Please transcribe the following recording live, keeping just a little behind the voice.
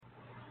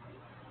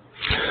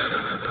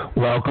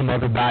Welcome,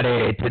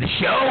 everybody, to the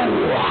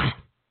show.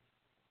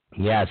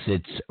 Yes,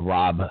 it's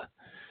Rob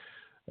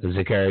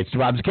Zicari. It's the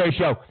Rob Zicari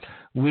Show.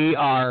 We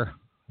are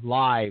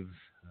live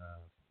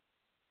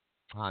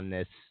on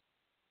this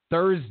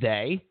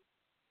Thursday.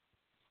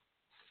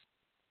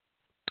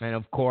 And,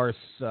 of course,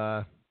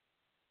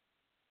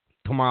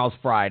 tomorrow's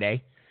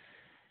Friday.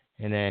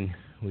 And then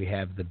we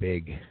have the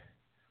big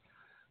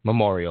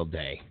Memorial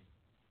Day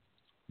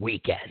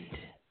weekend.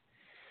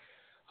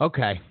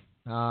 Okay.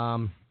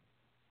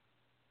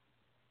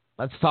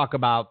 Let's talk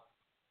about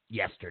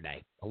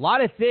yesterday. A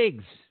lot of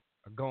things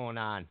are going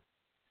on.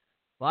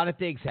 A lot of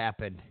things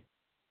happened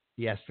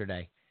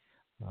yesterday.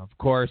 Of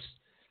course,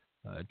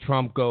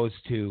 Trump goes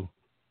to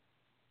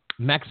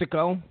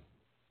Mexico,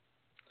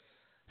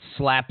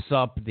 slaps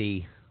up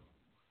the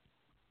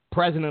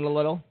president a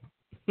little.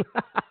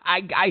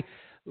 I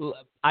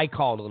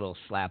call it a little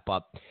slap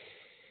up.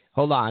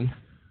 Hold on.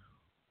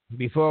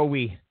 Before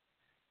we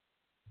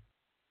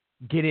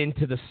get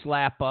into the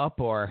slap up,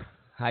 or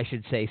I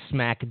should say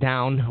smack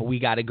down, we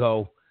got to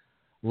go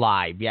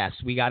live. Yes,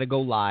 we got to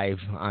go live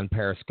on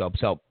Periscope.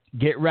 So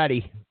get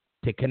ready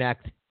to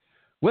connect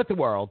with the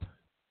world,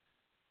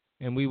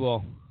 and we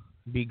will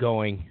be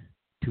going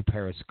to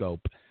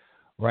Periscope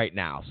right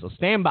now. So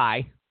stand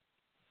by.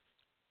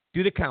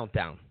 Do the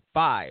countdown.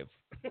 5.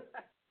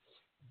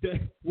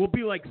 We'll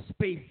be like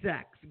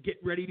SpaceX. Get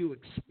ready to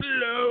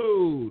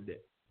explode.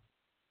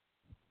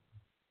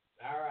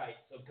 All right,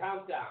 so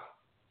countdown.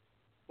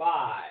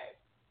 5,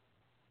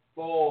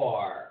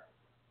 4,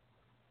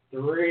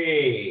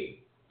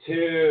 3,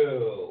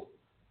 2,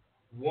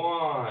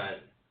 1,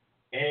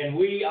 and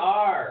we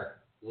are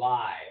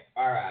live.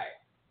 All right.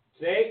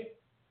 See?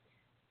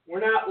 We're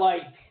not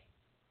like,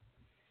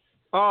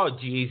 oh,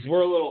 geez,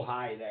 we're a little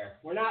high there.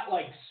 We're not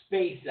like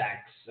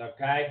SpaceX,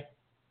 okay?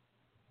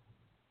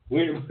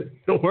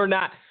 We're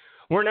not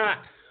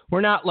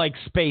like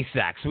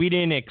SpaceX. We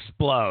didn't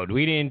explode.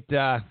 We didn't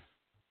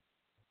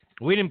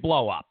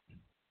blow up.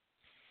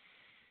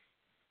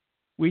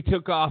 We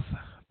took off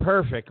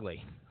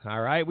perfectly,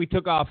 all right? We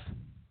took off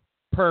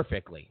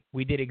perfectly.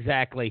 We did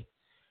exactly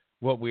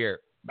what we're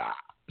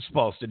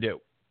supposed to do.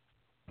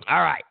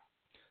 All right.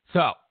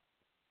 So,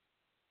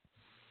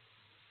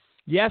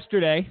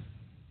 yesterday,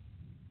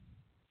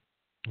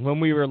 when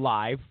we were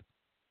live,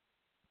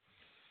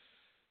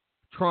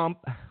 Trump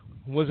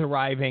was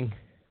arriving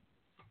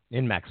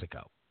in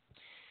Mexico.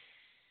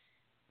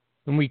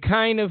 And we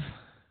kind of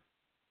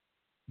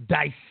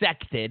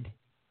dissected,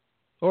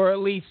 or at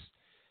least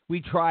we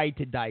tried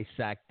to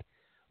dissect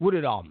what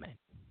it all meant.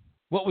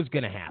 What was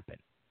going to happen?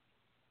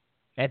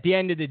 At the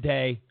end of the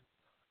day,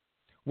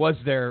 was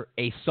there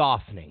a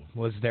softening?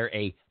 Was there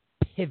a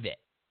pivot?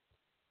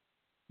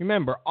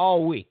 Remember,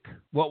 all week,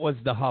 what was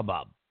the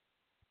hubbub?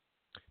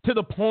 To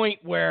the point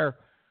where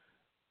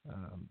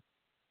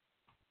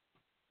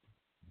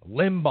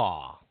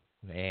Limbaugh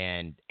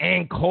and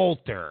Ann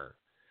Coulter,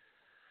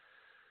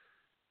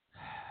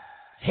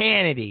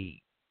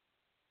 Hannity,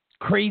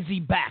 Crazy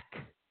Beck,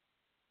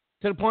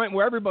 to the point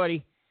where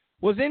everybody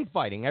was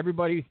infighting.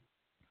 Everybody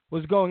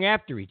was going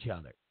after each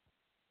other.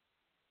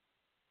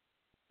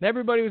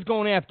 Everybody was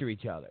going after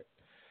each other.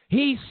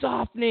 He's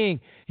softening.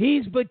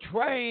 He's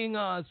betraying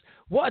us.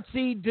 What's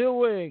he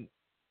doing?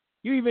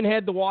 You even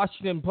had the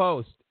Washington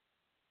Post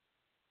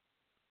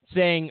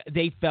saying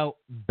they felt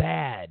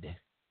bad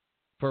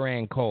for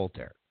Ann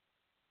Coulter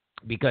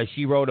because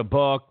she wrote a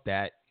book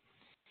that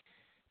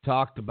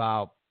talked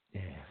about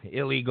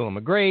illegal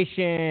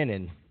immigration,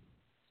 and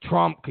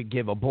Trump could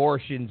give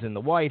abortions in the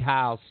White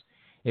House.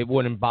 It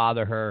wouldn't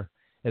bother her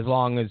as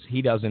long as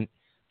he doesn't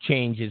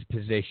change his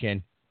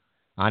position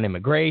on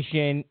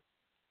immigration.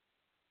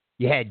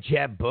 You had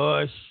Jeb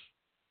Bush,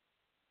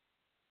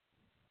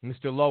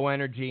 Mr. Low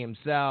Energy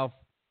himself,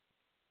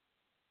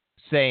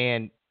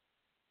 saying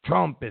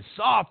Trump is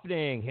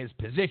softening. His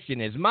position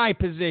is my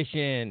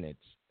position. It's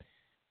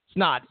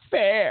not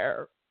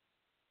fair.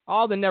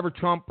 All the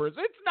never-Trumpers,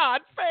 it's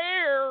not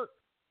fair.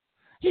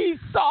 He's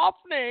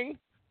softening.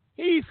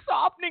 He's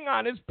softening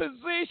on his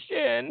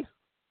position.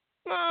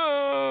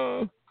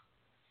 Now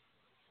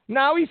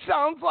he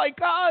sounds like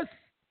us.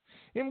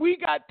 And we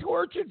got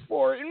tortured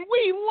for it. And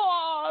we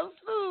lost.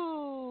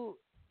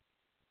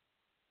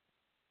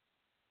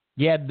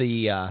 You had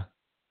the,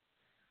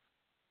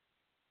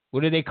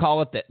 what do they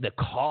call it? The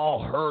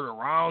call heard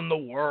around the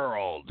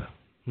world.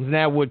 Isn't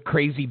that what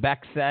Crazy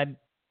Beck said?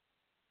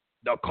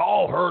 The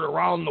call heard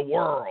around the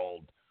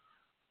world.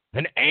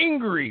 An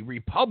angry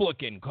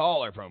Republican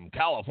caller from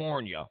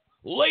California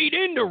laid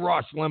into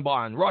Rush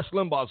Limbaugh, and Rush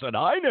Limbaugh said,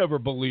 I never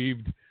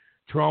believed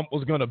Trump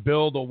was going to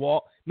build a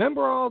wall.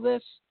 Remember all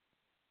this?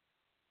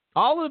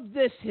 All of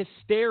this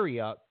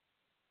hysteria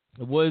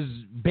was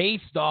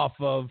based off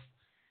of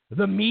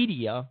the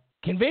media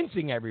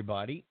convincing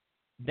everybody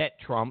that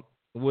Trump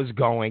was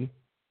going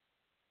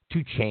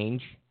to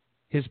change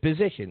his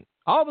position.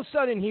 All of a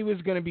sudden, he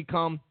was going to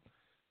become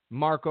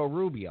Marco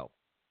Rubio.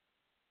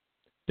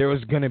 There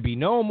was going to be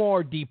no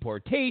more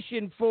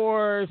deportation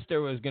force.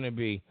 There was going to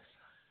be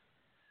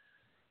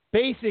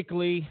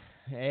basically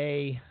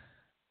a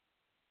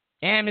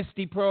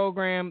amnesty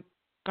program.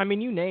 I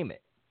mean, you name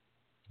it.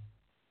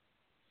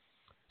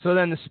 So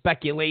then the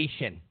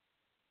speculation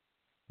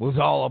was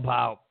all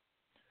about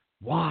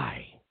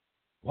why?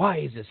 Why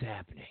is this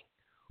happening?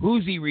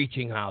 Who's he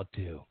reaching out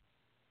to?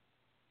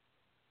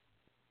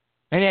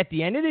 And at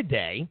the end of the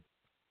day,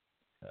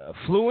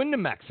 flew into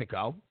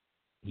Mexico.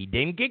 He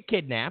didn't get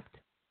kidnapped.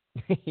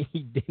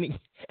 He didn't.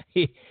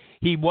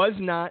 He was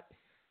not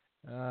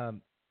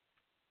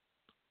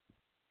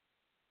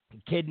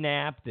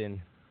kidnapped and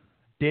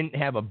didn't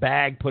have a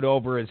bag put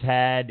over his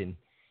head, and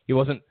he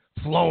wasn't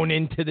flown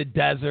into the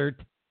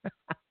desert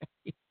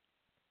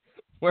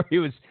where he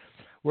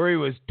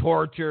was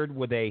tortured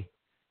with a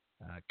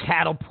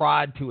cattle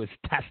prod to his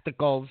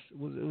testicles. It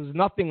was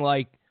nothing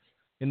like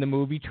in the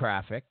movie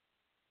Traffic.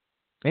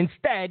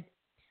 Instead,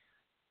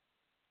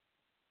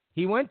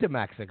 he went to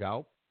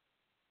Mexico,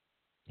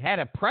 had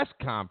a press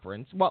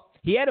conference. Well,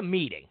 he had a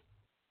meeting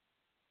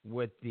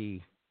with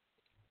the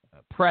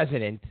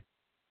president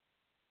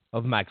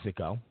of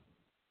Mexico.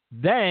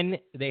 Then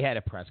they had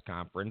a press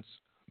conference.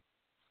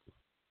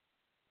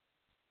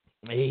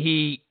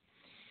 He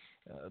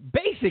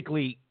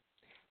basically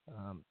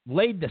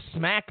laid the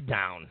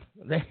smackdown.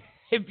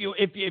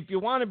 If you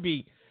want to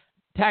be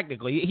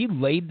technically, he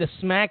laid the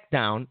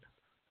smackdown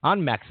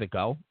on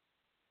Mexico,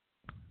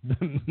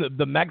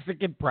 the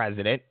Mexican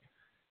president,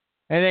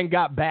 and then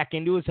got back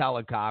into his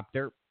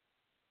helicopter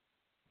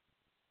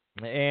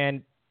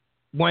and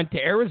went to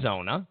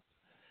Arizona.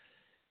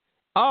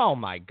 Oh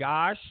my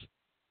gosh,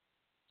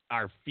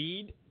 our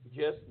feed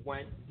just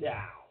went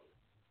down.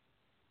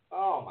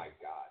 Oh my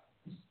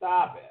God,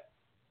 stop it.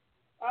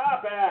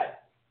 Stop it.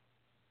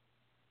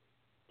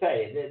 Tell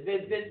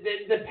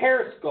you, the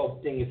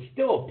Periscope thing is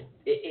still,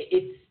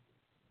 it's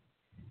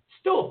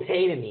still a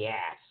pain in the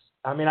ass.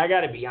 I mean, I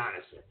got to be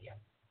honest with you.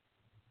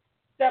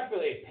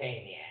 Definitely a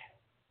pain in the ass.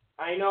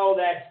 I know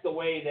that's the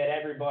way that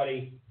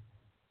everybody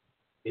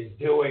is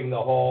doing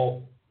the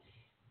whole,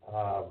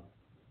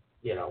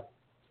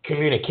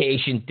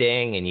 communication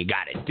thing, and you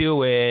got to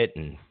do it.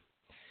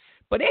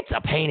 But it's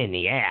a pain in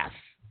the ass.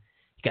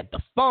 You got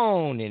the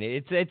phone, and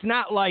it's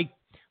not like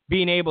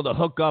being able to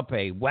hook up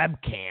a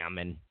webcam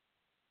and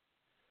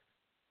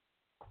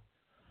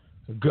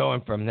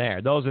going from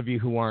there. Those of you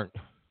who aren't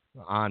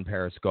on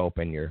Periscope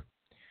and you're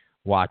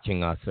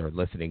watching us or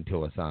listening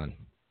to us on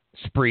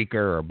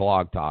Spreaker or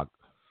Blog Talk,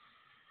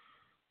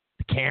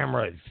 the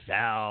camera is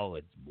fell,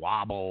 it's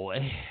wobble.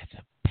 It's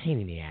a pain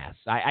in the ass.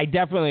 I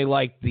definitely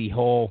like the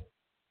whole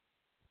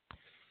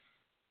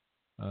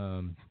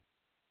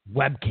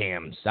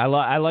webcams.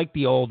 I like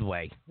the old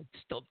way.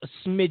 It's still a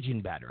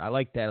smidgen better. I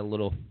like that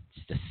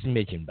just a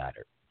smidgen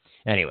better.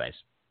 Anyways,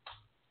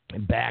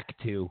 back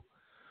to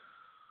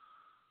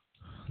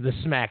the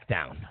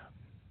smackdown.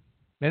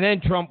 And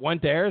then Trump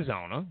went to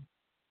Arizona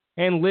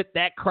and lit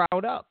that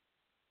crowd up.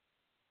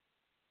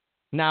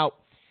 Now,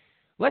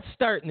 let's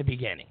start in the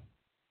beginning.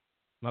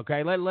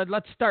 Okay,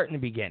 let's start in the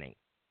beginning.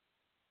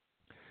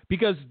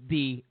 Because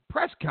the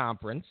press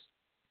conference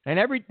and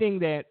everything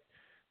that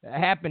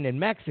happened in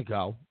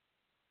Mexico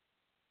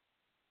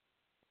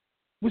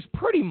was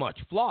pretty much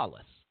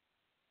flawless.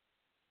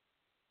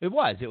 It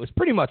was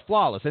pretty much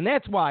flawless. And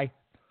that's why,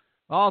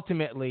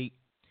 ultimately,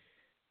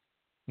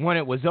 when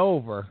it was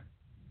over,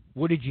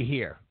 what did you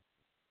hear?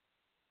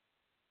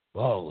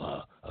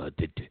 Well,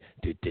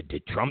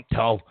 did Trump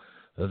tell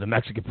the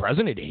Mexican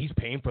president that he's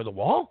paying for the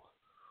wall?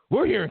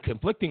 We're hearing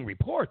conflicting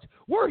reports.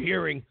 We're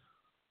hearing,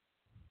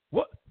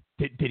 what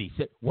did he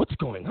say? What's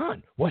going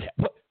on? What?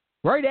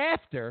 Right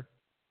after,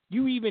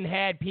 you even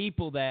had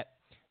people that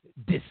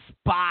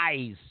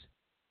despise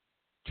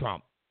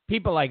Trump.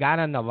 People like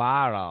Ana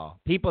Navarro,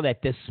 people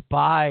that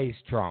despise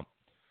Trump,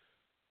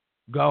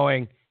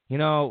 going,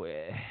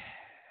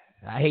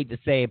 I hate to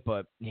say it,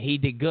 but he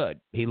did good.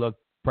 He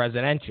looked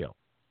presidential.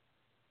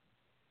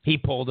 He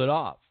pulled it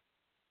off.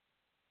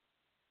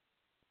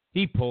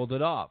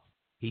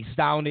 He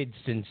sounded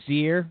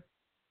sincere,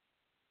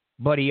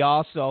 but he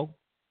also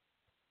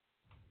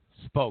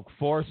spoke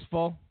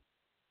forceful.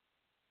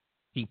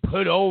 He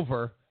put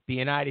over the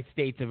United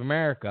States of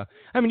America.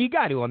 I mean, you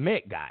got to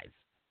admit, guys.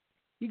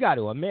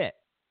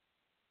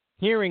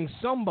 Hearing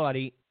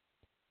somebody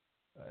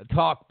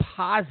talk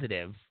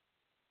positive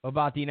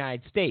about the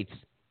United States,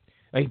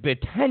 a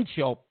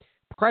potential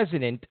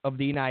president of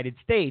the United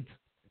States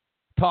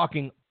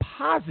talking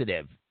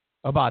positive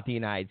about the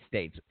United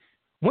States.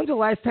 When's the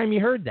last time you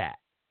heard that?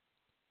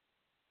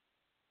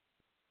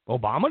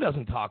 Obama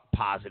doesn't talk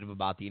positive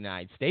about the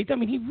United States. I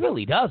mean, he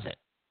really doesn't.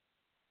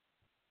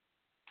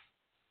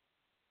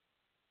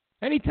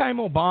 Anytime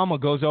Obama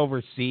goes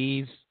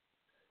overseas,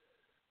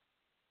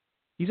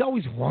 he's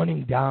always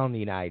running down the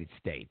United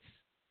States.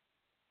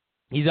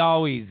 He's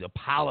always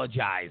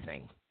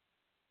apologizing.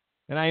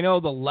 And I know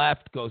the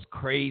left goes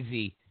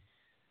crazy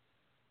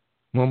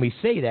when we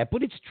say that,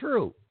 but it's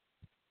true.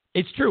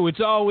 It's true. It's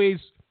always,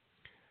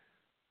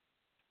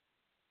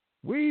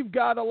 we've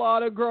got a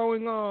lot of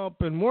growing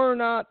up, and we're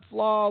not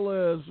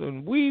flawless,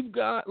 and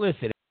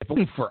listen, if it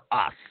wasn't for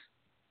us,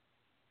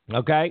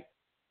 okay,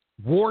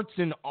 warts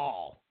and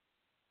all,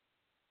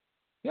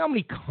 You know how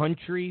many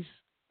countries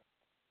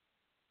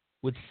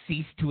would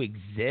cease to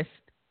exist?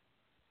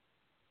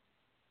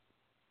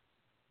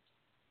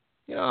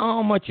 You know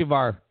how much of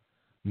our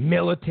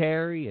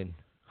military and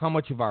how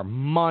much of our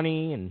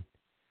money and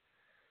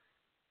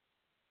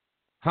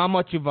how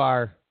much of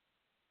our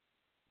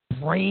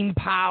brain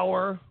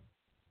power,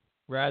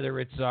 rather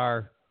it's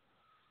our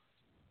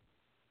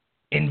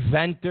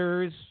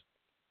inventors,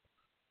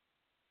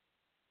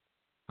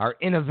 our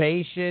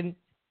innovation,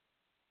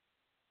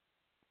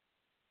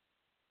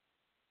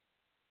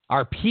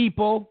 our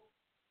people,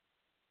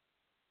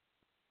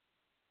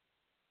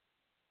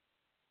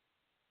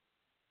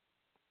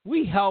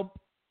 we help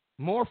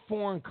more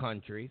foreign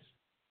countries.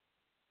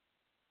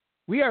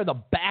 We are the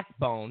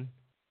backbone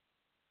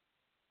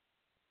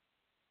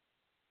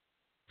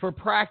for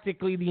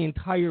practically the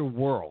entire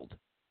world.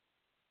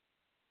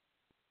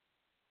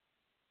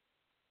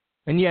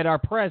 And yet our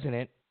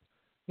president,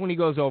 when he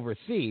goes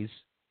overseas,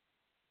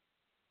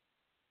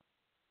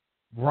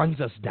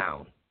 runs us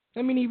down.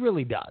 I mean, he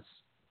really does.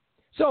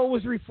 So it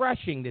was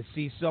refreshing to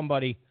see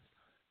somebody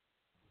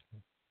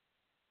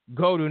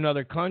go to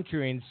another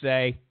country and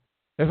say,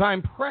 if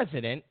I'm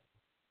president,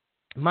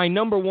 my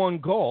number one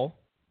goal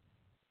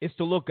is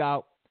to look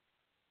out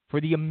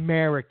for the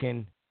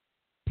American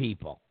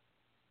people.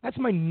 That's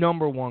my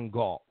number one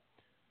goal.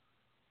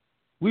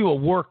 We will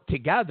work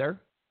together,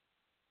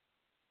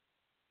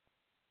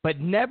 but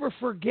never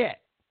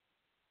forget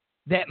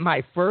that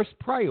my first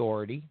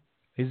priority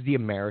is the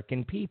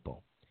American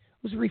people.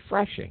 It was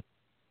refreshing.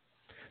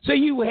 So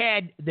you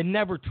had the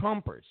Never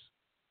Trumpers.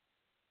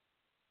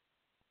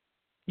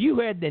 You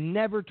had the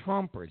Never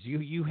Trumpers.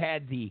 You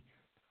had the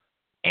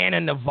Anna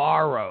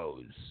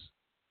Navarros.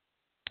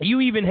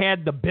 You even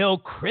had the Bill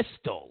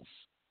Kristols,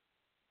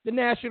 the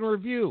National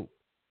Review,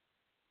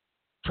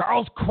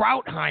 Charles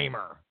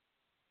Krautheimer.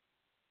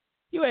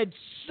 You had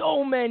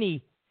so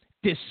many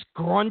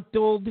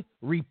disgruntled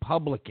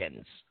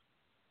Republicans,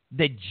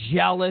 the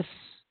jealous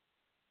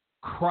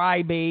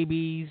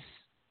crybabies,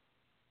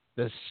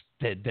 the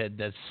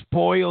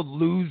spoiled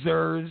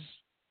losers.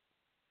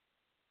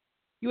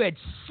 You had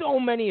so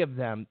many of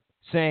them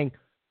saying,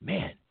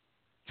 man,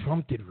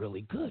 Trump did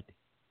really good.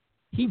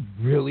 He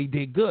really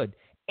did good.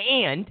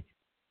 And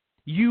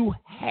you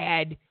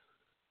had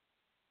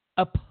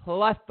a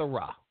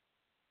plethora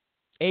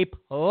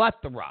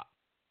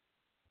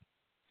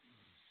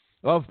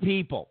of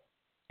people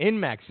in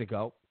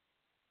Mexico,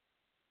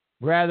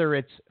 whether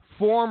it's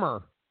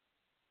former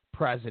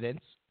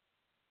presidents,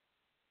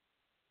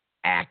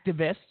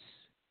 activists,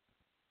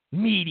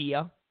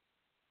 media,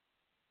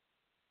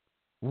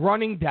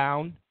 running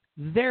down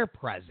their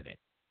president.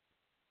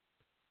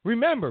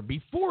 Remember,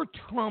 before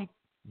Trump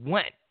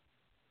went,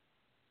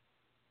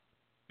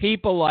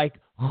 people like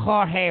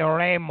Jorge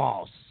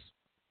Ramos,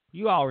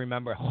 you all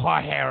remember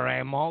Jorge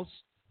Ramos,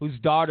 whose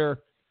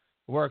daughter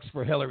works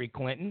for Hillary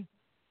Clinton.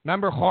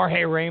 Remember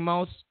Jorge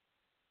Ramos?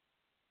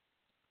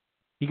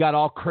 He got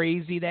all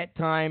crazy that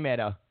time at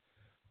a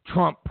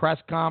Trump press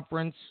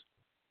conference,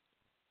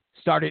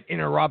 started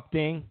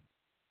interrupting,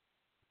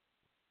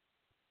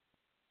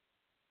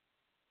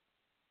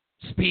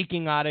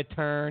 speaking out of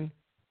turn,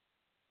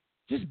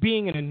 just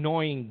being an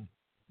annoying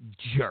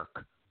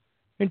jerk.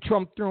 And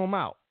Trump threw him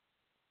out.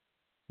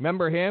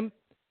 Remember him?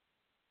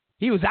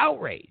 He was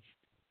outraged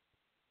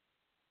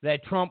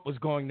that Trump was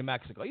going to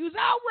Mexico. He was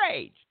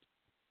outraged.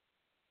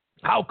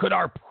 How could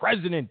our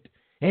president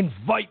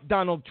invite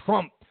Donald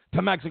Trump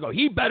to Mexico?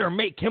 He better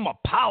make him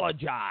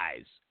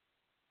apologize.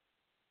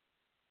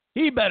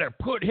 He better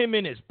put him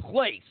in his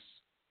place.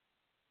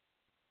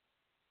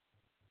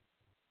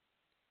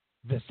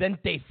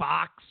 Vicente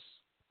Fox,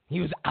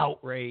 he was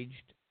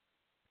outraged.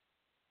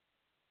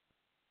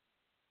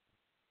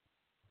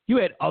 You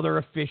had other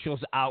officials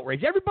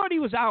outraged. Everybody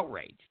was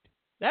outraged.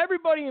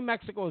 Everybody in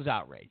Mexico was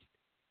outraged.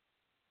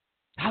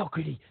 How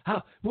could he?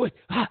 They're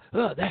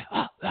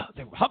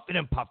huffing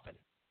and puffing.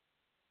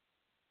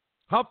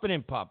 Huffing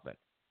and puffing.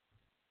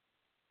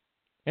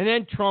 And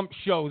then Trump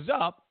shows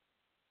up.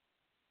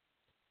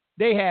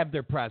 They have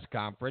their press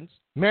conference.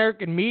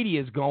 American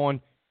media is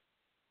going,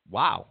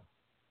 wow.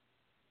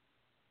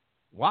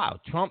 Wow,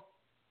 Trump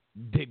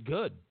did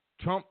good.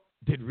 Trump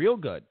did real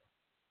good.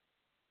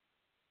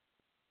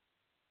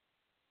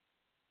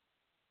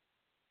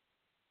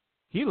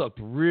 He looked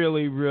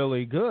really,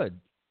 really good.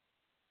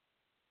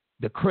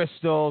 The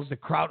Kristols, the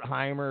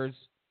Krautheimers.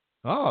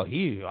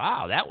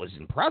 Wow, that was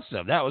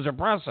impressive. That was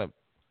impressive.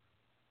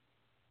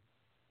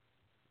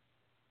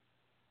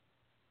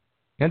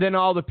 And then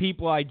all the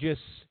people I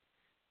just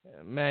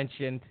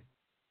mentioned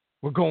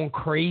were going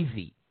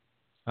crazy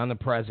on the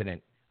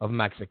president of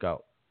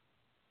Mexico.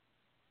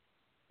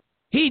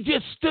 He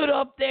just stood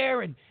up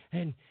there and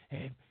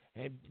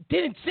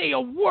didn't say a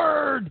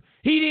word.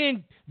 He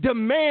didn't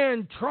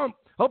demand Trump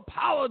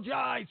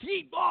apologize.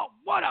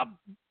 What a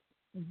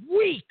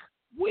weak.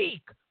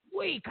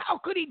 How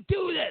could he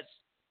do this?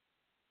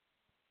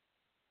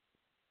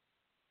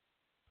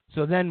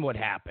 So then what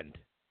happened?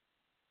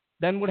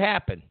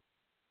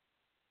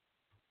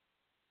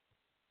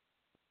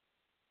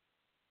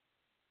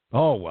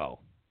 Oh,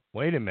 well,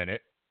 wait a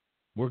minute.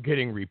 We're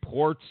getting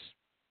reports.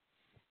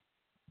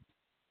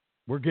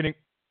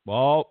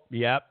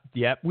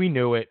 Yep, we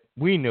knew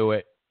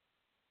it.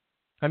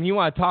 I mean, you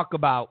want to talk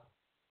about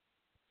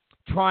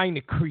trying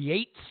to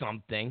create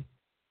something,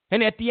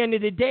 and at the end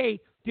of the day,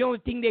 the only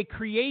thing they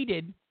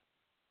created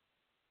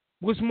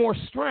was more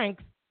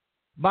strength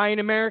by an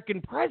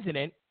American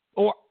president,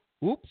 or,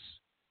 oops,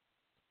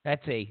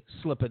 that's a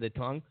slip of the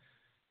tongue,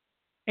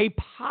 a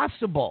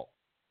possible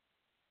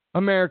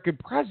American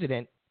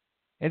president,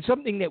 and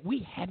something that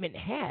we haven't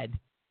had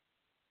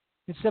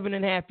in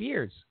 7.5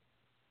 years.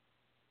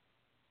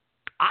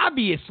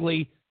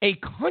 Obviously, a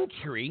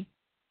country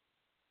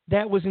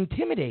that was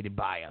intimidated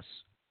by us.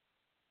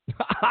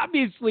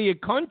 Obviously, a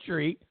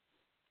country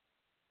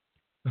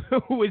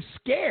who was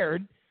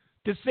scared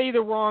to say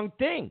the wrong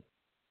thing.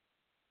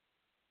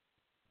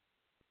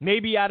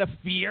 Maybe out of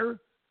fear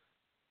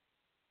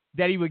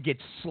that he would get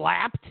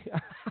slapped.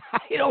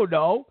 I don't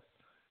know.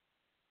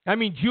 I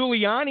mean,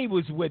 Giuliani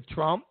was with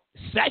Trump.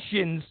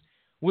 Sessions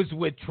was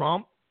with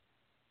Trump.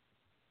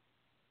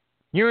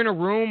 You're in a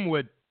room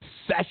with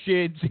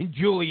Sessions and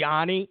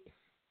Giuliani,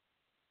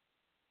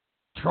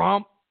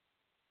 Trump.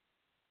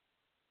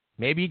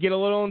 Maybe you get a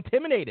little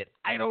intimidated.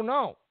 I don't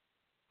know.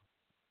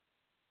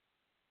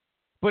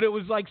 But it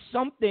was like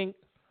something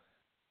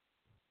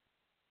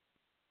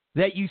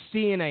that you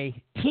see in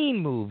a teen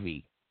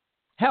movie.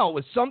 Hell, it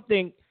was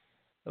something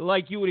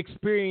like you would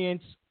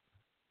experience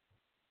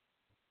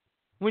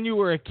when you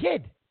were a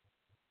kid.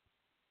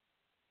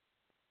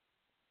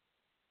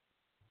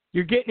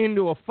 You're getting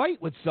into a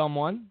fight with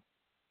someone.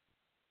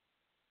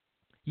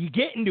 You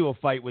get into a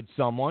fight with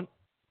someone,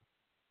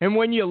 and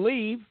when you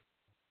leave,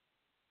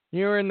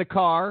 you're in the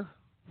car,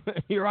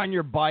 you're on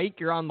your bike,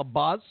 you're on the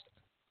bus,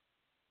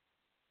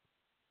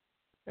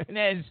 and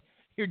as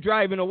you're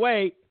driving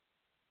away,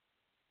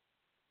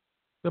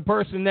 the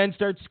person then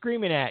starts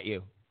screaming at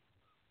you.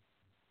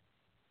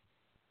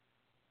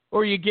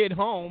 Or you get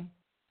home,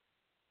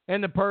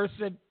 and the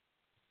person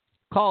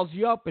calls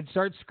you up and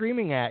starts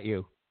screaming at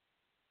you.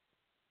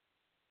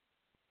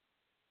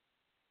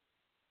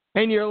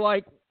 And you're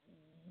like,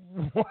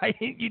 why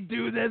didn't you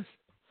do this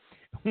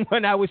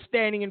when I was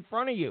standing in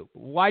front of you?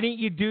 Why didn't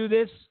you do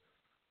this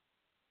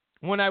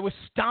when I was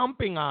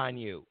stomping on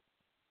you?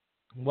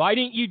 Why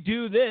didn't you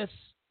do this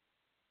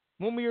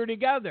when we were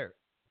together?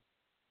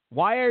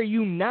 Why are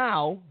you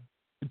now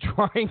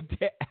trying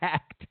to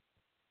act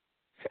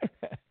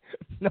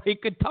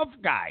like a tough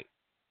guy?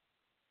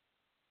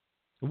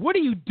 What are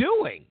you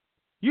doing?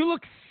 You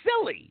look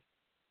silly.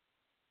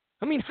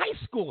 I mean,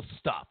 high school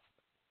stuff.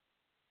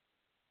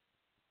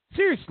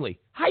 Seriously,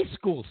 high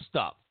school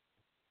stuff.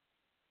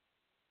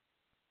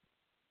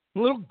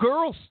 Little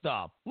girl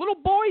stuff.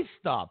 Little boy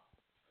stuff.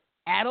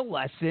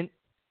 Adolescent,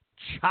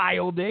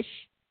 childish,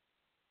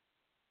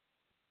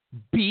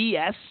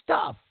 BS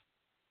stuff.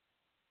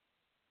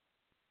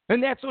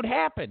 And that's what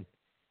happened.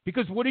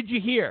 Because what did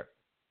you hear?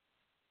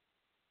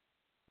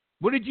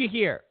 What did you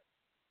hear?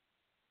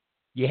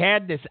 You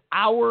had this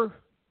hour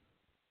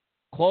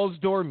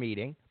closed-door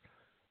meeting.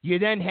 You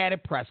then had a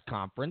press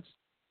conference.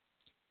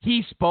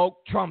 He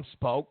spoke. Trump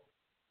spoke.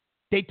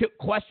 They took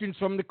questions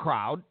from the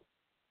crowd.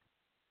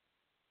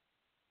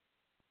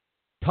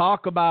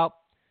 Talk about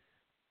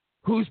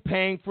who's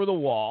paying for the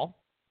wall.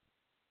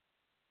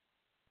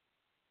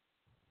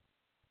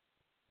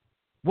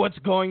 What's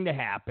going to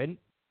happen?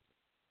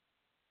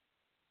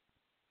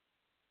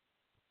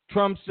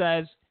 Trump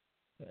says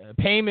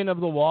payment of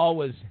the wall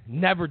was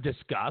never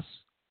discussed.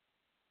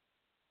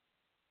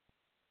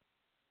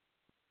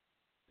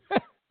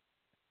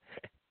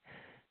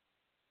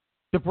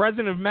 The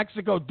president of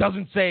Mexico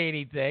doesn't say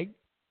anything.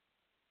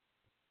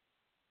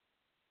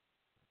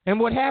 And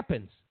what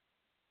happens?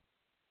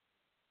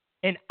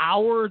 An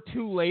hour or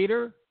two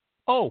later,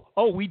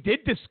 we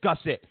did discuss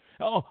it.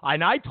 Oh,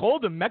 and I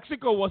told him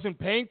Mexico wasn't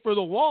paying for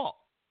the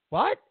wall.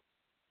 What?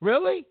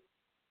 Really?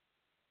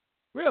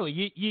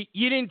 Really?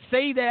 You didn't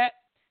say that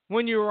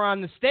when you were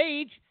on the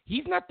stage.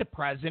 He's not the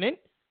president.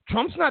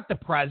 Trump's not the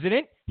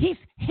president. He's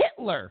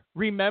Hitler,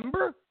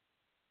 remember?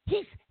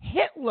 He's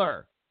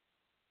Hitler.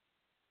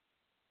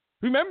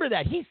 Remember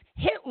that. He's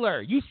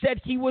Hitler. You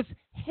said he was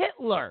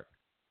Hitler.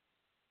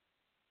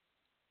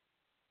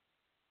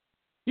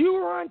 You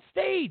were on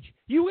stage.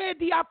 You had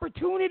the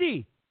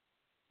opportunity.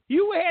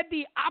 You had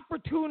the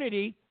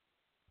opportunity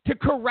to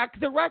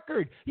correct the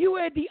record. You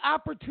had the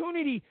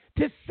opportunity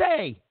to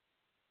say,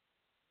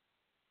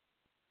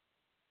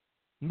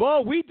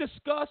 well, we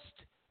discussed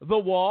the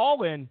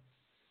wall, and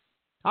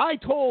I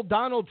told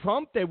Donald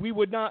Trump that we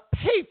would not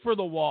pay for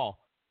the wall.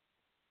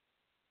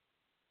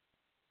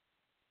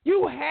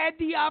 You had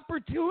the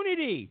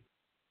opportunity.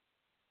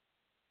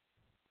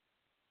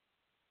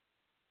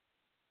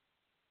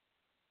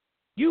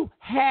 You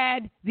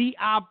had the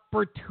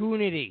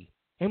opportunity.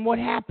 And what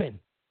happened?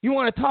 You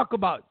want to talk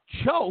about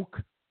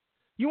choke?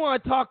 You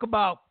want to talk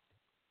about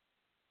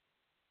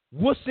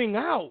wussing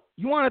out?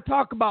 You want to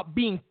talk about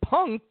being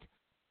punked?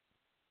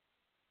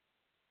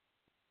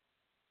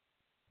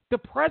 The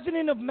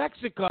president of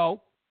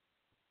Mexico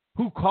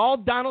who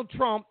called Donald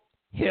Trump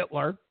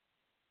Hitler,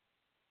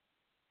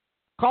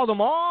 called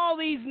him all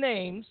these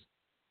names,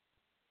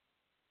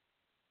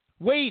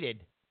 waited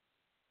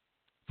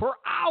for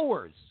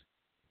hours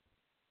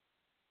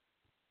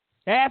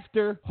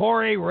after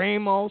Jorge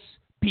Ramos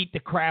beat the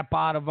crap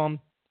out of him,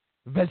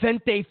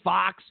 Vicente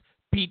Fox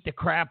beat the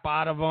crap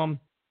out of him,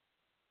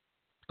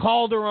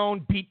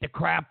 Calderon beat the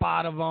crap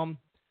out of him,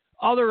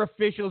 other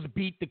officials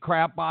beat the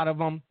crap out of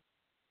him.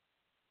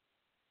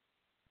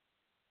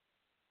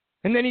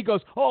 And then he goes,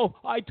 oh,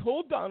 I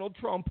told Donald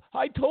Trump.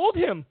 I told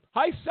him.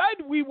 I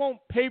said we won't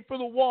pay for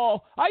the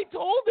wall. I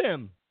told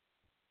him.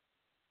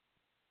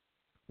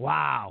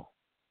 Wow.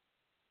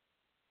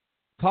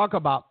 Talk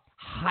about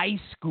high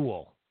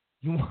school.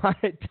 You want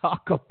to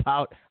talk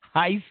about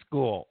high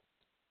school.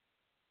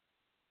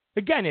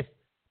 Again, if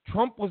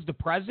Trump was the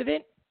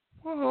president,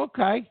 well,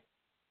 okay.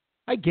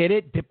 I get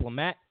it,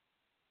 diplomat.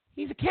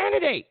 He's a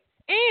candidate.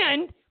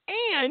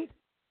 And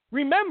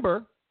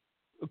remember,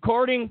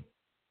 according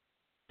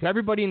to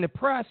everybody in the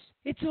press,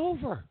 it's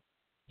over.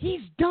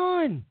 He's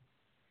done.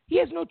 He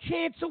has no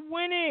chance of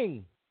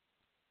winning.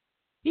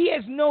 He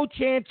has no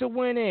chance of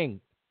winning.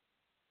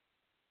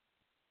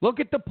 Look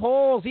at the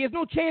polls. He has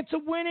no chance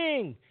of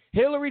winning.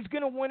 Hillary's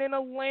going to win in a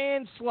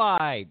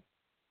landslide.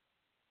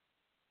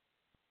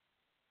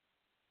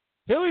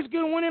 Hillary's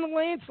going to win in a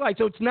landslide.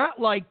 So it's not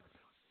like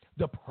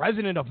the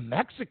president of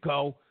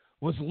Mexico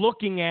was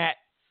looking at,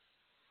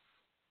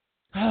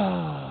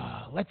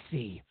 let's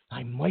see,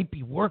 I might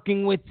be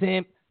working with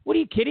him. What, are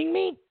you kidding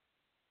me?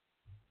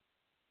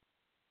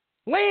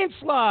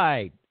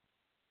 Landslide.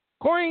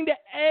 According to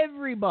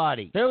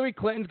everybody, Hillary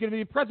Clinton's going to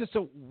be the president.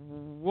 So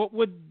what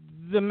would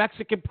the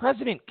Mexican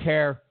president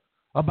care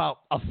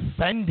about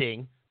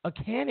offending a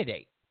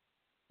candidate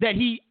that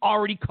he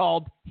already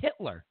called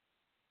Hitler?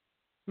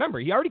 Remember,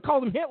 he already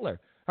called him Hitler.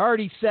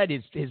 Already said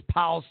his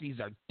policies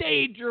are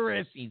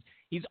dangerous.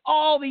 He's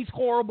all these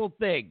horrible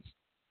things.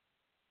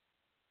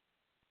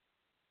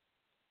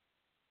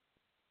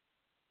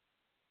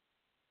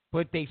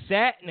 But they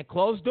sat in a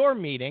closed-door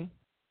meeting.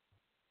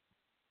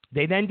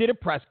 They then did a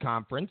press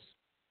conference.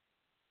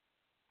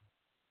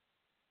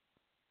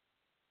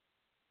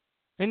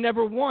 And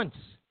never once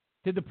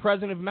did the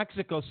president of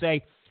Mexico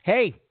say,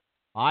 hey,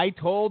 I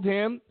told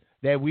him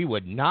that we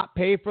would not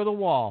pay for the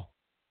wall.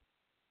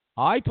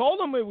 I told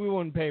him that we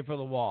wouldn't pay for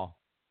the wall.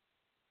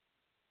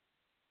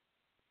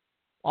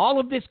 All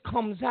of this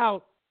comes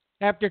out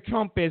after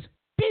Trump is,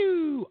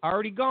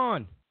 already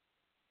gone.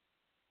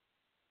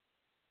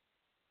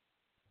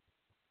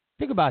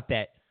 Think about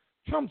that.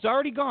 Trump's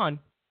already gone.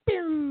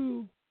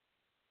 And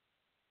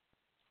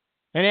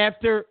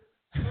after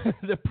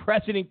the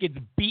president gets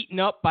beaten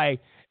up by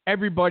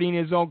everybody in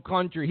his own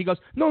country, he goes,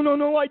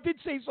 no, I did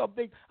say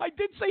something. I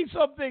did.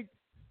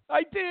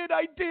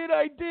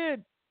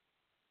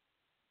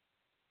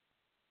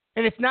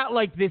 And it's not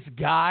like this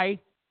guy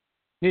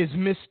is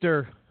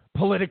Mr.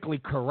 Politically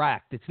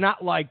Correct. It's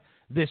not like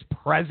this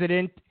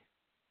president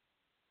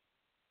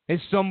is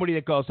somebody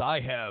that goes, I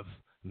have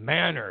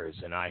manners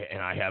and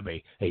I have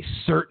a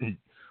certain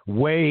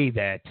way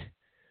that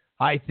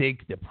I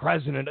think the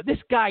president.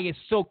 This guy is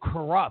so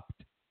corrupt.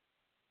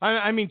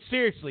 I mean,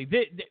 seriously,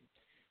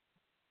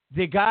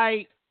 the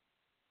guy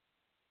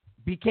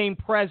became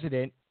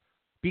president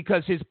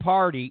because his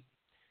party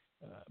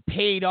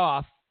paid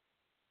off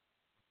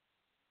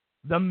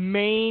the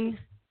main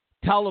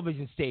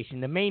television station,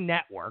 the main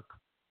network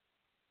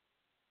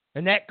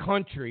in that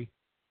country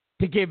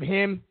to give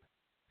him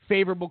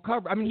favorable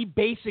coverage. I mean, he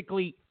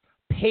basically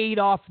paid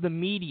off the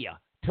media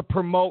to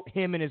promote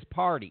him and his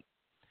party.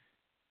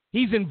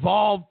 He's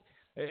involved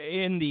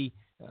in the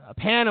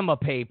Panama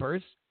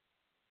Papers,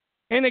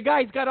 and the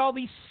guy's got all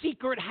these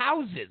secret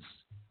houses.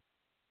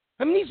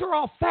 I mean, these are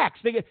all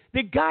facts.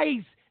 The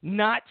guy's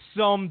not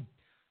some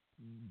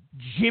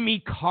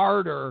Jimmy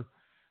Carter,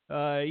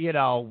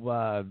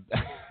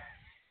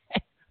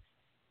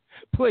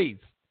 please.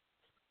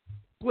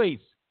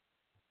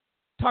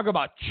 Talk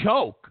about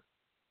choke.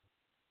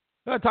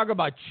 Talk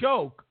about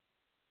choke.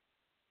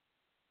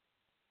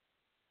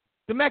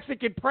 The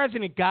Mexican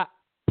president got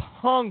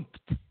punked.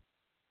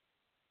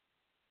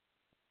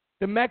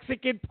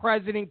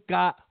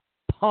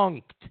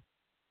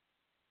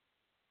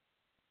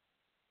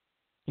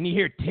 And you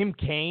hear Tim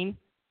Kaine.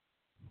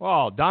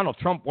 Oh, Donald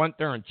Trump went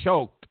there and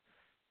choked.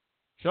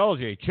 Shows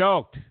you he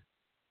choked.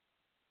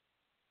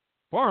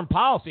 Foreign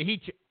policy,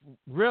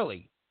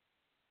 really?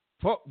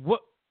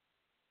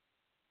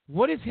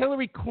 What has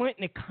Hillary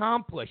Clinton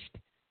accomplished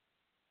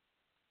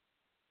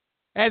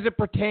as it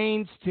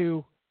pertains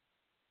to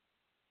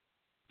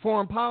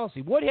foreign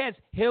policy? What has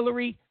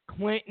Hillary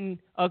Clinton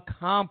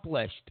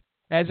accomplished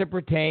as it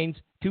pertains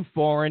to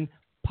foreign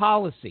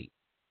policy?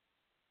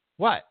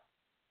 What?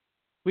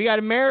 We got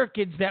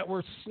Americans that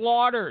were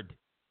slaughtered.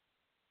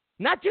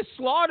 Not just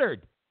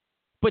slaughtered,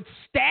 but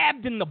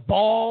stabbed in the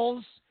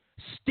balls,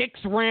 sticks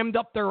rammed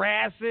up their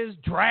asses,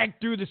 dragged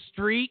through the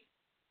street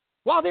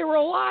while they were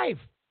alive.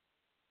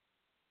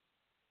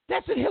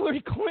 That's what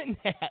Hillary Clinton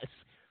has.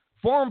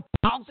 Foreign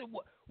policy.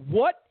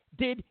 What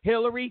did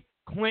Hillary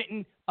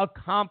Clinton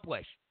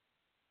accomplish?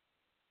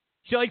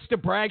 She likes to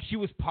brag she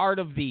was part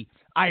of the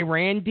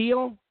Iran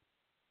deal.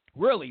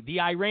 Really, the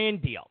Iran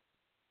deal.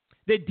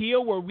 The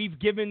deal where we've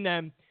given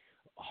them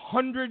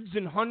hundreds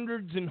and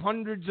hundreds and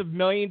hundreds of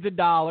millions of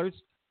dollars.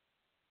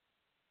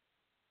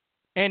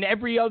 And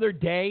every other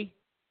day,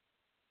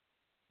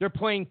 they're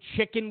playing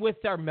chicken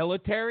with our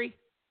military.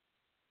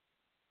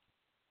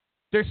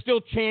 They're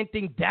still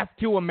chanting death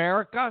to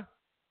America.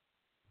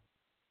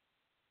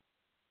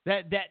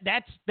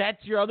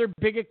 That's your other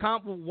big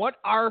accomplishment. What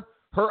are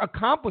her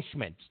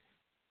accomplishments?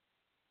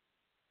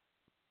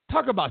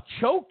 Talk about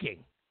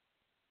choking.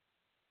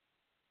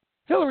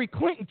 Hillary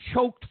Clinton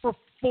choked for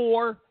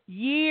 4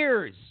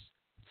 years.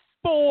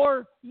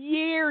 4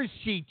 years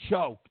she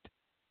choked.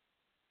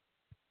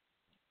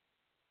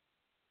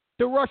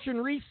 The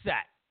Russian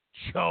reset,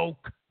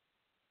 choke.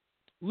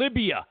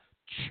 Libya,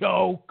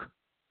 choke.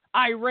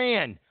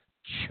 Iran,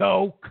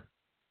 choke.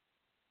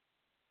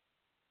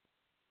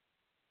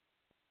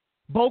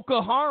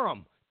 Boko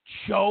Haram,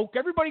 choke.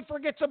 Everybody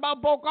forgets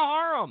about Boko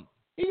Haram.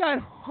 You got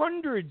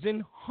hundreds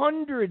and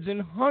hundreds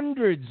and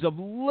hundreds of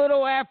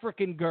little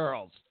African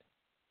girls.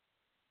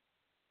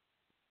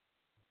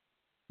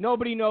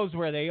 Nobody knows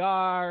where they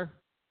are.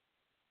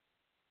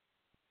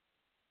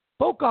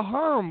 Boko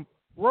Haram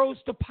rose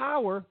to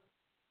power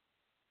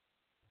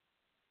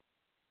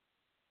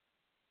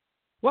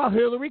while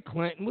Hillary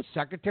Clinton was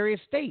Secretary of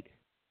State.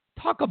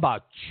 Talk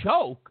about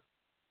choke.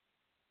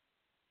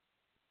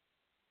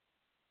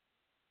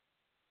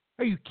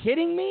 Are you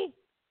kidding me?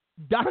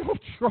 Donald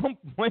Trump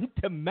went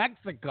to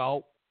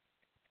Mexico.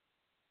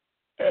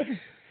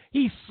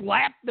 He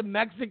slapped the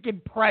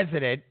Mexican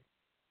president.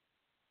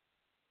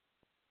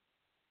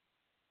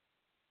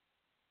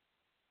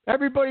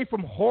 Everybody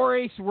from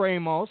Horace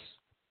Ramos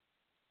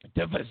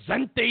to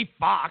Vicente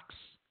Fox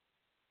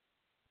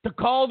to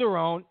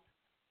Calderon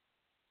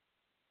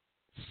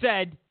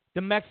said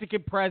the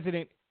Mexican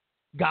president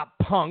got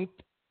punked.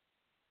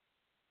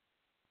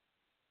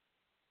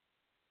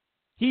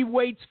 He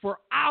waits for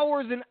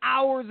hours and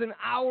hours and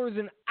hours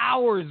and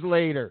hours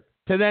later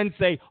to then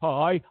say,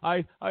 "Oh,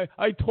 I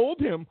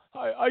told him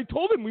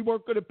we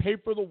weren't going to pay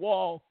for the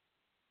wall."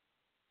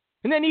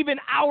 And then even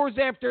hours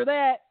after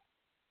that,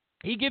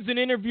 he gives an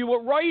interview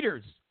with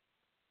Reuters.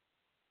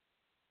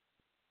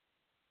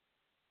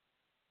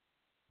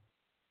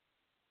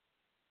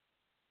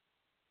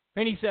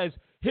 And he says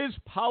his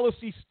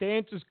policy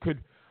stances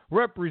could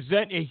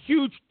represent a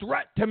huge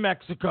threat to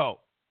Mexico.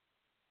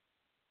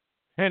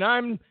 And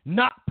I'm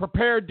not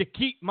prepared to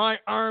keep my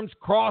arms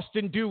crossed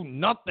and do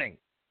nothing.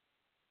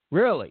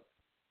 Really?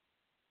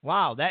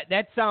 Wow,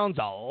 that sounds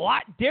a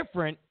lot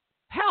different.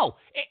 Hell,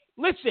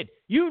 listen,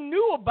 you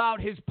knew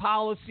about his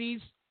policies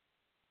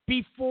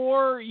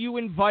before you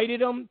invited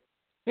him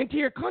into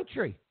your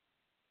country.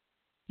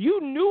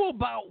 You knew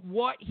about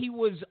what he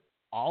was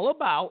all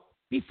about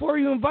before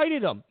you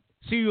invited him.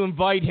 So you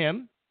invite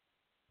him.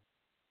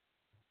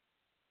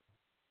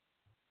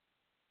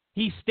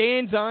 He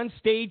stands on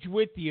stage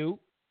with you,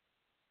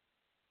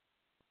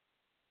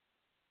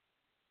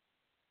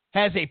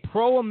 has a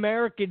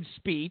pro-American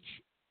speech.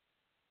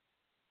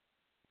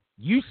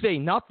 You say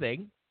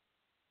nothing.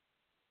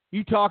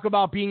 You talk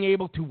about being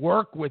able to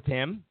work with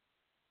him.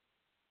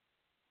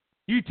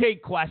 You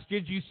take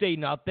questions. You say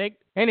nothing.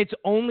 And it's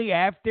only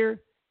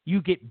after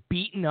you get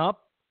beaten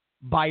up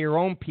by your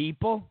own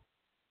people.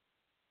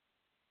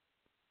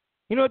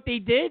 You know what they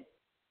did?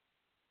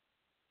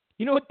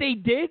 You know what they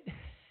did?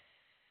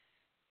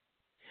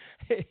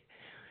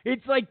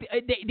 It's like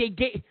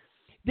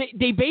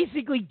they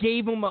basically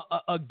gave him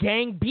a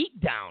gang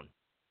beatdown.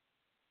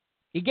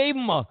 He gave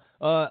him a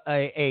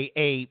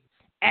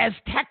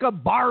Azteca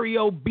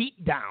Barrio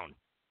beatdown.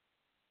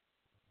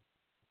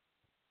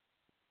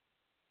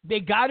 They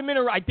got him in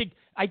a.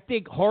 I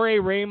think Jorge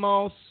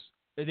Ramos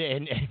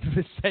and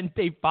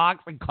Vicente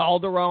Fox and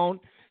Calderon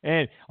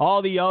and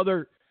all the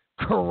other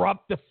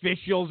corrupt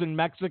officials in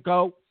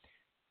Mexico,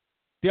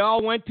 they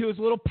all went to his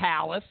little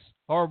palace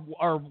or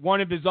one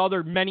of his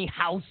other many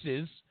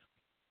houses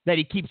that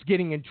he keeps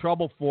getting in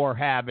trouble for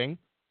having.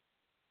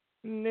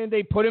 And then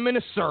they put him in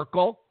a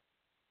circle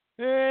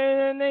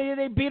and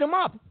they beat him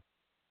up.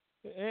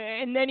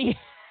 And then he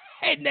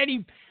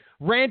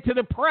ran to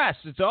the press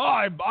and said,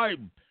 I'm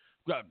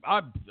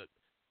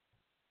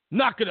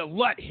not going to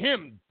let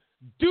him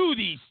do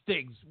these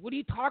things. What are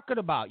you talking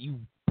about, you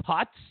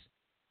putz?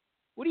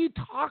 What are you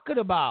talking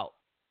about?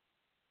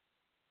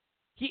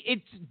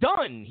 It's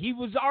done. He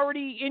was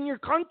already in your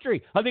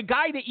country. The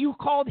guy that you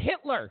called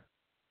Hitler.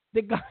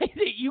 The guy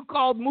that you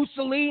called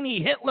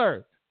Mussolini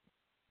Hitler.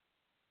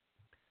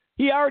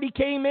 He already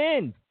came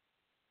in.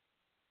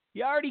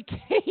 What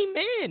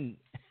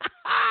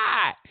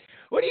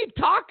are you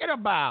talking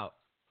about?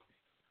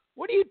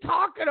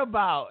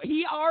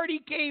 He already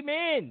came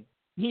in.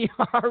 He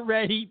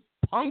already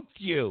punked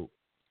you.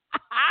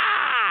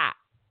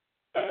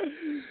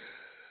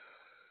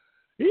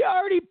 He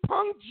already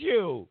punked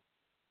you.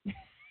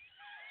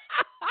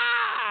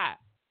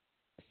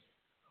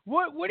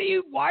 Why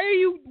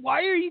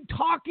are you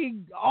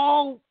talking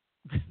all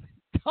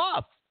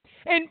tough.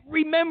 And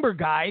remember,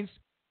 guys,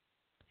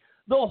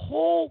 the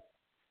whole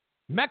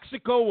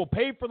Mexico will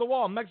pay for the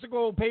wall.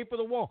 Mexico will pay for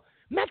the wall.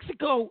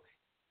 Mexico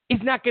is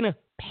not going to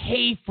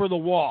pay for the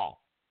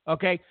wall,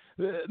 okay?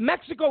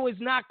 Mexico is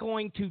not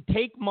going to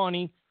take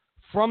money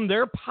from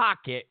their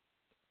pocket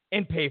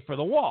and pay for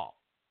the wall.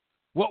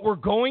 What we're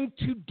going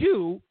to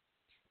do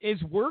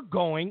is we're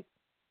going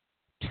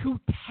to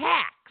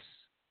tax,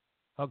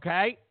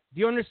 okay?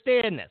 Do you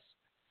understand this?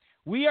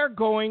 We are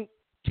going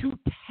to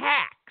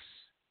tax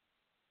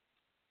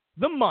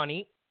the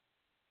money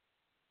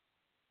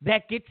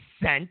that gets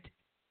sent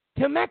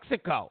to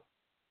Mexico.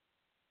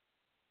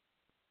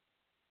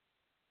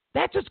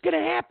 That's what's going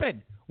to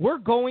happen. We're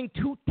going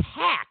to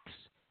tax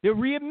the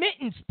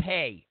remittance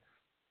pay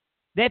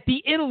that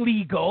the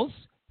illegals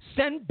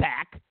send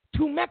back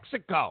to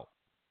Mexico.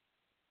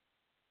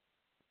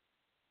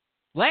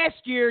 Last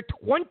year,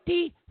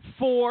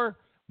 $24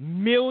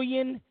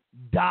 million.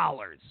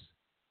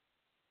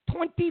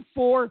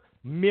 $24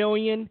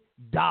 million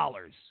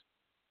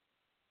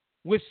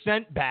was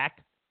sent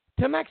back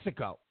to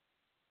Mexico.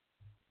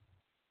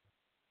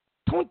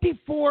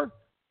 $24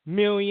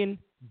 million.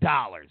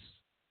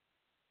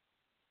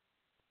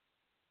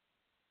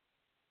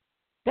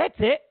 That's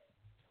it.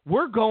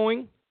 We're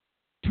going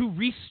to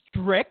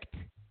restrict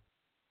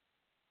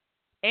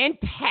and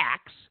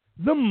tax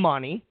the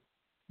money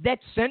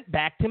that's sent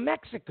back to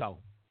Mexico.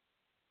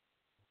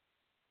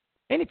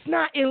 And it's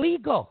not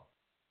illegal.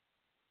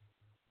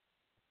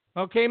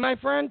 Okay, my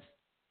friends?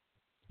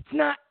 It's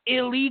not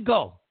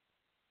illegal.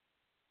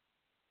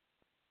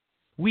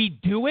 We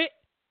do it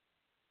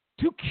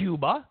to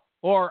Cuba,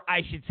 or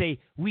I should say,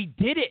 we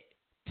did it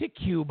to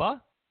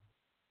Cuba.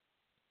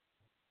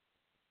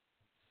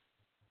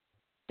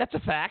 That's a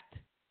fact.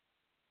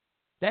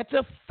 That's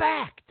a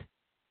fact.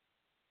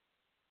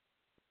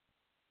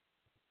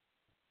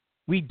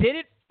 We did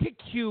it to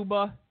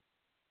Cuba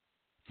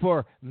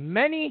for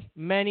many,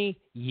 many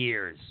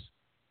years.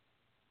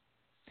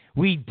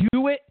 We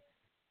do it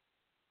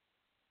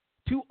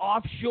to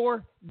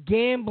offshore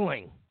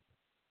gambling.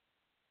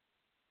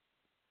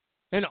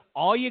 And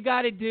all you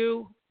got to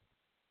do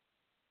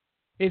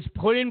is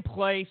put in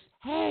place,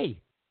 hey,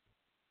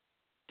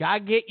 got to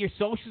get your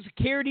Social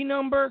Security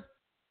number,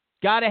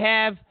 got to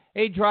have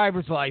a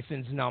driver's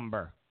license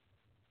number.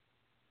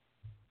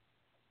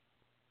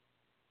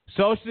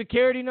 Social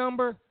Security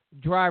number,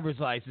 driver's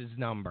license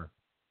number.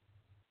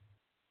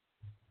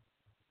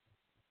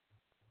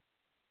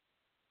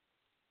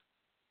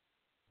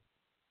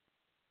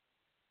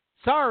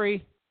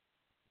 Sorry.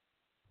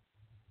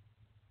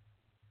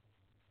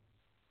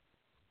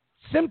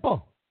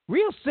 Simple.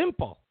 Real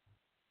simple.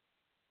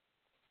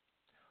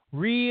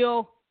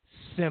 Real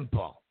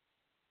simple.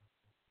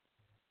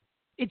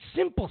 It's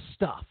simple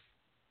stuff.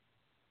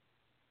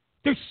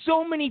 There's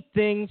so many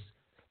things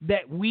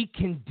that we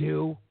can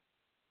do.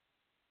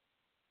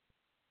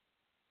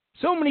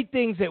 So many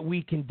things that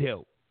we can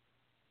do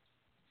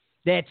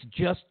that's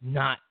just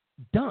not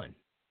done.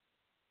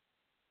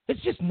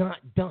 It's just not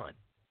done.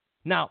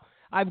 Now,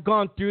 I've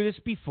gone through this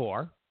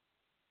before.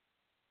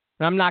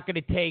 I'm not going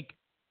to take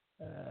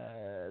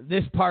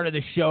this part of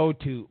the show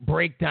to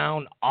break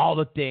down all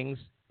the things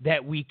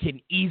that we can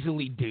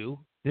easily do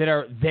that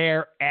are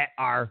there at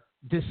our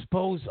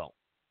disposal.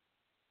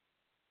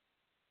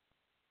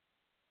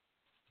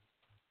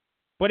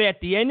 But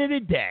at the end of the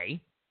day,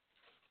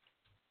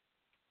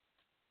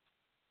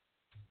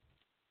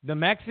 the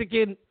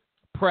Mexican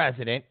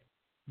president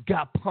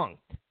got punked.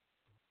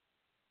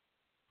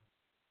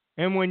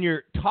 And when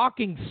you're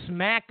talking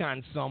smack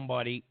on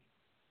somebody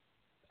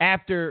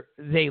after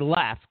they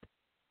left,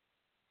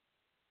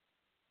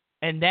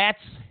 and that's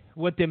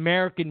what the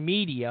American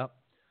media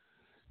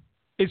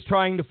is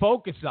trying to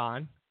focus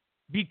on,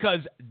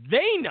 because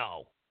they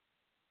know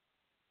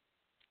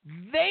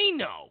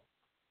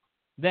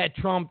that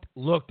Trump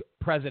looked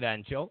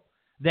presidential,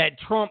 that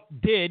Trump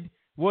did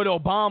what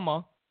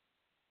Obama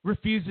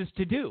refuses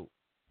to do,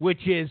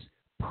 which is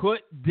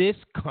put this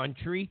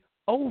country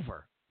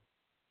over.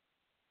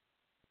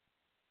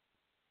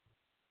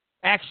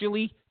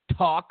 Actually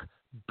talk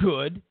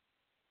good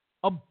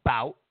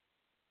about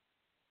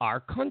our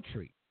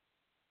country.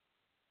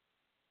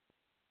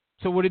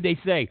 So what did they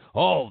say?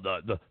 Oh,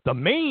 the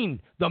main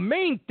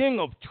thing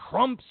of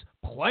Trump's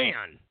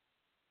plan.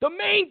 The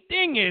main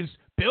thing is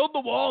build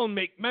the wall and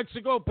make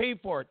Mexico pay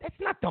for it. That's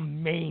not the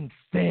main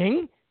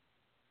thing.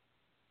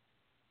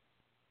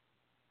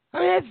 I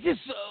mean, that's just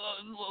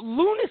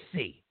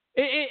lunacy.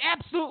 It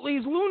absolutely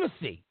is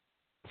lunacy.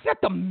 It's not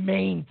the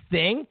main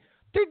thing.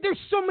 There's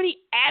so many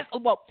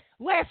well,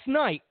 last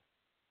night,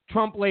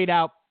 Trump laid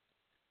out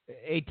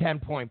a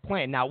 10-point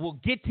plan. Now, we'll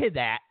get to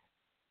that.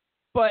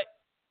 But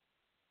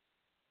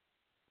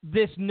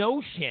this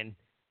notion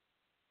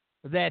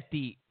that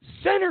the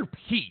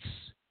centerpiece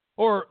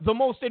or the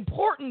most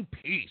important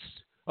piece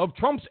of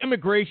Trump's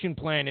immigration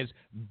plan is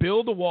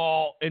build a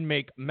wall and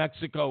make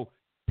Mexico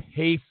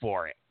pay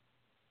for it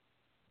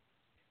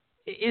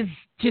is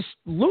just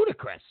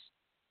ludicrous.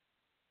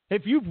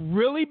 If you've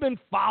really been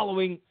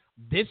following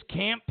this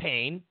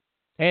campaign,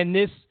 And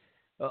this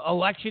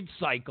election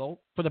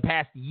cycle for the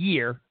past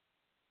year,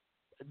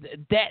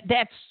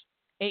 that's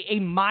a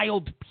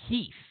mild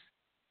peace.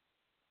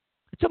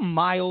 It's a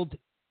mild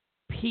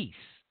peace.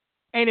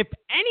 And if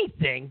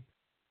anything,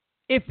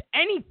 it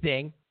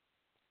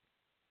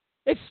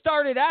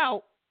started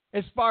out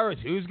as far as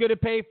who's going to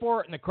pay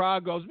for it, and the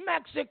crowd goes,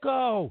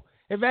 Mexico.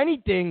 If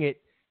anything,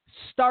 it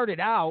started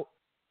out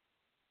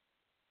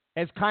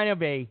as kind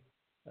of a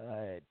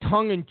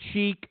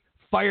tongue-in-cheek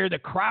fire the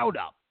crowd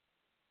up.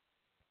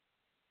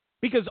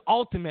 Because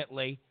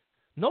ultimately,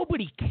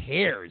 nobody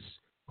cares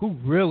who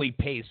really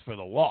pays for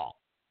the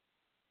wall.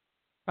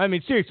 I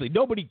mean, seriously,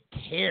 nobody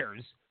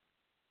cares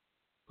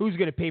who's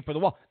going to pay for the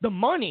wall. The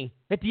money,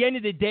 at the end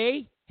of the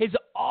day, has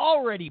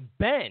already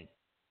been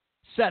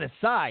set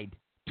aside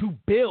to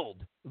build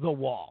the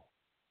wall.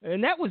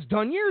 And that was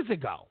done years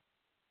ago.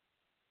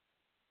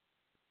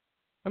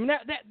 I mean,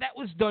 that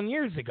was done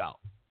years ago.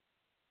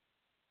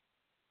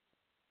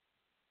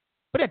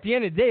 But at the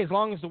end of the day, as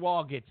long as the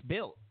wall gets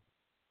built,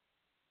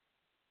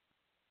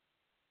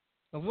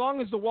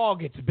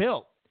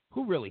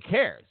 who really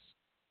cares?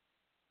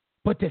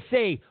 But to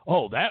say,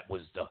 oh, that's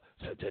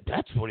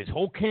what his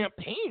whole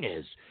campaign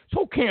is. His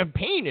whole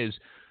campaign is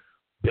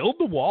build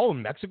the wall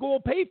and Mexico will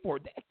pay for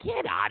it.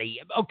 Get out of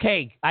here.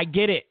 Okay, I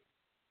get it,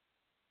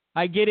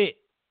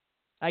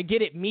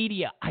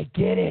 media. I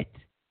get it.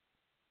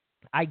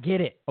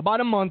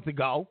 About a month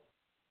ago,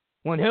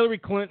 when Hillary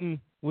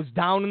Clinton was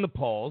down in the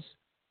polls,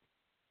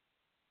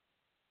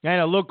 and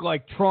it looked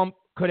like Trump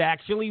could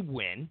actually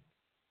win,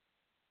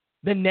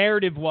 the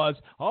narrative was,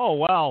 oh,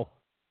 well,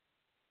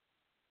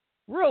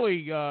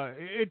 really,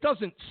 it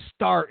doesn't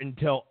start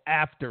until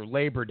after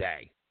Labor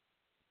Day.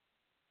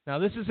 Now,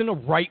 this isn't a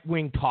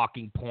right-wing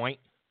talking point.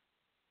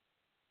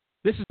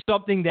 This is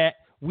something that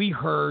we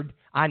heard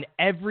on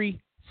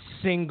every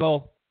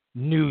single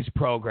news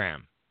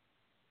program.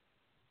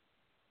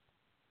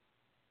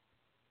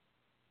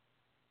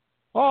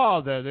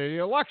 Oh, the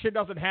election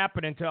doesn't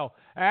happen until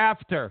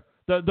after.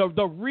 The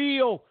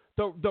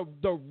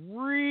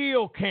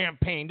real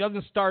campaign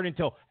doesn't start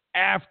until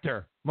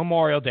after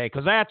Memorial Day,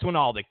 because that's when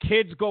all the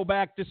kids go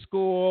back to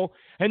school,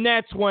 and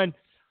that's when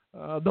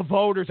the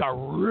voters are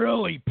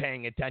really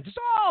paying attention.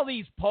 So all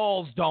these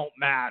polls don't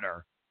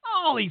matter.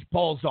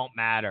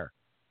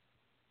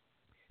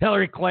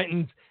 Hillary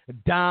Clinton's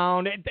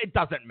down. It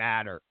doesn't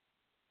matter.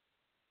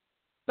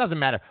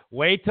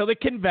 Wait till the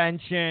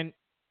convention.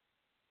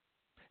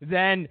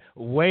 Then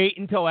wait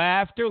until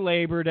after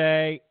Labor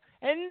Day.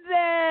 And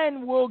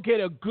then we'll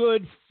get a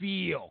good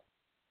feel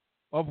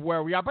of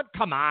where we are. But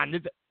come on.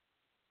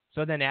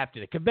 So then after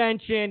the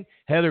convention,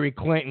 Hillary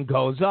Clinton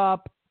goes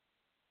up.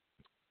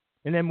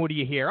 And then what do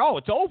you hear? Oh,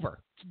 it's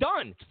over. It's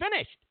done. It's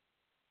finished.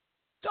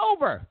 It's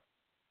over.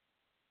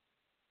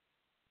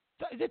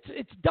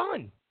 It's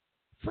done.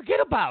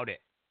 Forget about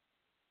it.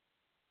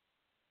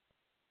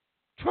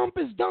 Trump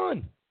is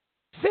done.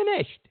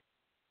 Finished.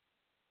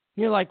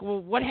 You're like, well,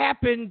 what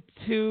happened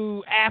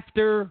to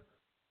after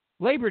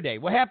Labor Day?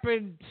 What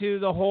happened to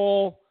the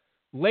whole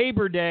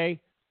Labor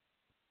Day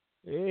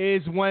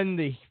is when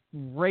the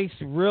race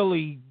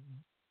really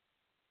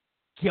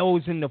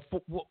goes into...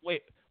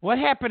 Wait, what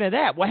happened to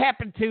that? What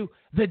happened to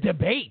the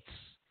debates?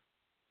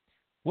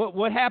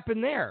 What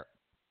happened there?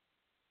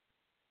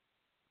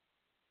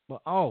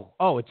 Well,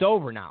 it's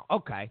over now.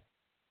 Okay.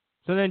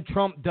 So then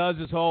Trump does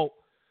his whole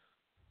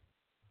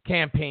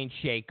campaign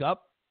shakeup.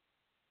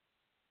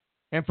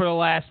 And for the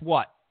last,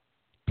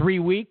 3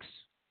 weeks,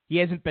 he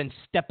hasn't been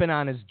stepping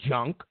on his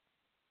junk.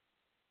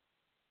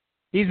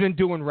 He's been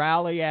doing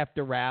rally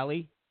after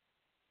rally.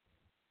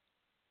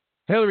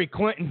 Hillary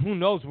Clinton, who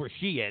knows where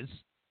she is?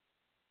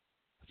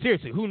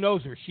 Seriously, who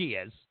knows where she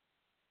is?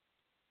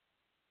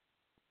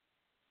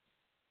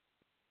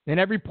 And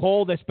every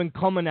poll that's been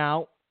coming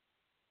out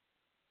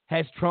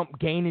has Trump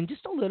gaining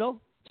just a little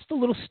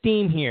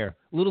steam here,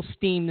 a little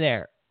steam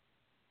there.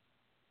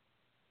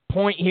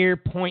 Point here,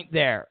 point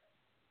there.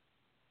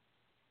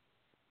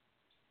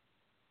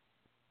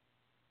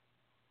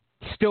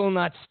 Still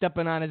not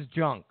stepping on his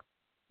junk.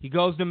 He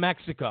goes to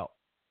Mexico.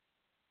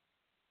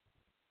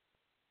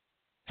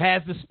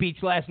 Has the speech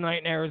last night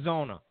in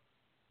Arizona.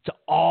 It's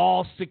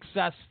all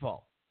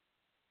successful.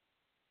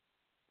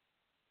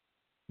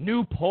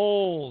 New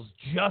polls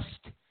just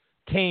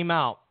came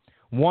out.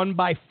 One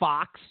by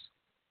Fox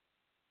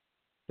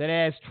that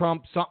has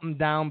Trump something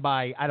down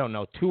by,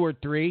 2 or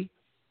 3.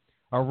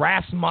 A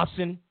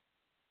Rasmussen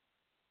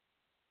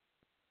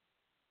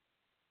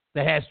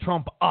that has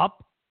Trump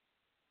up.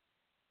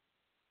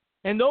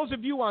 And those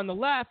of you on the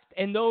left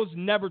and those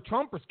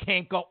never-Trumpers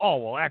can't go, oh,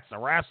 well, that's the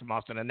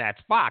Rasmussen and that's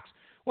Fox.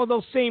 Well,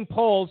 those same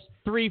polls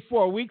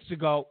 3-4 weeks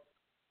ago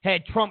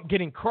had Trump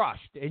getting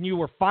crushed, and you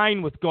were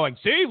fine with going,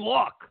 see,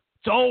 look,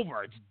 it's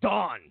over, it's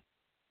done.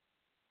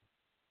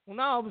 Well,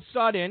 now all of a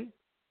sudden,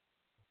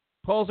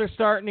 polls are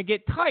starting to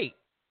get tight.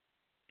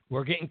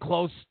 We're getting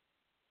close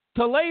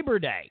to Labor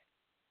Day.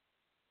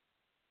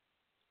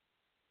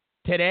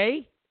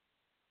 Today,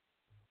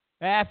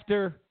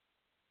 after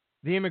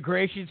the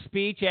immigration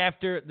speech,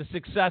 after the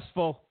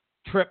successful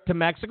trip to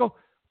Mexico.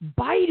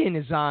 Biden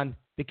is on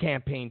the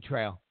campaign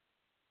trail.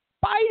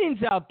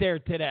 Biden's out there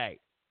today.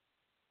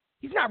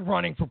 He's not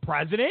running for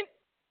president.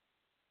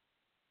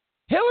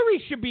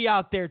 Hillary should be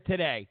out there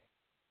today.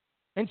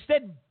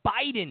 Instead,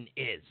 Biden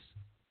is.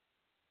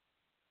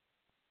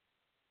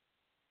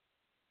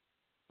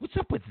 What's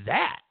up with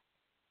that?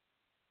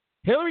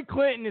 Hillary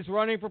Clinton is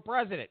running for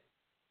president.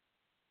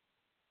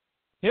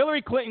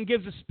 Hillary Clinton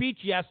gives a speech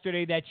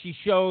yesterday that she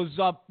shows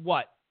up,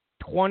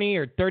 20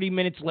 or 30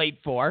 minutes late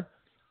for.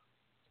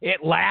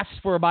 It lasts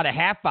for about a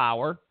half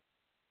hour.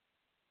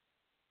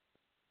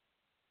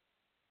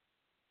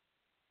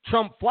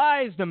 Trump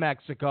flies to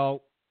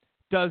Mexico,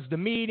 does the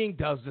meeting,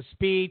 does the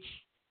speech,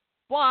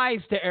 flies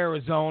to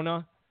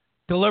Arizona,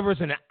 delivers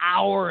an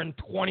hour and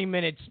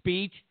 20-minute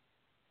speech.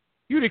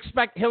 You'd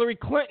expect Hillary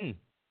Clinton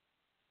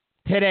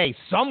today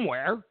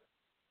somewhere.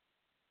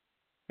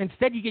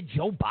 Instead, you get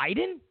Joe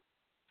Biden.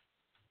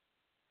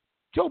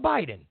 Joe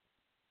Biden.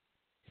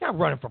 He's not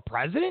running for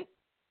president.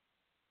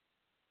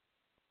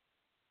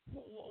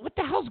 What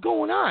the hell's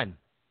going on?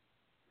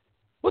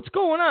 What's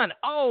going on?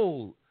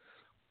 Oh,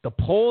 the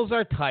polls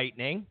are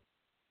tightening.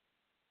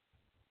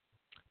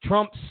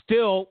 Trump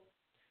still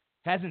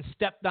hasn't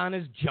stepped on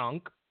his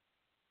junk.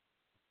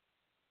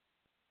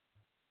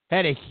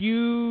 Had a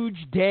huge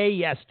day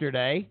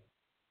yesterday.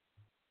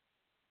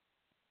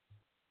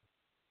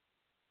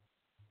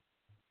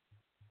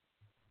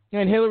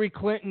 And Hillary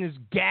Clinton is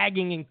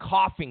gagging and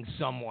coughing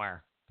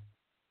somewhere.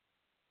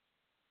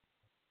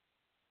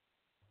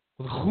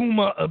 With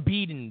Huma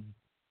Abedin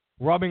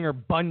rubbing her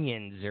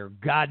bunions or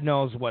God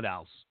knows what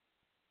else.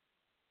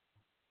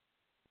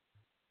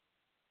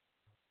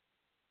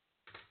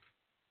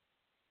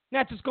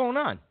 That's what's going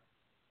on.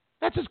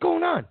 That's what's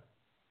going on.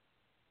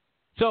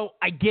 So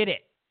I get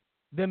it.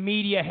 The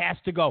media has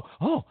to go,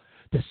 oh,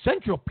 the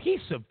central piece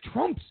of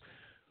Trump's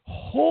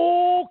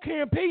whole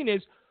campaign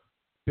is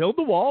build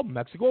the wall,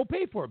 Mexico will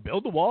pay for it.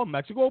 Build the wall,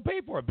 Mexico will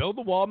pay for it. Build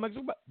the wall,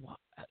 Mexico will pay for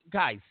it.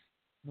 Guys,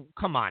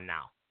 come on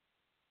now.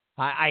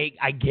 I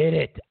get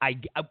it. I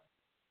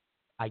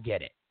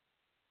get it.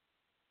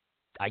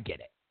 I get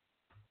it.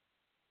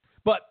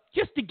 But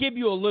just to give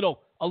you a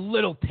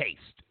little taste,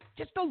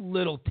 just a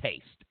little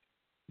taste,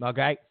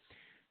 okay?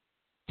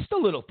 Just a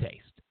little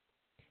taste.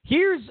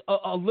 Here's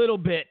a little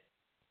bit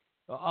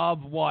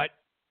of what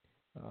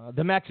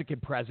the Mexican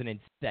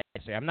president said.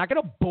 I'm not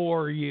going to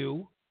bore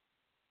you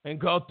and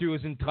go through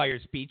his entire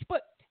speech,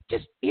 but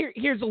just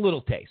here's a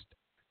little taste.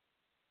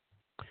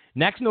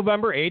 Next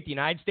November 8th, the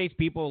United States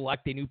people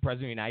elect a new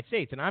president of the United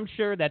States, and I'm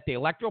sure that the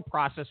electoral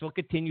process will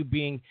continue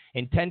being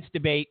intense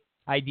debate,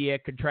 idea,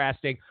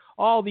 contrasting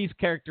all these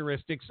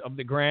characteristics of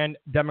the grand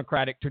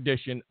democratic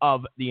tradition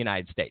of the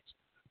United States.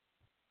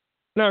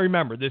 Now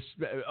remember, this.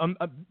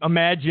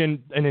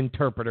 Imagine an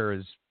interpreter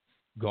is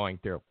going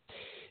through.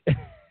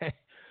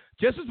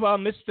 Just as well,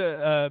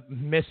 Mr.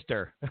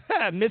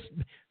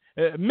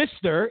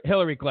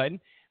 Hillary Clinton,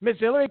 Miss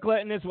Hillary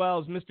Clinton, as well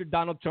as Mr.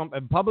 Donald Trump,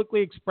 have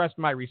publicly expressed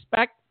my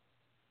respect,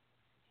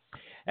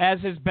 as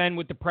has been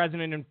with the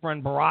president and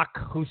friend Barack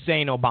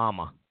Hussein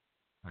Obama.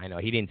 I know,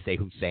 he didn't say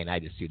Hussein. I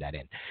just threw that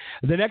in.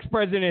 The next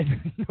president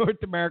of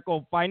North America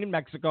will find in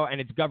Mexico and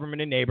its government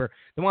and neighbor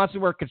that wants to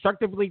work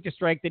constructively to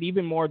strengthen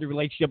even more the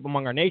relationship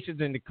among our nations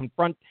and to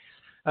confront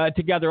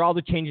together all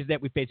the changes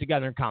that we face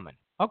together in common.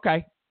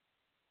 Okay.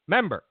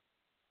 Remember.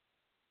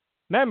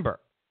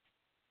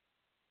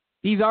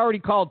 He's already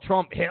called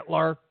Trump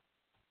Hitler.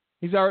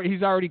 He's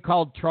already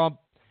called Trump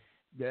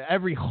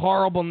every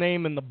horrible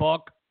name in the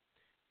book.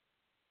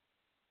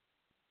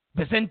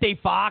 Vicente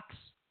Fox.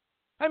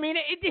 I mean,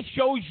 it just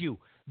shows you,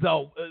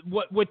 though,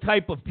 what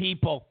type of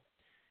people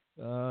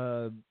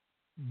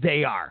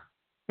they are.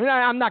 And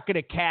I'm not going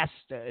to cast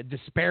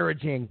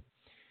disparaging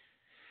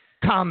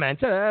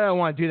comments. I don't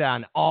want to do that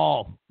on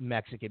all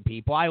Mexican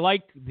people. I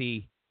like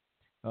the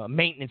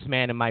maintenance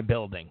man in my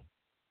building.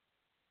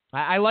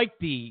 I like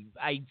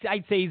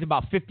I'd say he's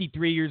about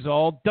 53 years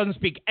old, doesn't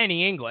speak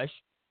any English,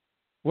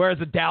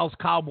 wears a Dallas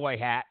Cowboy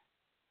hat.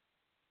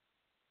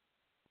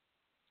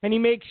 And he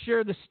makes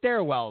sure the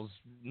stairwell's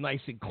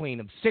nice and clean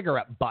of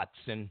cigarette butts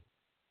and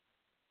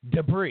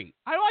debris.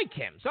 I like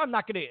him, so I'm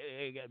not going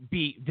to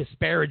be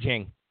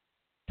disparaging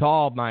to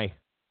all my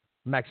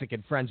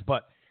Mexican friends.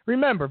 But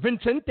remember,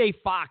 Vicente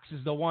Fox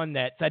is the one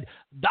that said,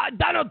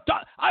 Donald,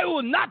 I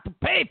will not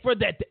pay for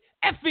that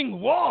effing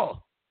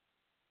wall.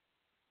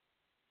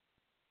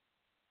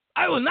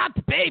 I will not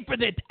pay for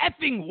that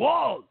effing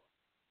wall.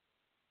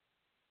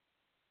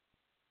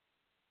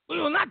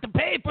 We will not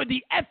pay for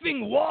the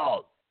effing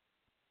wall.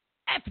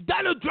 F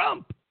Donald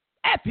Trump.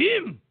 F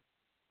him.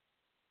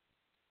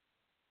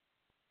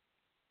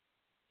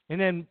 And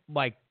then,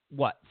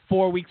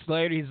 4 weeks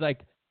later, he's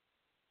like,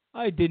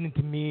 I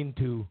didn't mean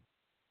to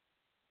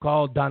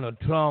call Donald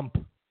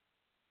Trump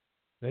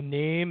a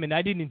name, and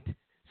I didn't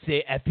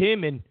say F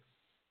him, and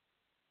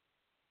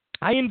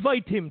I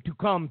invite him to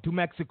come to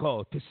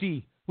Mexico to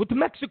see what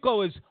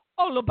Mexico is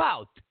all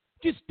about.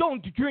 Just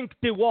don't drink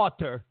the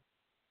water.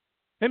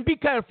 And be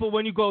careful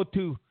when you go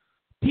to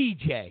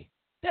TJ.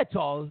 That's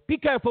all. Be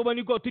careful when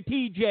you go to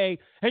TJ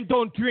and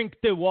don't drink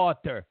the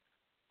water,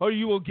 or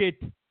you will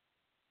get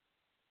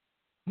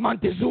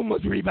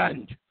Montezuma's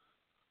revenge.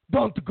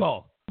 Don't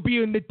go. You'll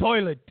be in the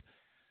toilet.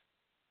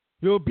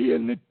 You'll be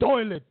in the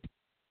toilet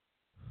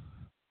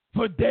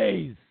for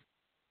days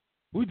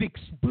with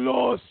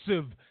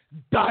explosive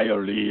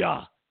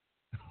diarrhea.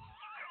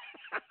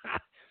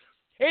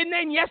 And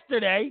then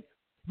yesterday,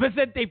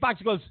 Vicente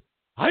Fox goes,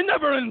 I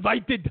never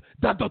invited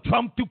Donald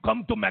Trump to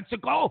come to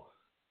Mexico.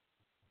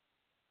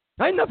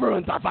 I never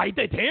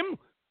invited him.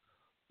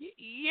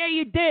 Yeah,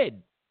 you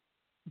did.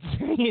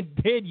 You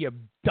did, you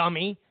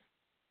dummy.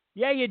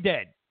 Yeah, you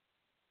did.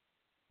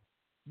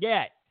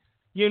 Yeah.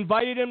 You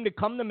invited him to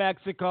come to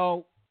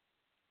Mexico.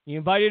 You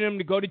invited him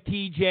to go to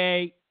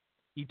TJ.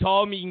 You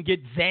told him you can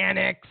get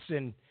Xanax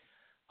and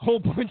a whole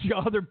bunch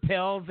of other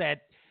pills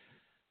at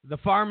the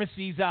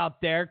pharmacies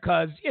out there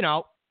because, you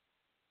know,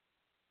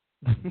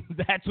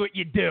 that's what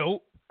you do.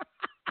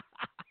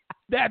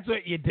 That's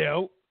what you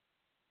do.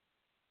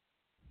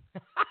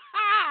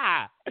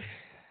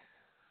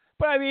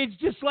 But, I mean,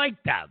 it's just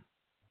like them.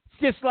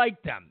 It's just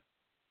like them.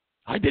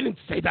 I didn't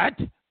say that.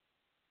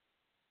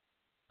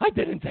 I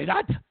didn't say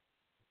that.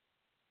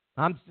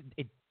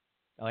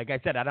 Like I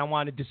said, I don't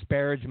want to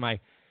disparage my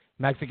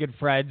Mexican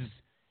friends,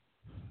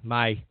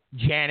 my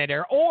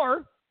janitor,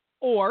 or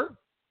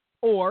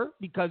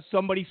because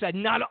somebody said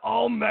not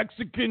all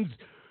Mexicans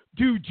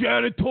do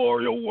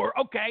janitorial work.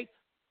 Okay.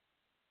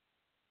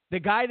 The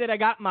guy that I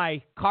got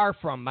my car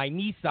from, my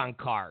Nissan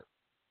car.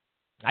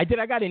 I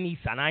got a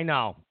Nissan. I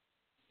know.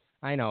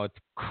 It's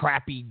a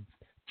crappy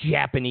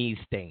Japanese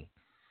thing.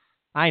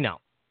 I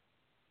know.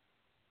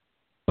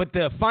 But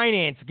the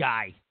finance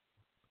guy,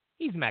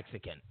 he's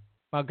Mexican.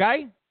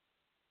 Okay?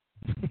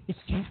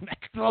 He's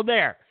Mexican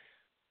there.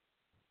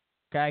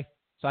 Okay?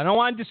 So I don't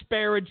want to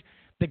disparage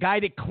the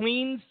guy that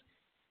cleans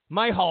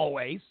my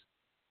hallways.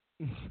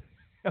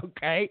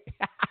 Okay?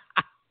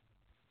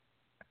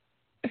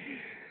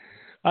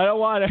 I don't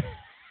want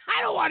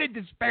to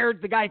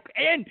disparage the guy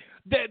and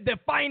the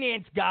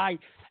finance guy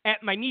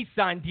at my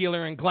Nissan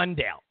dealer in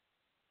Glendale.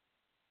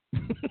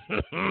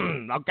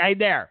 Okay,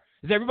 there.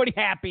 Is everybody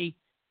happy?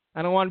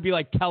 I don't want to be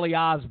like Kelly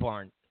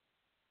Osbourne.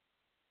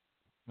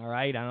 All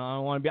right? I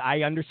don't want to be.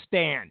 I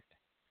understand.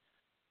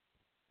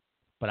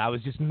 But I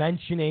was just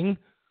mentioning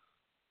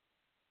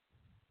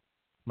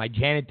my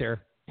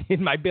janitor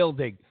in my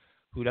building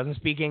who doesn't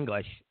speak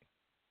English.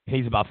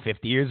 He's about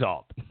 50 years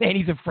old. And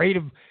he's afraid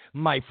of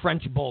my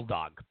French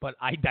bulldog. But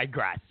I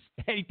digress.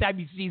 Anytime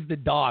he sees the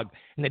dog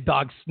and the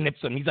dog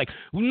snips him, he's like,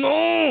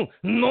 no,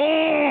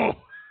 no.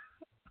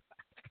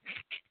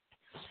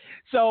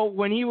 So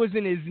when he was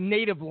in his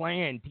native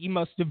land, he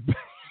must have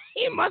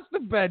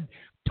been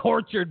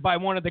tortured by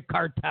one of the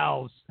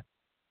cartels.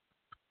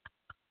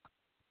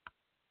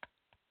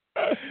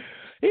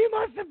 He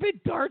must have been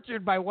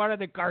tortured by one of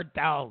the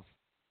cartels.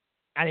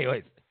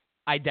 Anyways,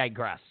 I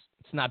digress.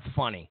 It's not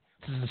funny.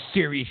 This is a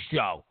serious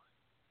show.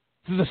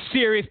 This is a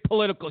serious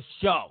political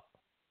show.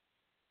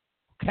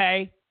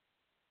 Okay?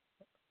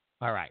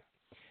 All right.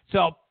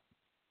 So,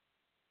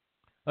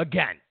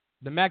 again,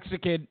 the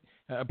Mexican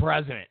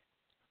president.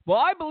 Well,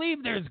 I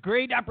believe there's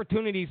great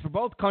opportunities for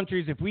both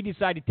countries if we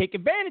decide to take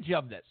advantage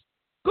of this.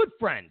 Good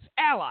friends,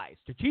 allies,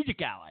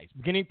 strategic allies,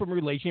 beginning from a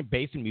relationship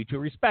based in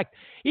mutual respect.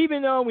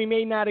 Even though we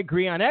may not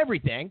agree on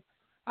everything,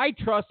 I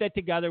trust that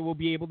together we'll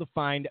be able to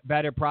find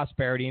better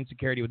prosperity and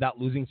security without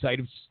losing sight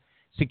of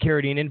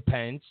security and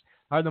independence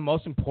are the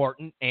most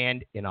important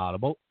and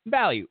inaudible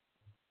value.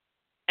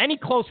 Any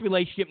close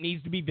relationship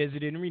needs to be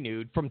visited and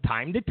renewed from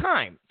time to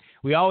time.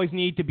 We always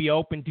need to be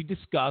open to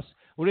discuss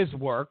what has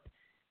worked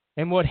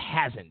and what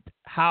hasn't.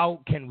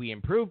 How can we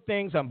improve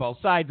things on both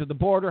sides of the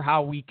border?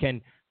 How we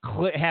can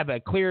how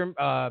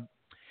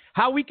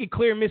we can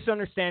clear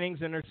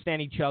misunderstandings and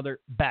understand each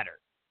other better.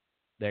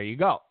 There you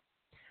go.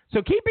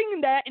 So keeping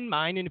that in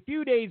mind, a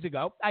few days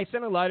ago, I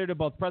sent a letter to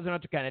both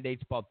presidential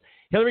candidates, both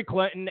Hillary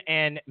Clinton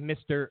and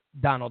Mr.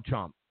 Donald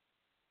Trump,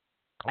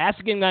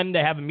 asking them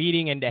to have a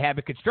meeting and to have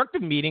a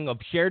constructive meeting of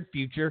shared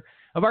future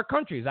of our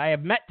countries. I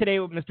have met today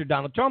with Mr.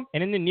 Donald Trump,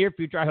 and in the near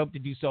future, I hope to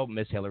do so with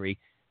Ms. Hillary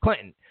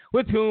Clinton,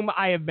 with whom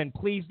I have been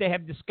pleased to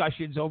have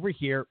discussions over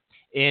here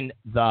in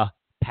the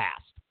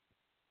past.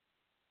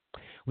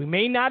 We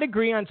may not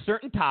agree on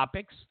certain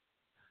topics,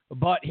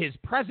 but his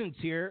presence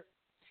here,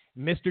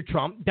 Mr.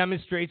 Trump,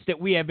 demonstrates that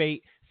we have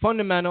a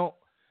fundamental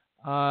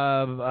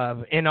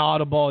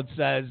inaudible. It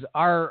says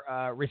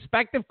our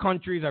respective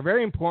countries are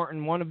very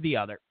important one of the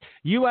other.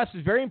 U.S.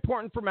 is very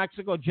important for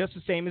Mexico, just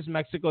the same as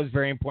Mexico is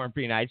very important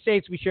for the United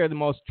States. We share the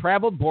most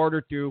traveled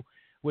border through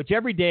which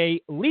every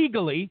day,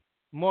 legally,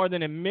 more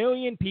than 1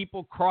 million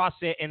people cross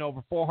it in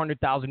over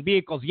 400,000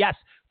 vehicles. Yes,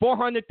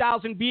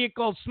 400,000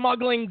 vehicles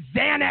smuggling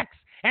Xanax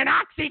and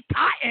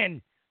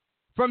Oxycontin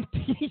from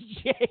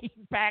TJ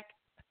back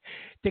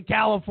to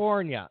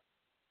California.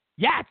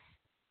 Yes.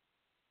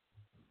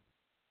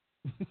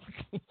 Yes.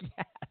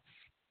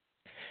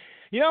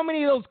 You know how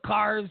many of those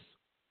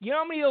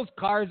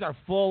cars are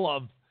full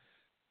of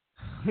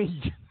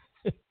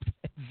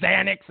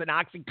Xanax and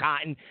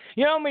Oxycontin.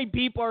 You know how many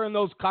people are in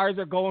those cars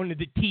are going to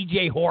the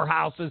TJ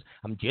whorehouses?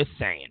 I'm just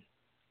saying.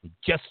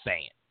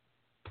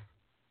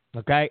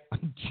 Okay?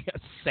 I'm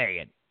just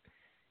saying.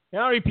 You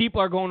know how many people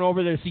are going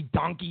over there to see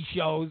donkey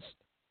shows?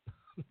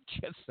 I'm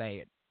just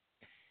saying.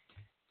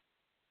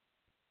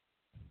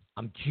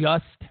 I'm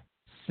just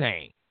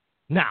saying.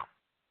 Now,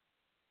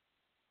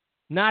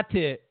 not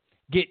to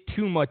get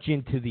too much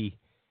into the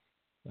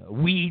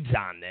weeds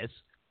on this,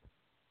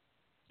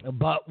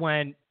 but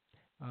when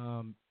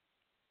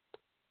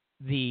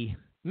the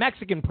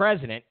Mexican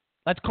president,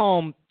 let's call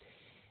him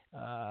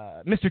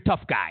Mr.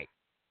 Tough Guy,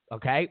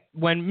 okay?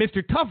 When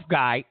Mr. Tough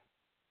Guy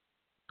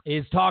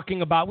is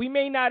talking about we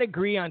may not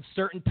agree on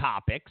certain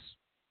topics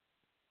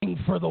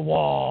for the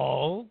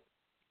wall,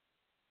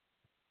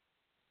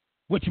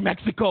 which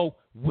Mexico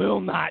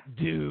will not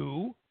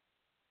do.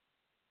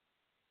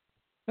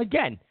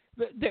 Again,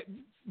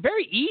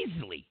 very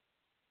easily,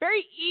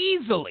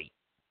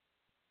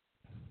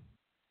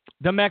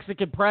 the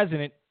Mexican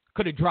president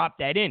could have dropped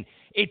that in.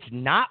 It's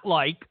not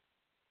like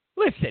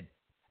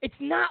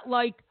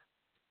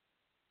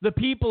the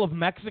people of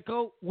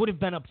Mexico would have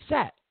been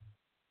upset.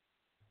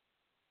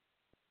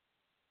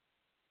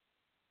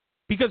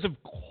 Because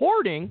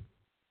according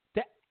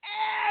to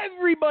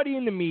everybody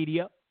in the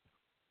media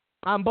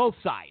on both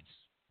sides,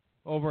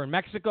 over in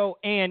Mexico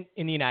and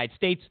in the United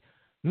States,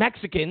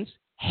 Mexicans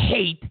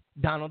hate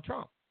Donald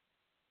Trump.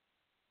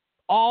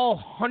 All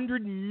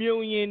 100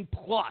 million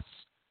plus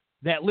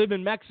that live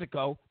in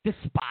Mexico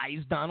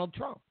despise Donald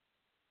Trump.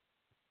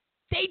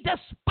 They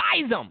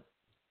despise him.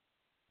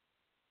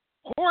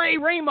 Jorge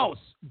Ramos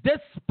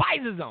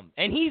despises him.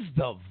 And he's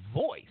the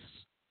voice.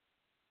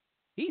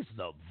 He's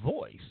the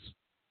voice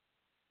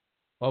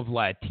of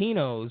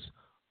Latinos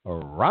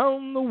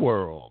around the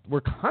world.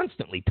 We're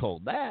constantly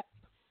told that.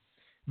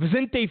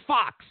 Vicente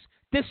Fox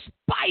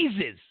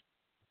despises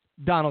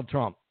Donald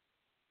Trump.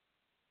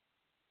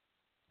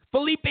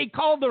 Felipe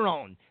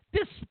Calderon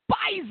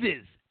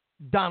despises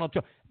Donald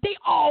Trump. They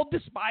all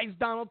despise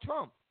Donald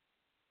Trump.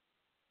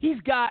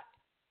 He's got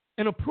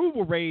an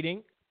approval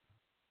rating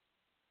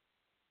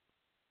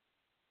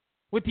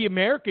with the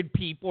American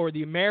people or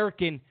the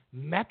American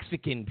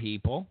Mexican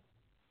people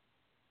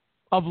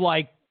of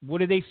like, what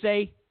do they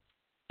say?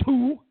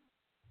 2?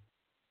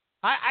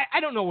 I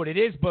don't know what it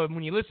is, but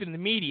when you listen to the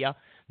media,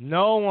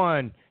 no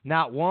one,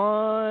 not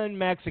one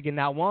Mexican,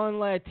 not one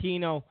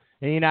Latino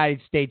in the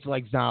United States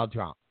likes Donald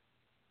Trump.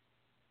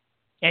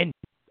 And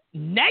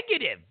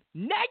negative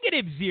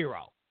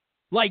 0.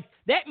 Like,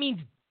 that means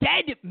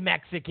dead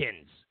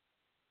Mexicans.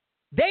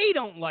 They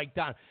don't like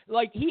Donald.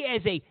 Like, he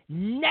has a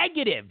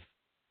negative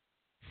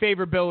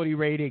favorability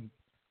rating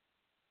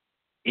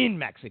in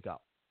Mexico.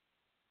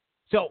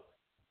 So,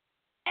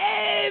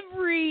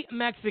 every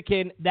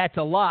Mexican that's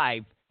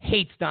alive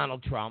hates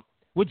Donald Trump,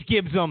 which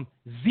gives them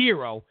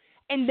 0.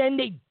 And then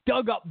they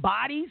dug up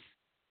bodies.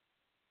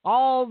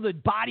 All the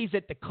bodies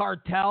that the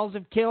cartels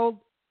have killed.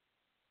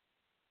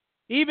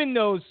 Even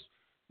those,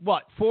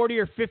 40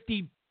 or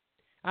 50,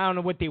 I don't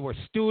know what they were,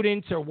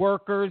 students or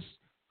workers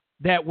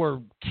that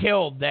were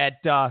killed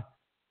that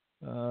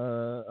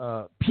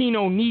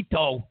Pino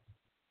Nieto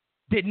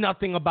did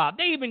nothing about.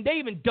 They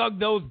even dug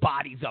those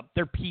bodies up,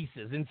 their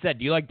pieces, and said,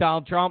 "Do you like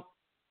Donald Trump?"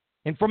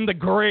 And from the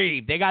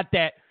grave, they got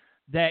that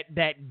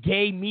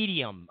gay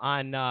medium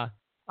on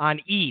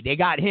E. They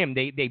got him.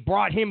 They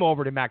brought him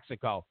over to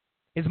Mexico.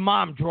 His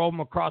mom drove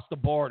him across the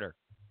border.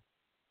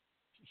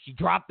 She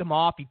dropped him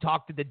off. He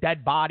talked to the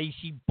dead body.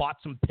 She bought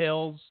some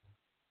pills.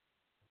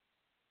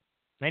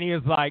 And he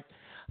was like,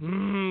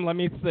 let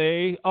me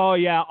see. Oh,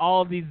 yeah,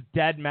 all these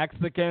dead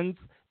Mexicans,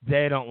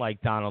 they don't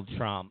like Donald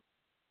Trump.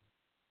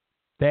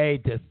 They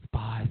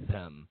despise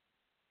him.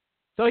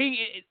 So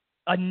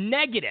a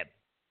negative.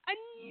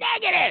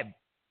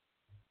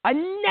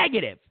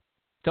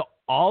 So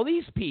all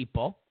these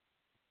people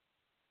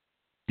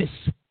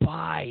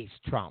despise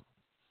Trump.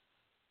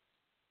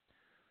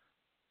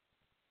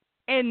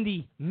 And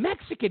the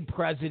Mexican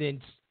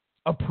president's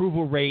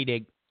approval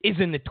rating is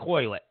in the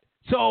toilet.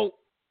 So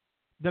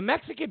the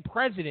Mexican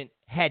president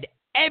had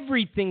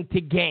everything to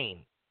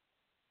gain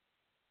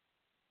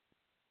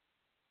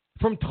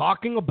from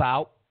talking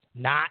about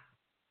not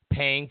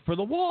paying for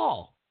the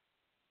wall.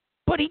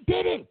 But he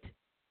didn't.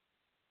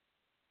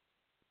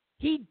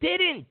 He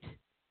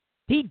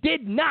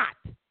did not.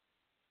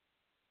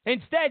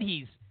 Instead,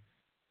 he's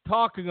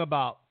talking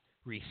about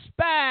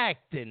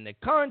respect in the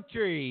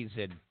countries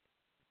and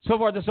so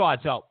forth and so on.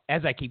 So,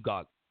 as I keep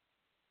going.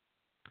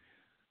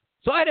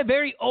 So, I had a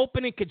very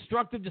open and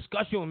constructive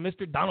discussion with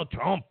Mr. Donald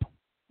Trump.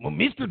 And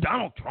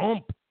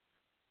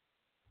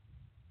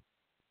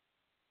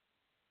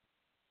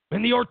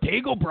the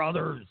Ortega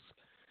brothers.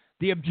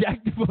 The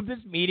objective of this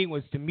meeting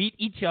was to meet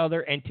each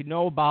other and to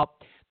know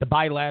about the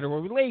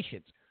bilateral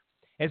relations.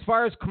 As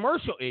far as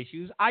commercial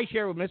issues, I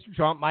share with Mr.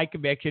 Trump my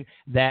conviction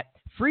that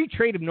free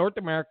trade of North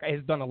America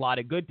has done a lot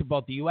of good to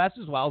both the U.S.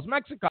 as well as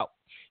Mexico.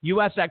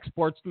 U.S.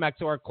 exports to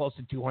Mexico are close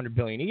to $200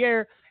 billion a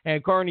year, and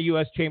according to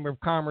U.S. Chamber of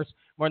Commerce,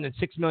 more than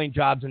 6 million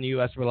jobs in the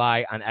U.S.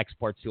 rely on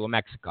exports to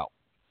Mexico.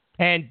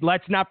 And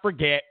let's not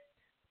forget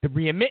the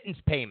remittance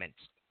payments.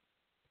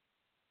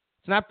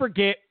 Let's not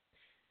forget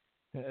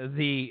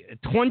the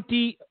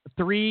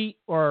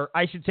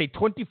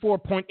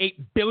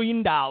 $24.8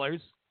 billion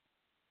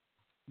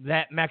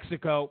that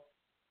Mexico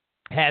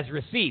has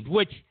received,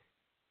 which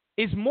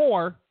is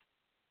more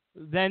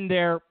than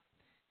their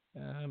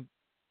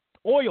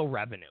oil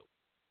revenue.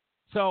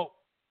 So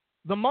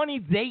the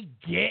money they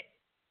get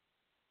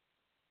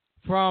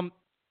from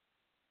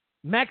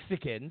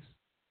Mexicans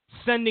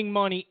sending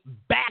money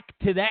back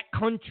to that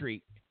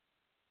country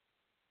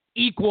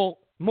equal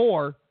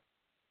more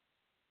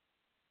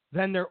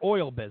than their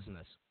oil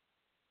business.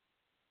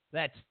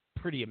 That's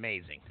pretty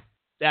amazing.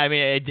 I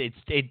mean,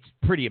 it's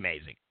pretty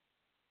amazing.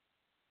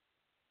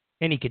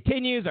 And he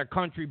continues, our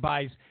country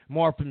buys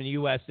more from the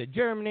U.S. than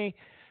Germany,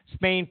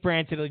 Spain,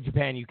 France, Italy,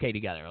 Japan, UK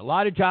together. A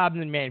lot of jobs in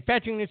the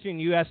manufacturing industry in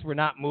the U.S. were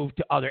not moved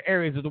to other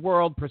areas of the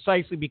world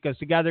precisely because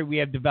together we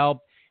have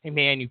developed a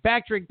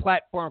manufacturing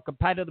platform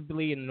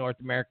competitively in the North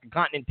American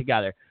continent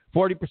together.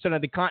 40%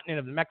 of the continent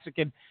of the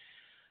Mexican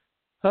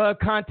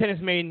content is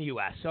made in the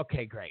U.S.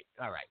 Okay, great.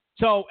 All right.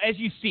 So as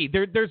you see,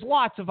 there's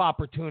lots of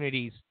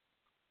opportunities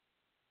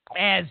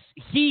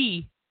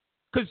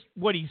because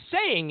what he's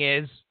saying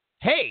is,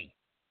 hey,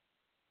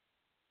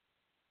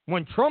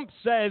 when Trump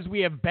says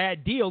we have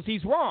bad deals,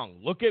 he's wrong.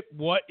 Look at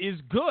what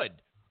is good.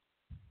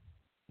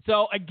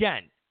 So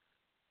again,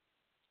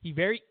 he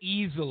very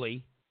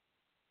easily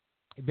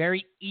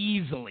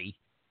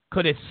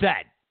could have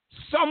said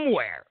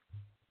somewhere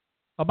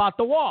about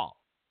the wall,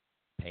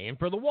 paying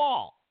for the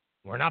wall.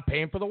 We're not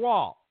paying for the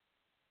wall.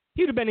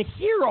 He'd have been a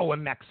hero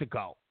in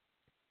Mexico.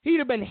 He'd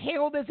have been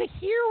hailed as a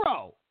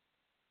hero.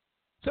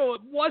 So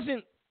it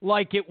wasn't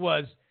like it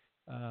was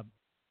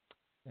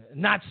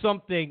not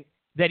something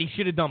that he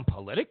should have done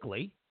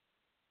politically.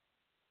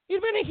 He'd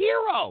have been a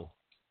hero.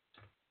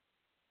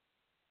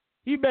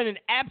 He'd been an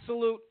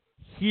absolute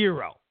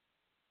hero.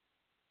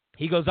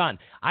 He goes on,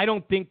 I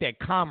don't think that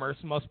commerce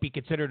must be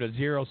considered a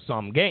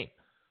zero-sum game,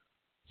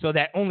 so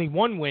that only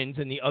one wins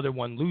and the other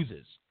one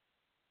loses.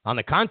 On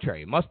the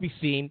contrary, it must be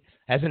seen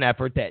as an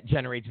effort that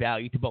generates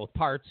value to both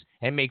parts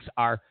and makes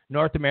our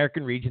North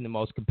American region the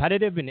most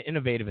competitive and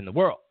innovative in the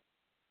world.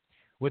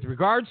 With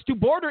regards to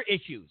border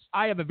issues,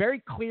 I have a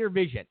very clear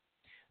vision.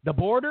 The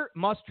border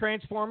must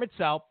transform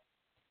itself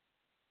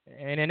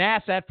in an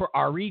asset for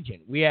our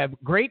region. We have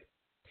great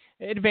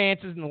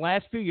advances in the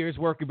last few years,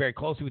 working very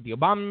closely with the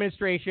Obama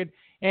administration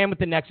and with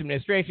the next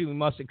administration. We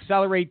must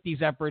accelerate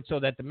these efforts so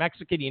that the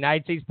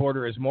Mexican-United States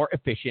border is more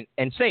efficient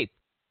and safe.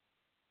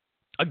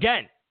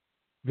 Again,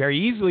 very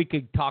easily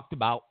could talk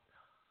about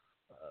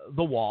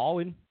the wall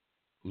and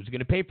who's going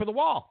to pay for the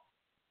wall.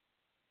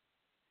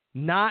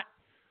 Not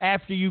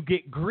after you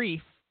get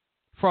grief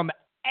from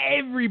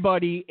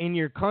everybody in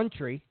your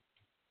country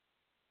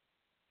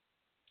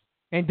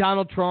and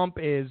Donald Trump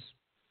is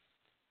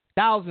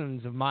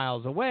thousands of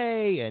miles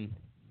away and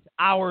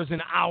hours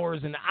and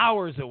hours and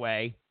hours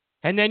away,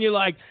 and then you're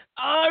like,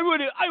 I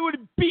would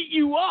have beat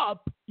you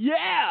up.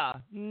 Yeah.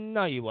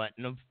 No, you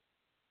wouldn't have.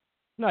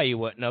 No, you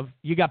wouldn't have.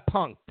 You got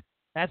punked.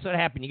 That's what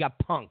happened. You got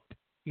punked.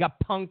 You got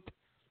punked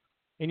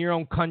in your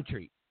own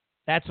country.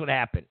 That's what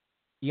happened.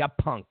 You got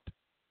punked.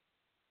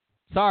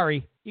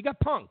 Sorry, you got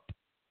punked.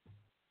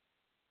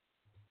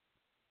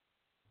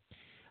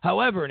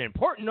 However, an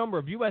important number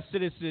of U.S.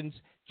 citizens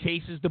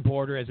chases the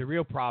border as a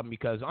real problem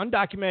because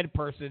undocumented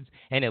persons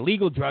and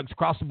illegal drugs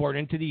cross the border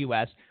into the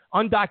U.S.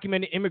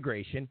 Undocumented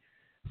immigration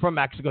from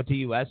Mexico to the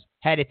U.S.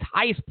 had its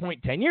highest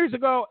point 10 years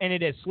ago, and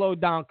it has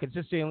slowed down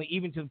consistently,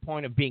 even to the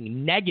point of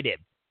being negative,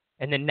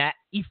 and the net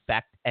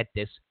effect at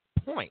this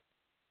point.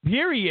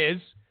 Here he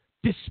is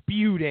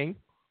disputing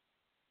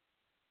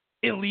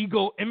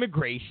illegal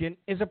immigration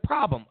is a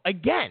problem.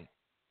 Again,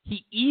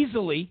 he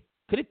easily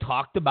could have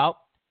talked about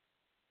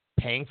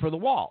paying for the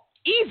wall.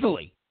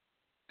 Easily.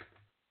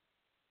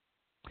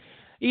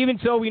 Even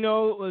so, we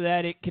know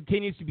that it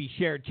continues to be a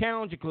shared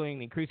challenge, including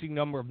the increasing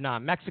number of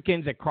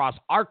non-Mexicans that cross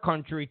our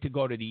country to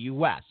go to the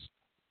U.S.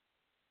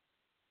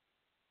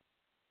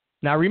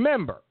 Now,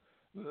 remember,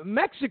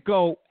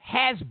 Mexico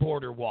has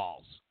border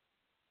walls.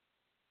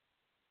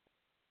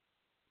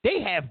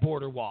 They have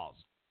border walls.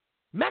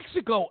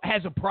 Mexico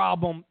has a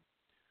problem.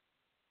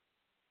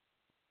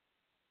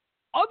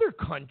 Other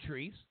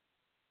countries,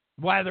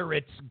 whether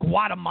it's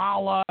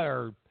Guatemala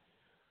or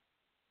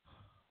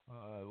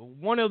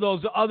one of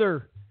those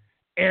other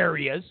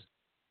areas,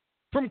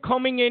 from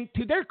coming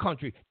into their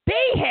country,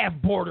 they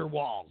have border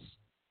walls.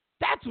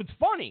 That's what's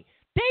funny.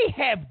 They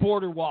have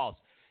border walls.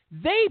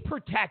 They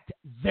protect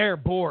their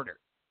border.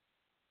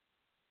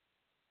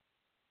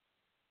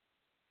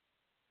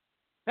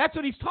 That's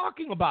what he's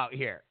talking about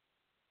here.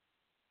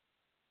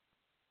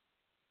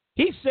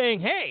 He's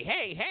saying,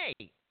 hey,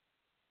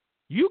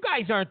 you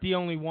guys aren't the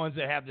only ones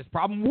that have this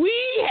problem. We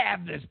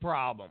have this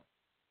problem.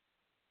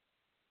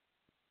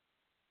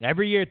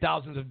 Every year,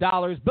 thousands of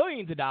dollars,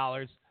 billions of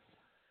dollars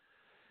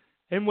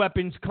in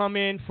weapons come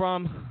in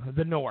from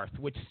the north,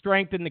 which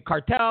strengthen the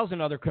cartels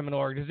and other criminal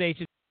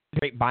organizations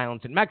concentrate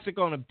violence in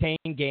Mexico and obtain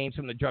gains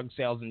from the drug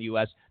sales in the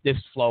U.S. This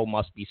flow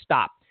must be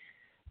stopped.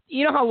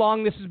 You know how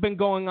long this has been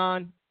going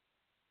on?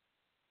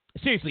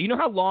 Seriously, you know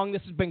how long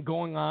this has been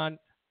going on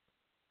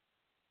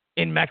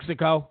in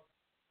Mexico?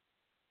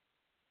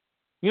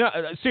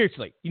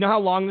 Seriously, you know how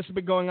long this has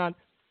been going on?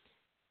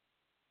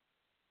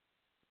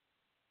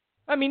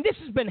 I mean, this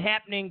has been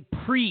happening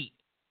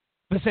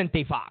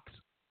pre-Vicente Fox.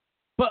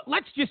 But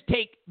let's just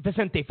take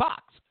Vicente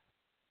Fox.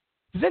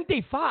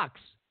 Vicente Fox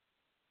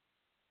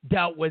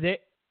dealt with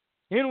it,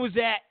 and it was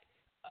at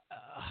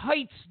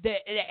heights that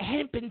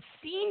hadn't been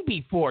seen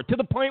before, to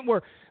the point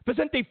where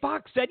Vicente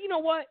Fox said, you know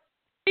what?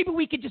 Maybe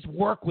we could just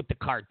work with the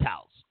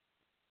cartels.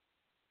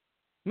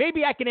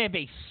 Maybe I can have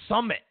a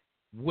summit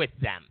with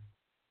them.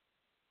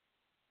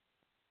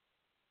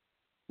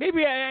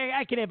 Maybe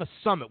I can have a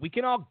summit. We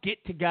can all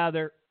get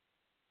together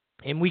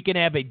and we can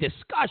have a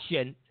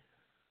discussion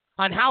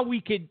on how we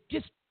could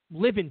just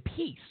live in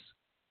peace.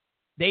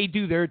 They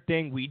do their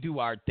thing, we do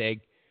our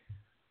thing.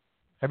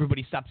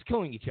 Everybody stops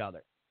killing each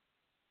other.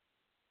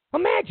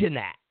 Imagine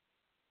that.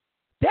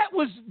 That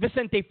was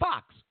Vicente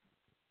Fox.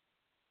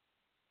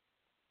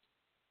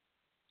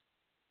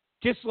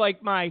 Just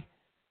like my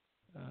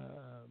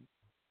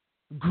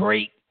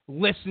great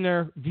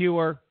listener,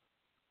 viewer,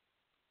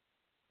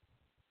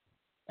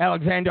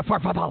 Alexander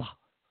Farfadella,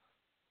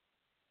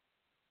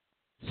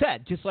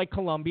 said, just like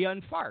Colombia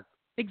and FARC.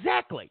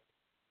 Exactly.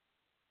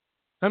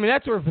 I mean,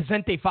 that's where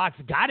Vicente Fox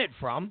got it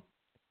from.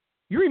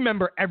 You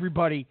remember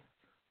everybody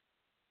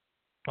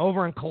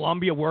over in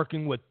Colombia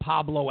working with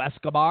Pablo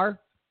Escobar?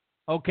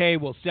 Okay,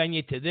 we'll send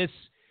you to this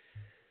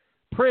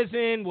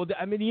prison. Well,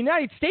 I mean, the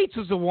United States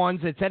was the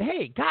ones that said,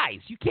 hey, guys,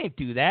 you can't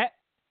do that.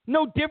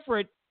 No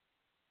different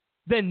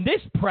than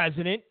this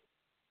president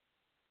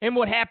and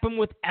what happened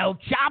with El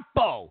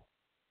Chapo.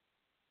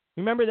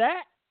 Remember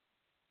that?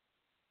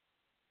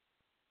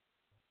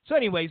 So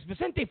anyways,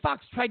 Vicente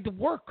Fox tried to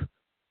work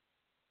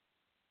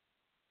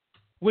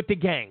with the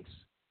gangs.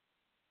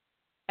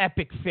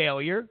 Epic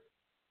failure.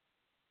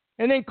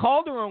 And then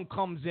Calderon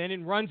comes in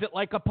and runs it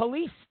like a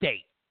police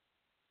state.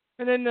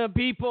 And then the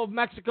people of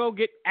Mexico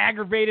get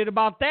aggravated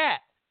about that.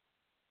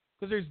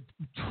 Because there's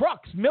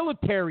trucks,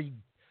 military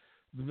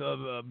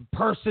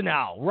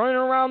personnel running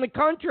around the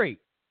country.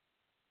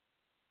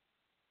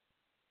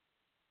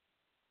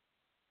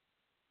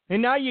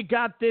 And now you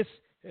got this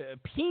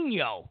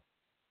Pino.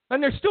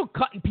 And they're still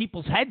cutting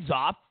people's heads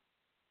off,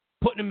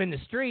 putting them in the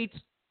streets.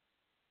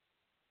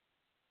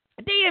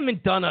 They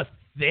haven't done a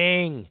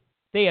thing.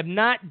 They have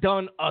not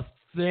done a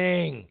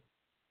thing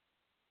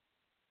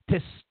to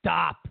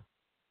stop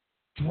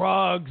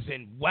drugs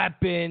and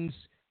weapons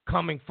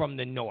coming from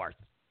the north.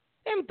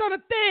 They haven't done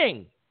a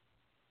thing.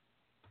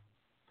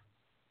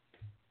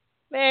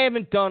 They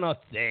haven't done a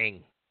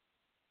thing.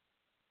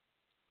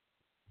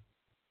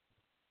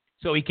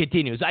 So he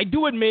continues. I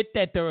do admit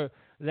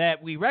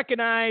that we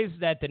recognize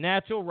that the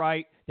natural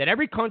right that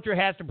every country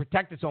has to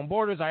protect its own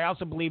borders. I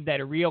also believe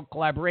that a real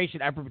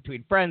collaboration effort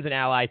between friends and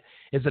allies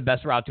is the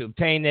best route to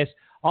obtain this.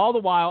 All the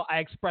while, I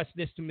express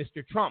this to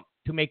Mr. Trump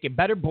to make a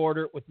better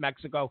border with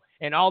Mexico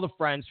and all the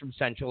friends from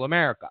Central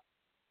America.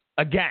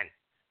 Again,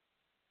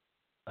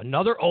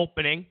 another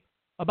opening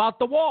about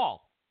the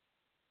wall.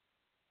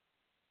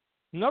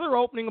 Another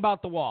opening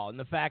about the wall and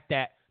the fact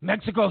that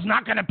Mexico's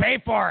not going to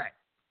pay for it.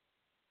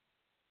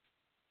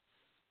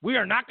 We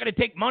are not going to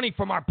take money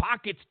from our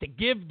pockets to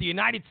give the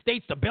United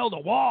States to build a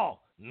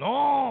wall.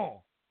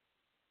 No.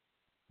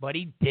 But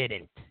he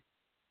didn't.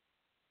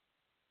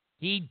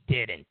 He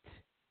didn't.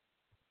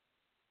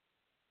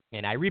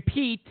 And I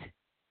repeat,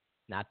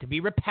 not to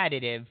be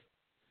repetitive,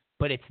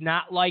 but it's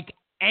not like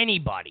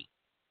anybody.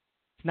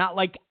 It's not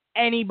like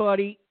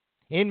anybody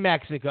in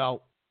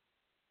Mexico,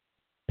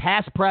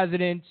 past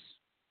presidents,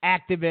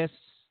 activists,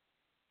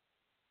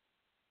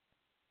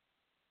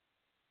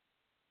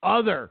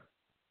 other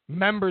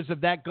members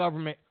of that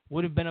government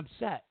would have been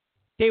upset.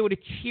 They would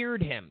have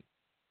cheered him.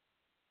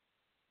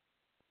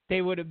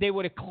 They would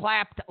have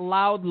clapped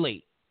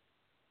loudly.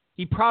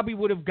 He probably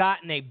would have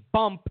gotten a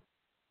bump.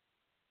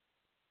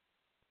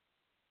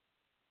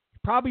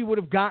 Probably would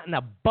have gotten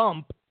a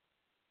bump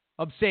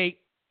of, say,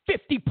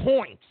 50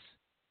 points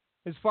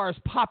as far as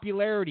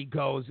popularity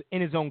goes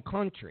in his own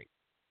country.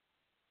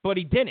 But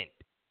he didn't.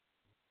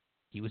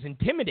 He was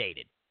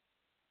intimidated.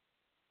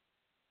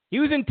 He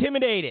was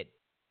intimidated.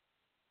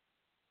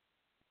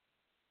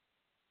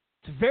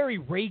 It's very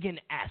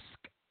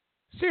Reagan-esque.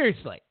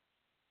 Seriously.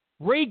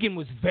 Reagan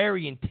was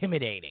very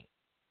intimidating.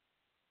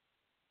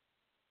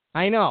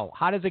 I know.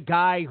 How does a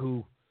guy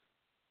who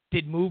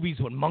did movies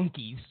with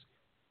monkeys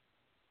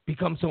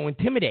become so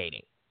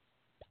intimidating?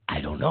 I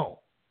don't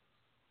know.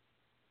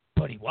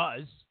 But he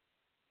was.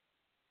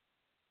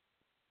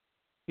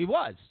 He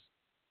was.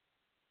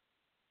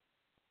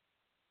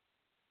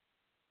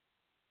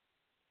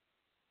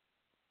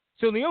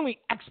 So the only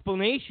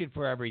explanation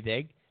for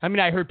everything, I mean,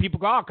 I heard people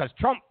go, oh, because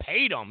Trump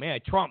paid him. Yeah,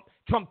 Trump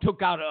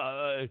took out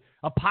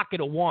a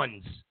pocket of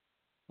ones,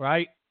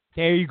 right?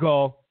 There you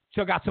go.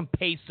 Took out some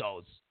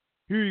pesos.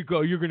 Here you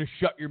go. You're going to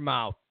shut your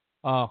mouth.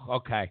 Oh,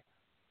 okay.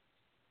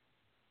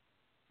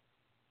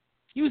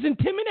 He was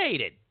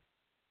intimidated.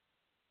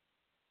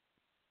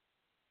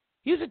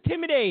 He was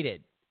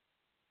intimidated.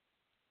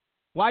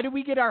 Why did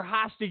we get our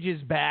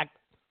hostages back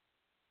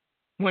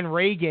when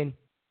Reagan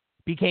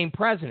became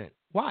president?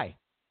 Why?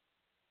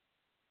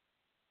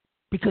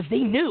 Because they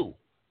knew.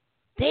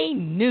 They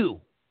knew.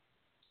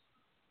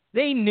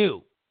 They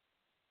knew.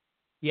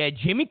 You had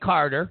Jimmy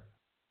Carter,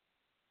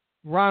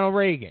 Ronald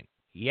Reagan.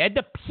 You had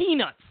the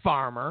peanut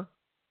farmer,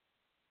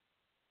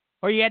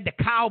 or you had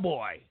the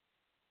cowboy.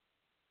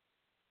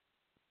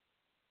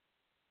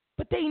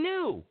 But they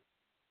knew.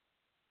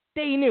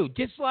 They knew.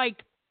 Just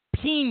like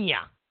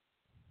Pena.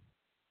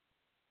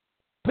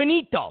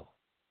 Benito.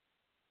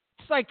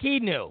 Just like he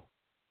knew.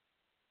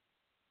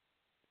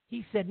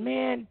 He said,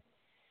 man,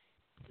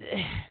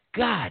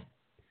 God,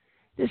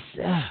 this,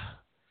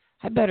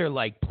 I better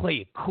play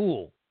it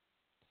cool.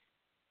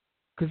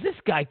 Because this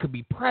guy could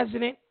be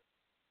president.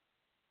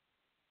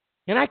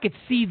 And I could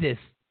see this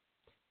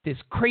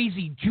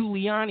crazy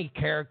Giuliani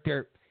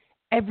character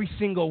every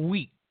single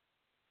week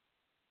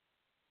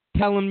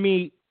telling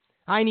me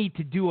I need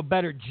to do a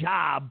better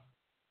job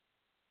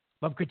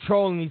of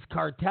controlling these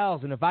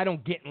cartels. And if I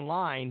don't get in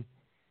line,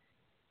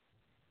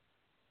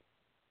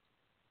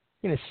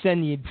 I'm going to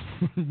send you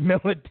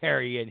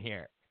military in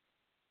here.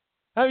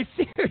 I mean,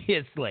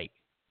 seriously.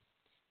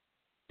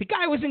 The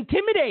guy was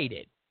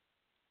intimidated.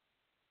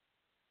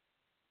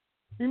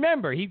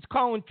 Remember, he's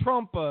calling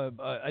Trump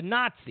a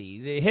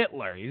Nazi, the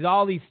Hitler. He's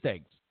all these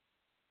things.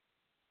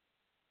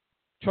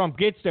 Trump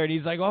gets there, and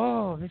he's like,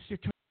 oh, Mr.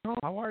 Trump,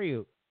 how are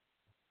you?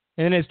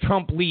 And then as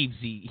Trump leaves,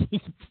 he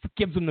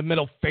gives him the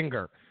middle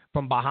finger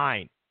from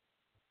behind.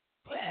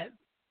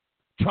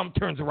 Trump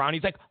turns around.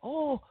 He's like,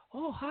 oh,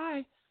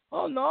 hi.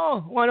 Oh,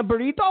 no. Want a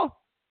burrito?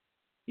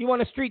 You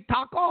want a street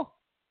taco?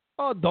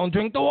 Oh, don't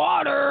drink the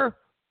water.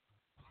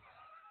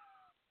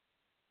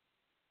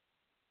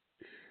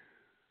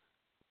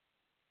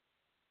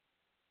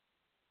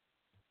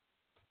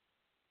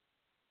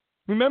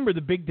 Remember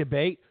the big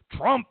debate?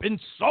 Trump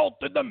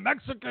insulted the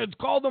Mexicans,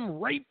 called them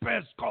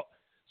rapists.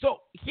 So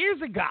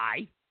here's a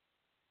guy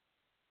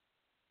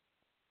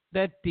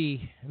that the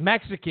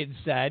Mexicans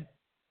said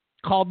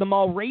called them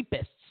all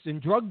rapists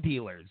and drug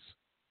dealers.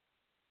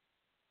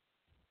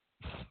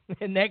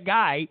 And that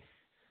guy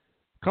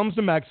comes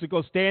to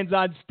Mexico, stands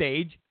on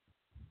stage,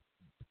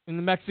 and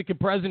the Mexican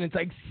president's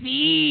like,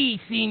 "Sí,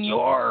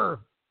 señor,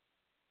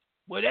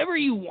 whatever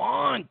you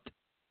want.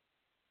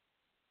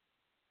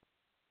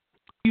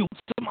 Do you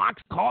want some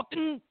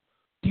Oxycontin?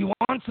 Do you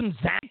want some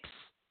Xanax?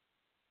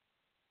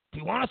 Do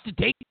you want us to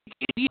take you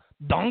to the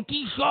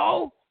donkey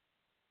show?"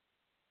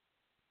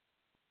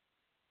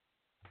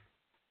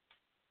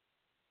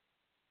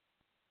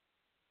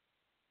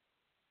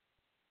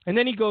 And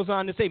then he goes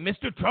on to say,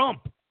 "Mr.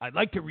 Trump, I'd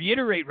like to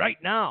reiterate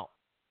right now,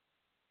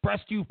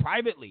 express to you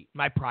privately,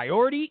 my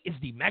priority is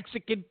the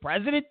Mexican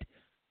president,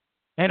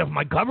 and if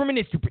my government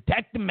is to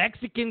protect the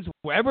Mexicans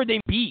wherever they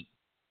be,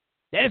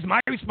 that is my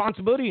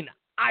responsibility, and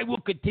I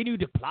will continue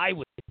to comply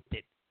with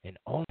it in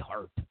all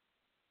heart.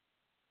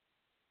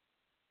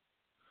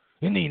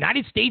 In the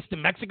United States, the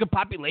Mexican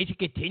population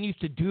continues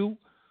to do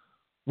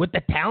with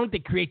the talent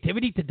and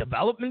creativity to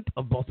development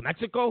of both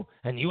Mexico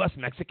and U.S.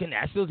 Mexican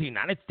nationals. The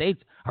United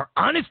States are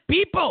honest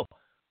people,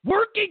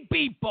 working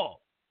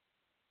people.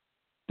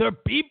 They're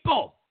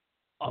people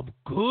of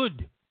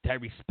good. They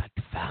respect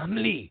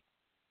family.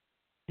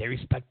 They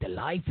respect the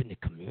life in the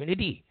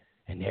community,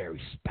 and they're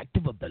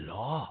respectful of the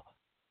law.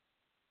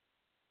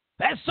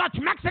 As such,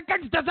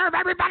 Mexicans deserve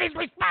everybody's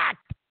respect.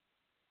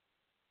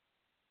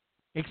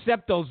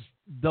 Except those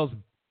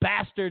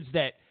bastards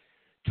that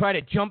try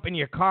to jump in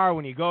your car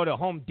when you go to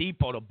Home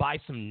Depot to buy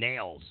some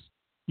nails.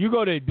 You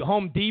go to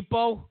Home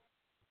Depot,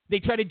 they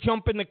try to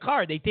jump in the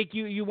car. They think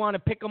you want to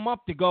pick them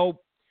up to go,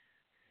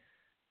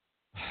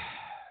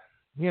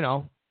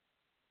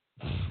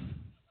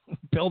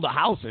 build a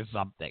house or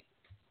something.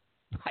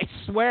 I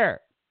swear,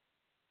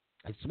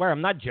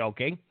 I'm not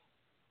joking.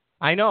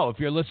 I know if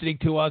you're listening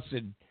to us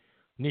in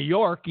New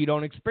York, you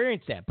don't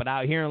experience that. But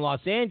out here in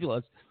Los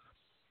Angeles,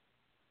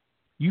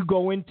 you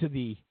go into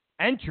the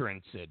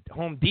entrance at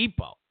Home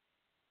Depot.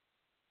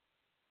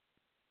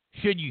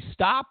 Should you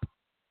stop,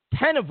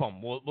 10 of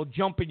them will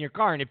jump in your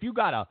car. And if you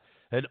got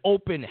an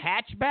open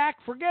hatchback,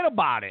 forget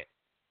about it.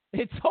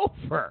 It's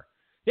over.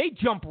 They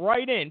jump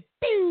right in.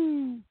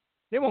 Pew!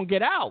 They won't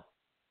get out.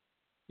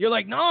 You're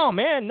like, no,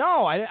 man,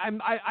 no.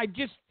 I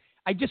just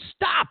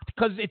stopped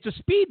because it's a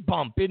speed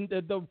bump. In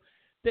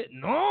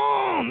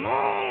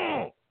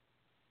no.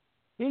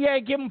 You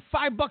gotta give them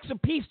 $5 a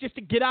piece just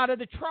to get out of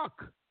the truck.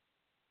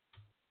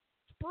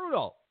 It's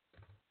brutal.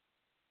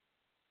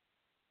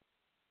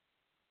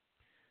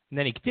 And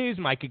then he continues,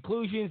 my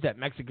conclusion is that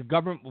Mexican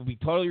government will be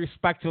totally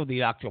respectful of the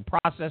electoral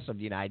process of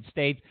the United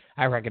States.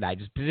 I recognize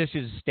his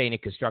position is sustaining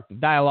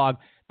constructive dialogue.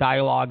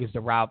 Dialogue is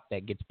the route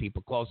that gets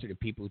people closer to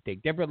people who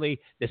think differently.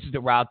 This is the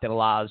route that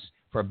allows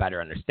for a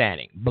better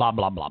understanding. Blah,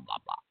 blah, blah, blah,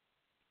 blah.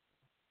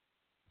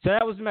 So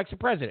that was the Mexican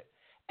president.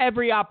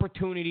 Every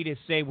opportunity to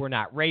say we're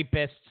not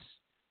rapists,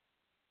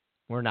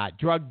 we're not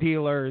drug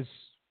dealers,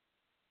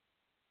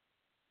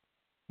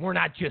 We're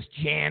not just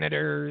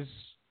janitors.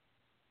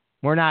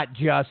 We're not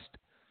just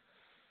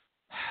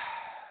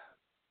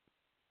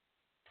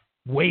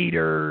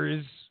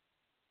waiters.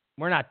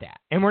 We're not that.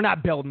 And we're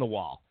not building the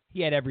wall.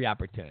 He had every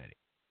opportunity.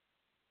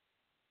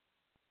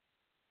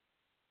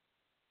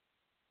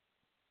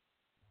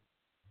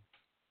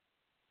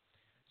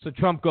 So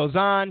Trump goes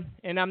on,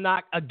 and I'm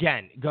not,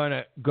 again, going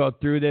to go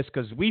through this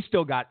because we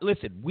still got to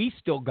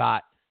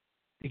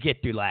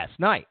get through last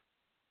night.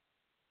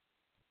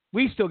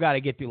 We still got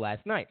to get through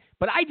last night.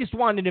 But I just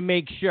wanted to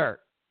make sure,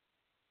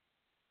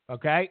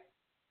 okay?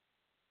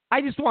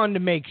 I just wanted to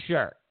make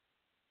sure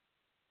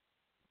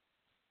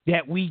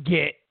that we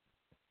get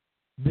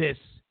this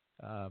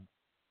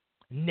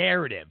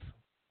narrative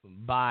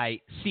by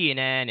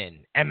CNN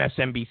and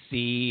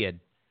MSNBC and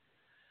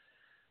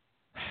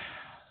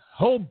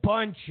whole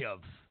bunch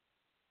of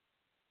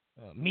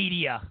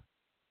media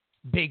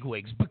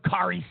bigwigs.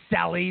 Zicari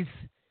Show.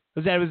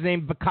 Was that his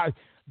name?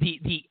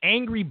 The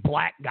angry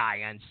black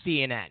guy on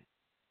CNN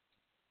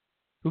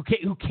who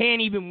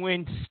can't even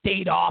win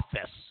state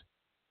office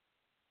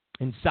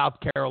in South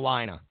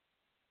Carolina.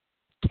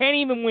 Can't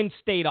even win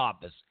state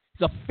office.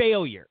 He's a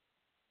failure.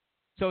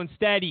 So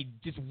instead, he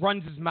just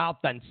runs his mouth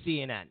on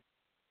CNN.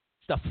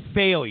 It's a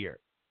failure.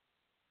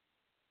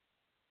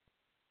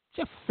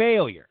 It's a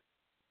failure.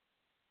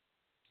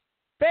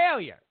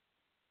 Failure.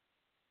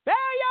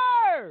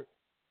 Failure.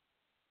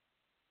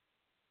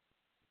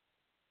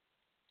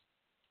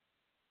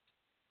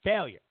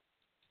 Failure.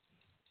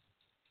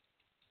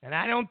 And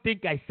I don't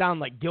think I sound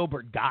like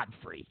Gilbert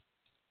Gottfried.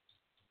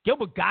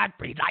 Gilbert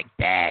Gottfried like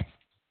this.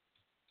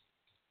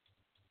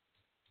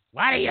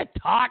 What are you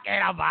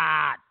talking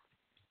about?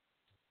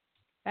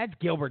 That's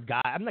Gilbert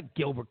Gottfried. I'm not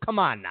Gilbert. Come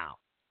on now.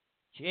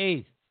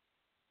 Jeez.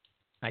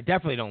 I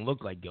definitely don't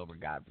look like Gilbert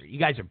Gottfried. You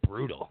guys are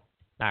brutal.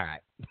 All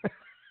right.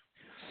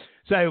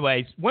 So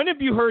anyways, when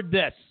have you heard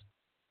this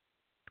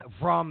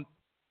from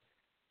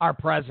our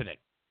president?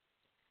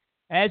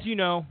 As you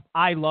know,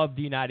 I love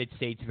the United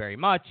States very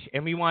much,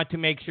 and we want to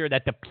make sure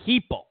that the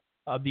people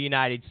of the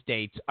United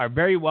States are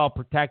very well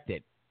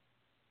protected.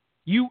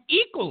 You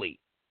equally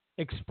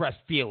express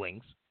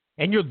feelings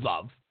and your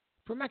love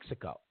for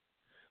Mexico.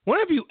 When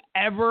have you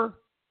ever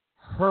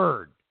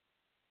heard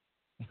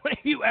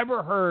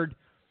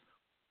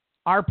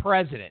our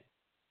president,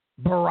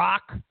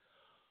 Barack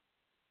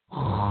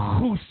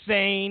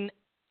Hussein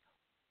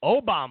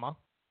Obama,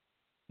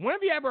 when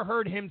have you ever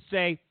heard him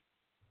say,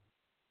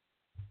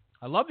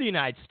 I love the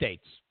United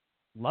States,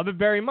 love it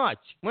very much?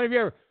 When have you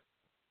ever?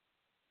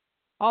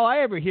 All I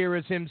ever hear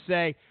is him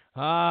say,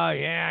 yeah,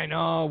 I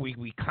know,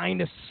 we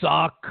kind of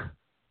suck.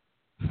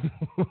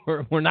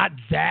 We're not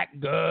that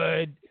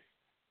good.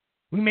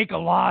 We make a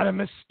lot of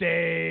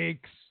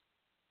mistakes.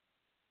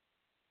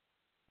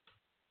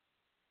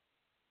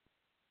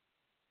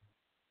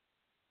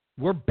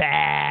 We're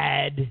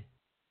bad.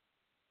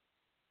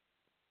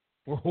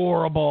 We're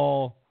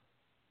horrible.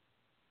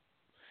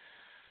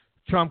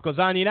 Trump goes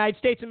on. The United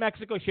States and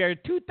Mexico share a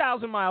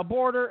 2,000-mile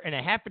border and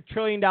 $500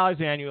 billion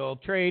in annual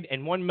trade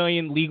and 1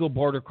 million legal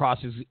border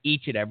crosses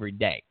each and every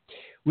day.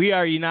 We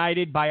are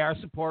united by our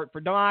support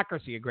for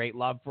democracy, a great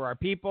love for our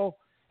people,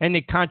 and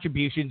the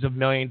contributions of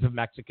millions of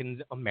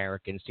Mexican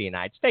Americans to the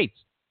United States.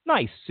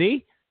 Nice,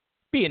 see?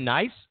 Being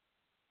nice.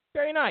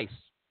 Very nice.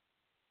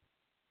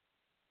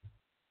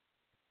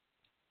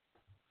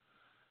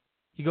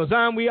 He goes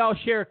on, we all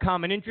share a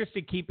common interest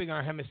in keeping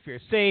our hemisphere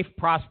safe,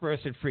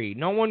 prosperous, and free.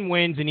 No one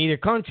wins in either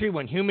country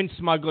when human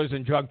smugglers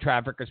and drug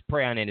traffickers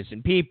prey on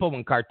innocent people,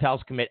 when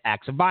cartels commit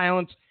acts of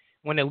violence,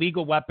 when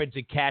illegal weapons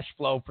and cash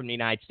flow from the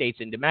United States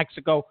into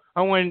Mexico,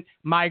 or when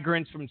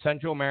migrants from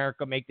Central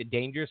America make the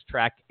dangerous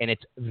trek, and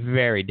it's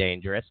very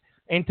dangerous,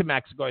 into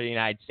Mexico or the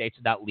United States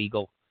without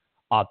legal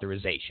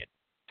authorization.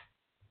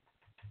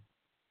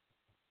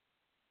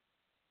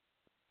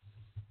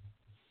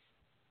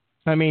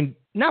 I mean,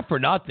 not for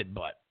nothing,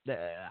 but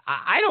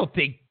I don't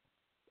think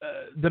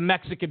the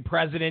Mexican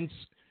presidents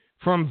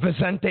from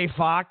Vicente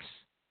Fox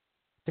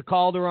to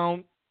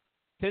Calderon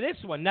to this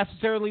one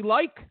necessarily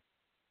like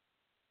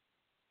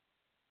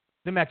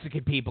the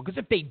Mexican people. Because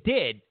if they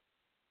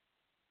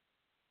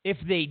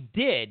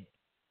did,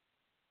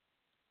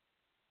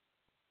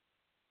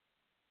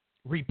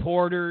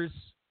 reporters,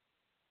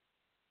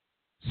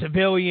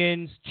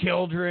 civilians,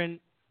 children,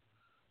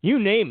 you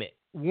name it,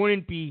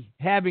 wouldn't be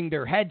having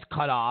their heads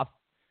cut off,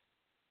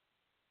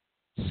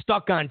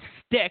 stuck on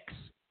sticks,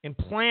 and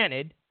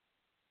planted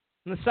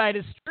on the side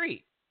of the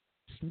street.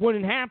 Just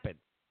wouldn't happen.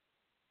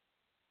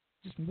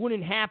 Just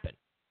wouldn't happen.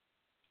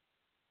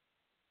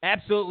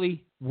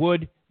 Absolutely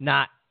would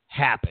not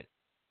happen.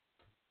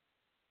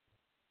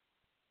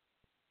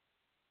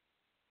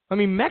 I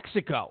mean,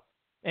 Mexico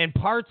and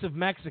parts of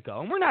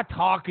Mexico, and we're not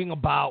talking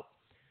about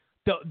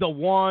the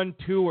 1,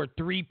 2, or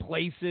 3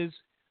 places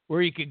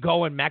where you could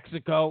go in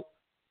Mexico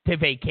to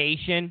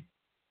vacation,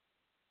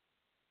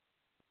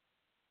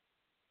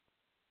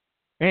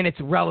 and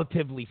it's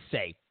relatively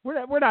safe.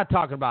 We're not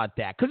talking about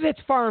that because it's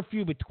far and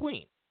few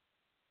between.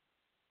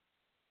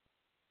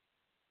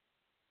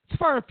 It's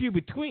far and few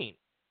between.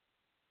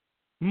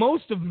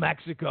 Most of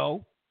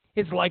Mexico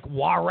is like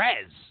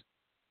Juarez.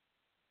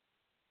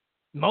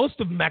 Most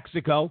of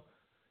Mexico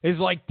is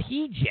like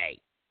TJ.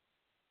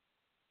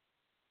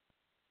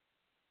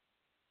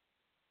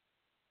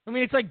 I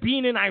mean, it's like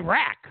being in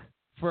Iraq,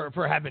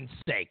 for heaven's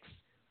sakes.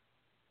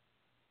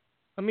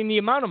 I mean, the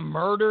amount of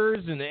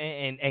murders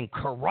and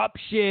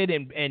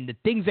corruption and the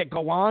things that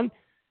go on,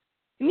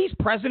 and these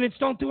presidents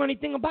don't do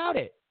anything about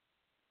it.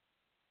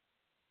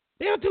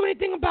 They don't do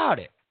anything about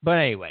it. But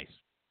anyways,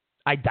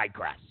 I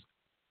digress.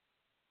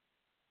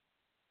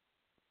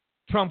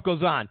 Trump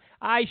goes on.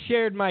 I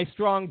shared my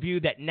strong view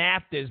that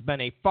NAFTA has been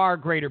a far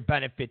greater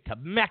benefit to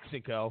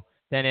Mexico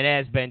than it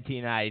has been to the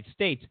United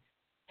States,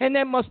 and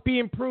that must be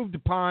improved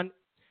upon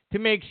to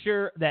make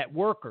sure that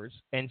workers,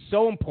 and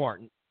so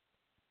important,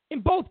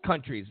 in both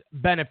countries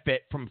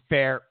benefit from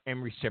fair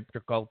and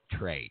reciprocal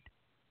trade.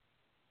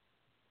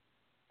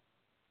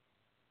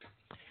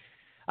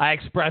 I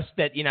expressed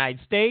that the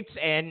United States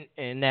and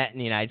that in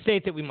the United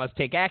States that we must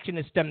take action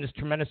to stem this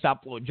tremendous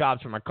outflow of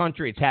jobs from our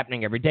country. It's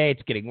happening every day.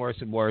 It's getting worse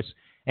and worse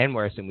and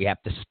worse, and we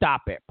have to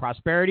stop it.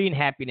 Prosperity and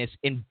happiness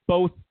in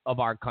both of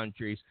our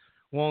countries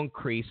will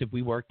increase if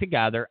we work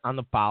together on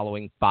the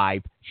following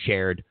 5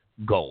 shared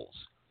goals.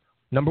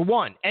 Number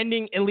 1,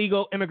 ending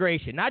illegal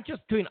immigration, not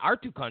just between our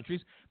 2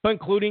 countries, but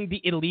including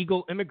the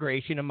illegal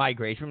immigration and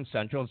migration from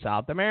Central and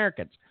South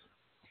Americans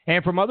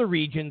and from other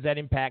regions that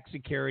impact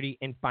security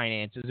and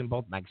finances in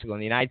both Mexico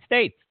and the United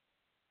States.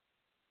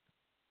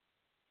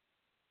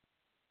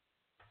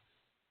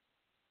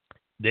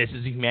 This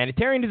is a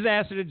humanitarian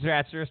disaster. The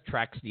disaster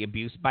attracts the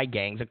abuse by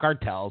gangs and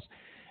cartels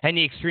and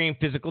the extreme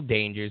physical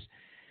dangers,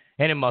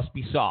 and it must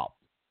be solved.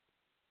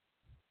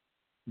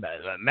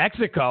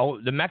 Mexico,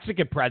 the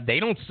Mexican press, they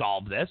don't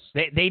solve this.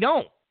 They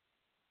don't.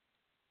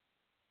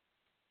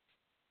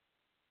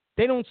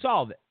 They don't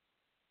solve it.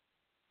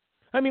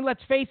 I mean,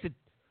 let's face it.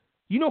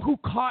 You know who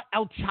caught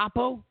El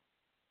Chapo?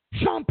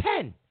 Sean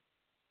Penn.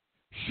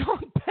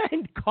 Sean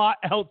Penn caught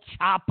El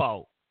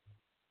Chapo.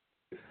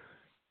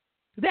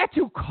 That's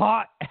who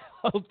caught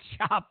El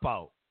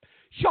Chapo.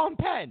 Sean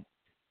Penn.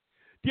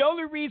 The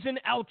only reason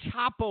El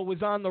Chapo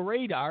was on the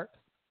radar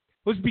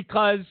was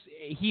because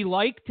he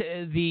liked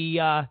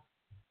the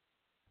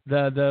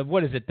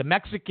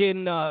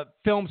Mexican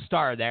film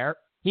star there.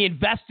 He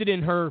invested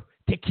in her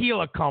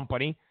tequila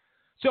company.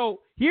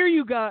 So here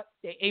you got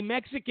a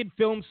Mexican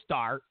film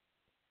star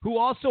who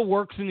also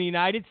works in the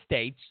United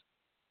States,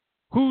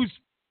 who's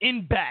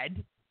in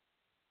bed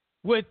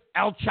with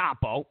El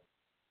Chapo,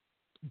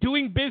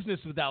 doing business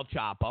with El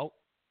Chapo.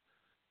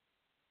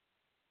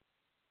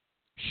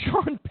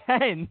 Sean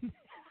Penn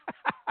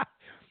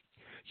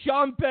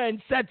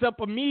sets up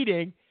a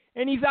meeting,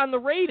 and he's on the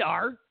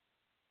radar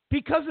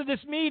because of this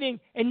meeting,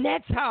 and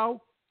that's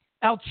how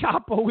El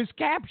Chapo was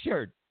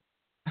captured.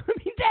 I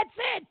mean, that's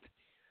it.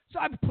 So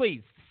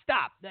please,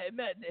 stop.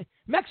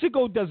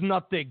 Mexico does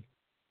nothing.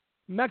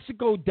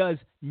 Mexico does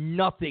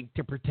nothing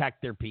to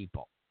protect their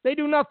people. They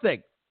do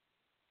nothing.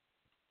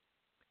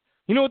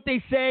 You know what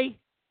they say?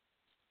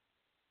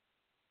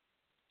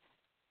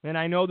 And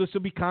I know this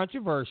will be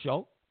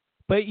controversial,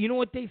 but you know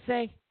what they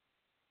say?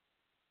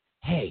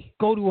 Hey,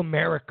 go to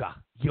America.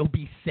 You'll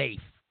be safe.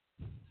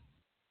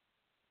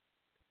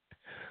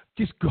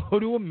 Just go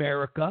to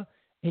America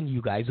and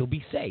you guys will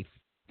be safe.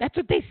 That's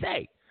what they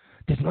say.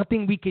 There's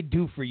nothing we could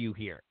do for you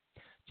here.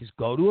 Just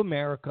go to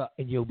America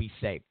and you'll be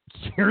safe.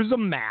 Here's a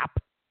map.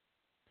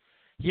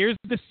 Here's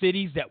the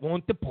cities that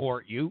won't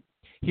deport you.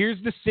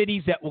 Here's the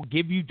cities that will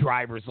give you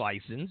driver's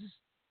license.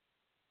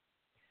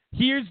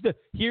 Here's the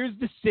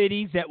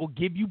cities that will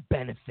give you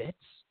benefits.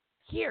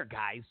 Here,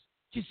 guys,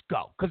 just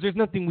go, because there's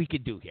nothing we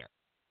could do here.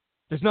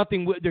 There's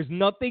nothing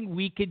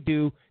we could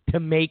do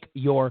to make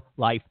your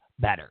life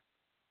better.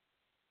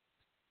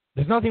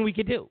 There's nothing we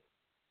could do.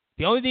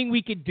 The only thing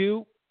we could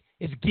do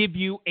is give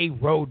you a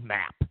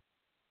roadmap.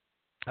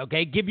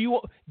 Okay, give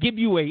you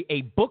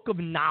a book of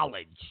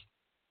knowledge.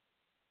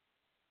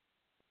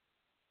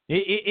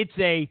 It's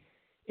a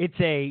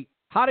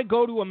how to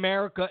go to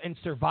America and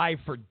survive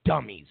for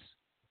dummies.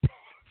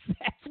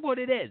 That's what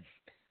it is.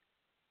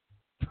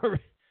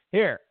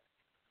 Here,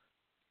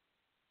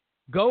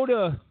 go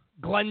to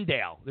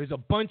Glendale. There's a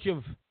bunch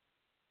of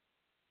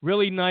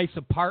really nice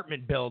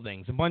apartment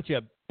buildings, a bunch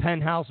of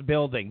penthouse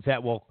buildings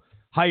that will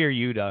hire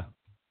you to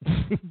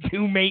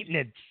do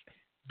maintenance.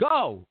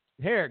 Go.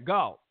 Here,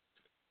 go.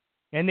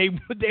 And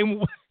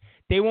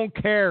they won't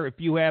care if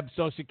you have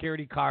Social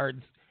Security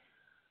cards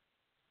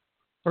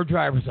or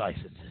driver's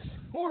licenses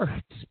or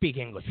speak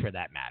English for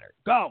that matter.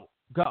 Go.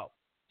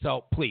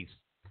 So please,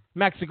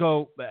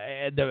 Mexico,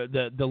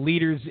 the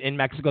leaders in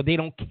Mexico, they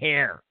don't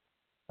care.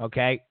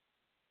 Okay?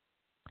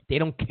 They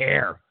don't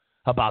care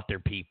about their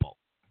people.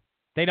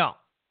 They don't.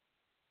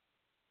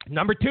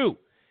 Number 2,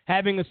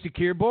 having a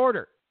secure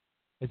border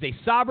is a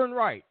sovereign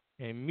right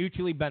and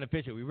mutually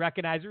beneficial. We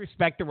recognize and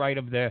respect the right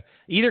of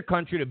either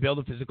country to build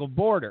a physical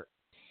border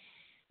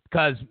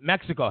because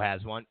Mexico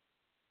has one.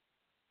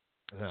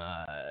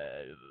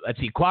 Let's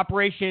see,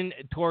 cooperation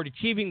toward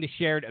achieving the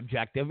shared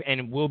objective, and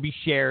it will be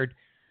shared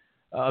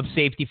of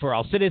safety for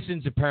all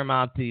citizens is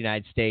paramount to the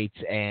United States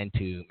and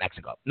to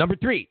Mexico. Number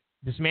 3,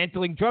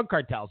 dismantling drug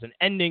cartels and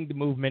ending the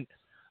movement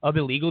of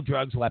illegal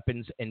drugs,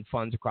 weapons, and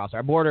funds across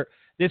our border.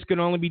 This can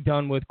only be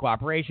done with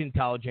cooperation,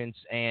 intelligence,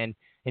 and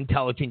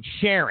intelligence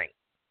sharing.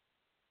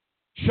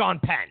 Sean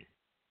Penn.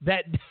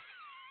 That's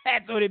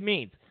what it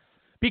means.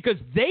 Because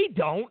they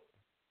don't.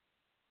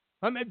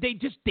 I mean,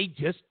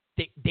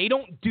 they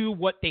don't do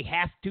what they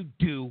have to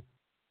do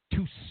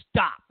to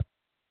stop.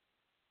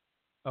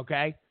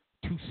 Okay?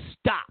 To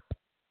stop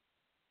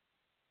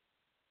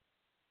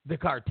the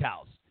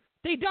cartels.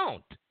 They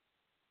don't.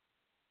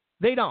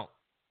 They don't.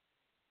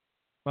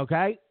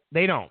 Okay?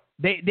 They don't.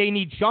 They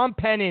need Sean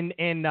Penn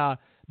and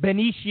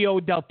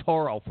Benicio del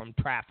Toro from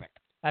Traffic.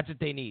 That's what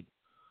they need.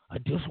 I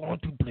just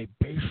want to play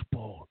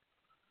baseball.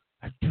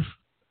 I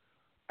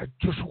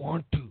just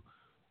want to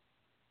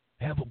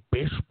have a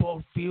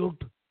baseball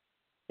field,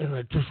 and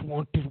I just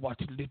want to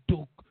watch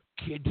little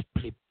kids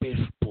play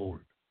baseball.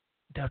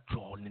 That's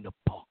all in the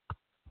park.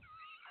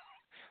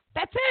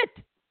 That's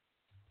it.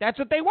 That's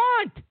what they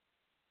want.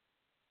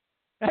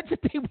 That's what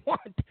they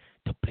want,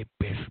 to play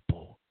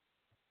baseball.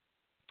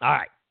 All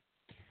right.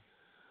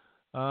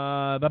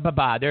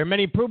 There are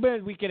many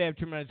improvements. We could have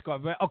tremendous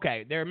government.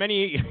 Okay, there are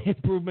many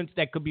improvements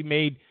that could be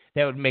made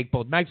that would make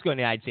both Mexico and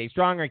the United States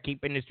stronger and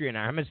keep industry in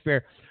our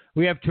hemisphere.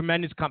 We have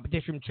tremendous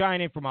competition from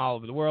China and from all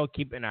over the world,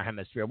 keeping our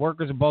hemisphere.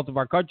 Workers in both of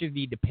our countries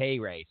need a pay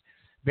raise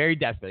very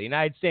desperately. The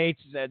United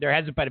States, there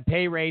hasn't been a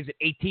pay raise in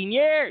 18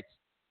 years.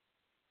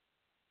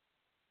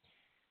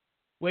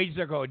 Wages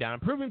are going down.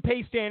 Improving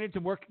pay standards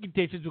and working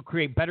conditions will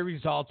create better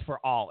results for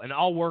all, and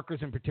all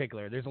workers in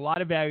particular. There's a lot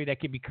of value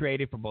that can be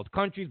created for both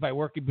countries by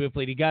working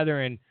beautifully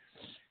together, and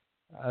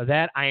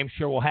that I am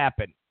sure will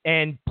happen.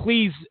 And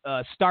please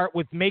start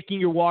with making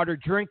your water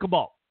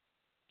drinkable.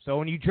 So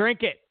when you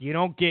drink it, you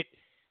don't get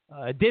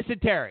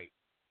dysentery,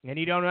 and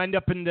you don't end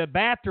up in the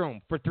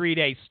bathroom for 3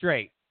 days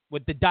straight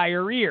with the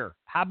diarrhea.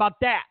 How about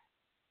that?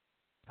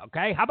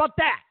 Okay? How about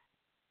that?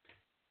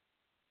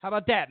 How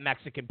about that,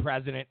 Mexican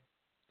president?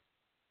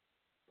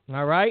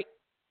 All right?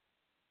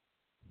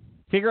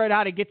 Figure out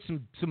how to get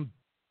some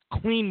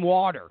clean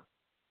water.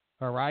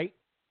 All right?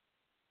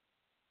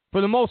 For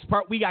the most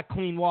part, we got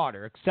clean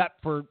water,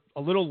 except for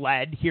a little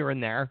lead here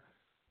and there.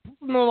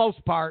 For the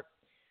most part,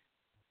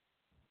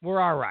 we're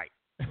all right.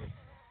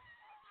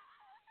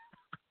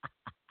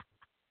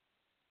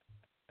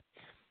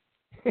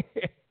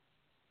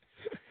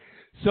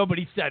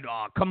 Somebody said,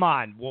 oh, come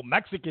on. Well,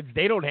 Mexicans,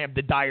 they don't have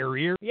the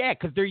diarrhea. Yeah,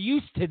 because they're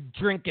used to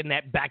drinking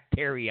that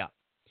bacteria.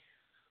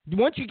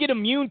 Once you get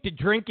immune to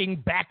drinking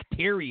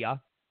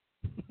bacteria,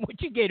 once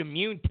you get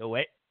immune to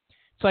it,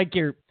 it's like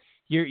you're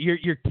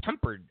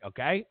tempered,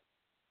 okay?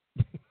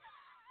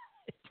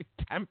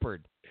 You're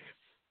tempered.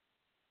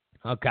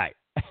 Okay.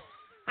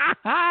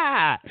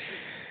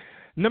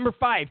 Number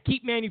 5,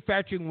 keep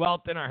manufacturing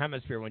wealth in our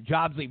hemisphere. When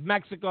jobs leave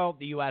Mexico,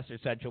 the U.S., or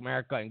Central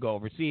America and go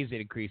overseas,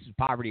 it increases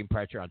poverty and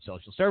pressure on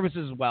social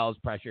services as well as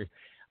pressure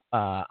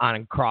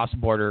on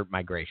cross-border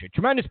migration.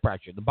 Tremendous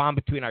pressure. The bond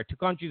between our two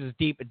countries is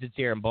deep and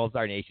sincere, and both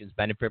our nations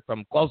benefit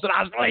from close and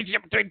honest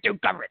relationship between two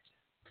governments.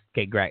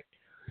 Okay, great.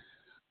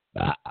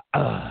 A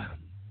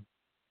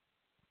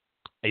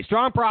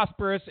strong,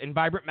 prosperous, and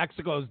vibrant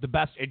Mexico is the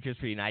best interest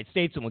for the United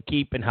States and will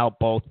keep and help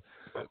both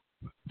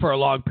for a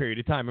long period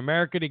of time.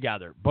 America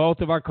together.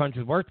 Both of our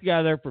countries work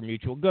together for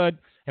mutual good,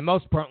 and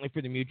most importantly,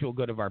 for the mutual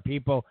good of our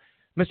people.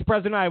 Mr.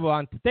 President, I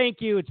want to thank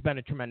you. It's been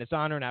a tremendous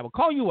honor, and I will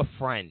call you a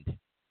friend.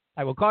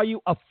 I will call you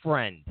a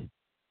friend.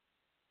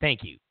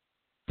 Thank you.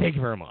 Thank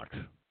you very much.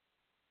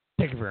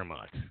 Thank you very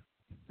much.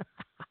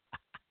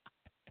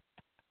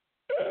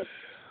 Thank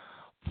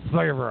you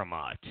very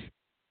much.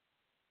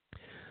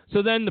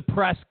 So then the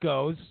press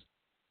goes,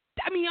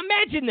 I mean,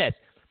 imagine this.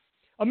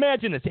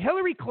 Imagine this.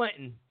 Hillary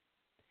Clinton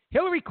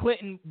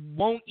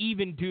won't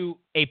even do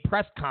a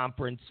press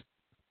conference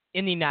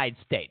in the United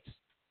States.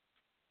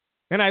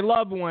 And I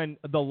love when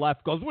the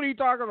left goes, what are you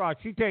talking about?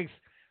 She takes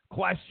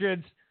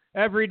questions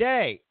every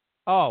day.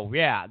 Oh,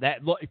 yeah.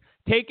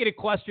 Taking a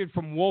question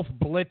from Wolf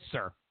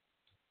Blitzer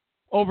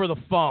over the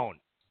phone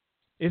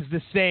is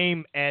the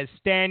same as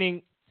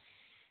standing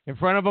in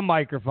front of a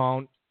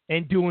microphone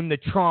and doing the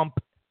Trump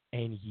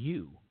and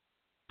you.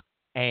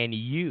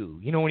 You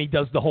know when he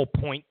does the whole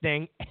point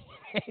thing?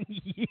 And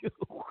you.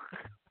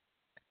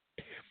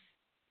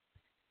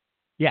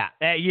 Yeah,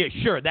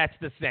 sure, that's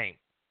the same.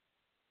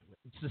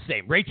 It's the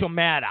same. Rachel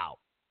Maddow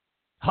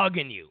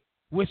hugging you,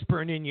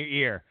 whispering in your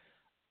ear,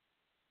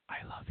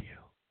 I love you.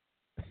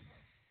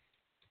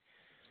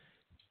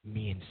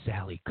 Me and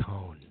Sally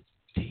Cohn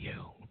to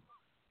you.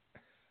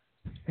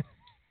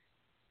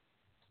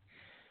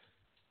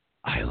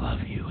 I love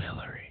you,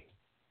 Hillary.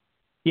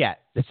 Yeah,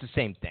 it's the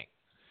same thing.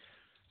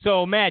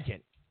 So imagine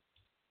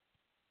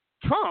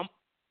Trump,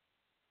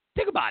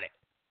 think about it.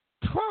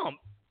 Trump,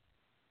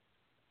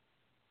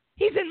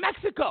 he's in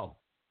Mexico.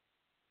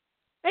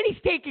 And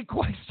he's taking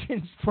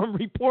questions from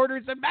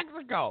reporters in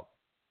Mexico.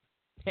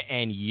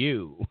 And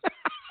you.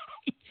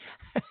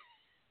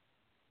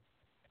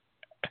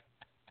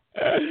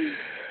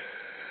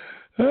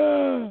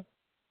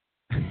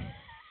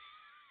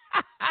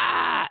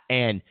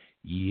 and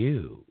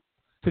you.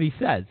 That's what he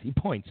says. He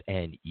points,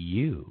 and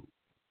you.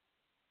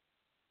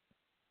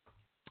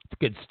 It's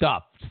good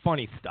stuff. It's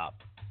funny stuff.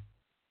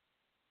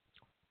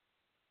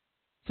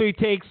 So he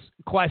takes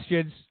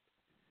questions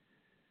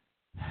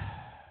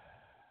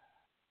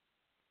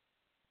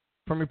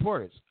from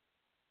reporters.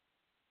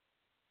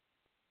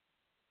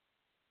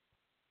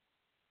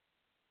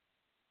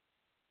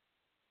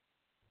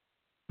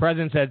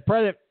 President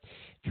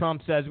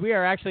Trump says, we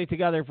are actually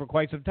together for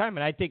quite some time,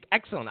 and I think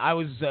excellent. I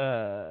was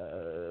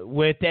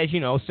with, as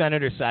you know,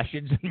 Senator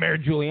Sessions and Mayor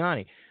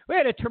Giuliani. We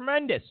had a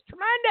tremendous,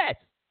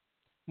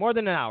 more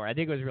than an hour. I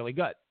think it was really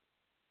good.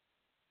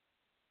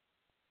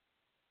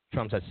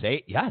 Trump says, say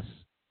it? Yes.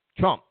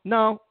 Trump,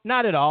 no,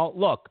 not at all.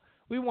 Look,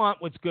 we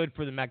want what's good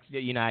for the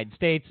United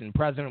States and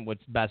President,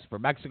 what's best for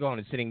Mexico, and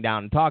it's sitting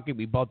down and talking.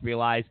 We both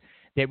realized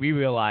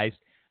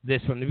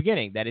this from the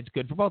beginning, that it's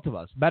good for both of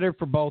us. Better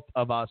for both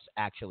of us,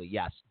 actually.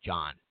 Yes,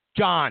 John.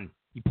 John,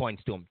 he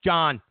points to him.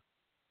 John.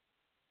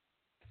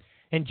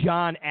 And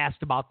John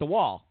asked about the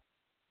wall.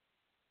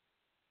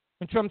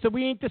 And Trump said,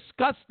 we ain't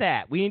discussed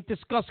that. We ain't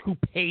discussed who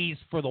pays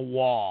for the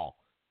wall.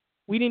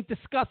 We didn't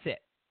discuss it.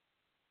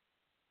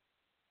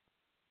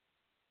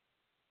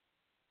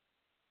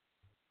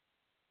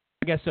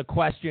 I guess a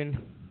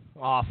question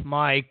off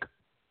mic.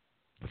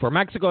 For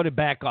Mexico to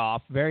back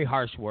off, very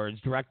harsh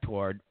words, direct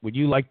toward, would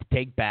you like to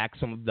take back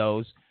some of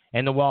those?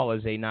 And the wall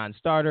is a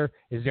non-starter.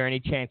 Is there any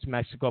chance of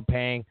Mexico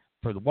paying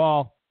for the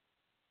wall?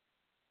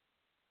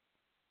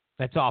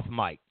 That's off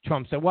mic.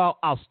 Trump said, well,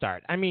 I'll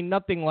start. I mean,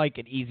 nothing like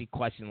an easy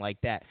question like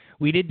that.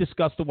 We did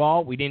discuss the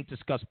wall. We didn't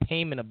discuss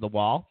payment of the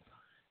wall.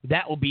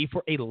 That will be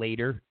for a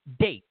later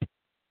date.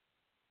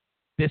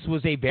 This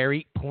was a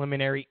very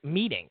preliminary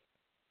meeting.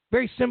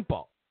 Very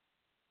simple.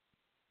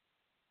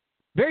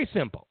 Very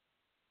simple.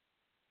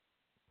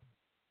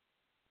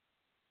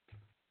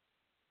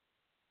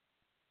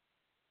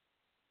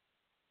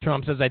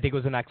 Trump says, I think it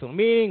was an excellent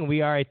meeting.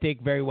 We are, I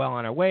think, very well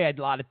on our way.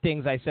 A lot of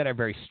things I said are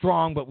very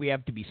strong, but we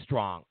have to be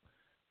strong.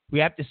 We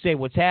have to say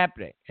what's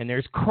happening. And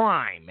there's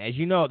crime. As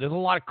you know, there's a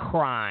lot of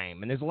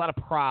crime, and there's a lot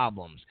of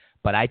problems.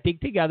 But I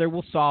think together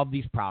we'll solve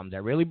these problems. I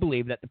really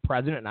believe that the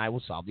president and I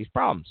will solve these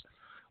problems.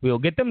 We will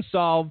get them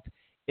solved.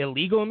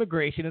 Illegal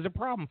immigration is a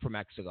problem for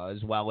Mexico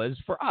as well as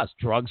for us.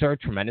 Drugs are a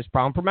tremendous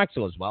problem for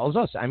Mexico as well as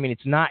us. I mean,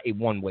 it's not a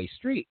one-way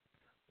street.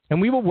 And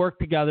we will work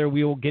together.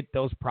 We will get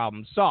those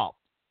problems solved.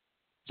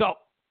 So,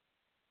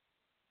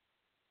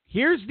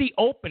 here's the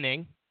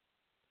opening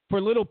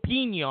for little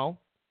Pino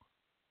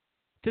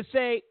to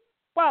say,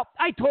 well,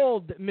 I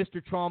told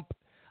Mr. Trump,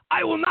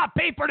 I will not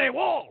pay for the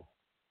wall.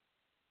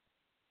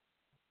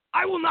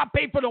 I will not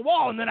pay for the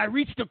wall. And then I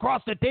reached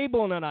across the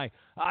table and then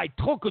I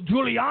took a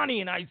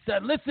Giuliani and I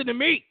said, listen to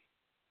me.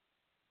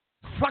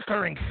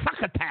 Sucker and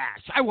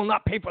succotash. I will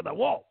not pay for the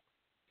wall.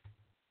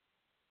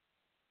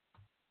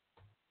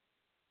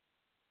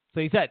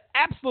 So he said,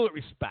 absolute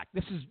respect.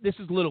 This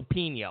is little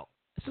Pino.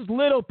 This is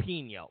little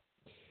Pino.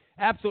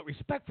 Absolute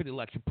respect for the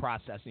election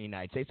process in the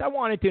United States. I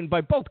wanted to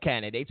invite both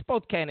candidates,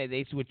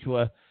 which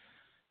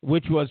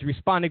was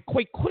responded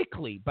quite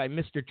quickly by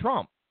Mr.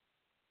 Trump.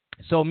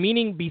 So,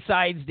 meaning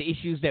besides the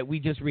issues that we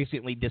just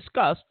recently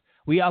discussed,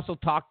 we also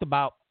talked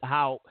about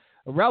how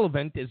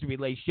relevant is the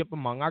relationship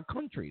among our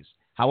countries,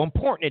 how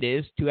important it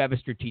is to have a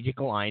strategic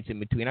alliance in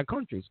between our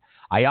countries.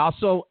 I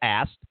also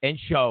asked and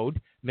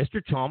showed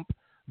Mr. Trump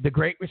the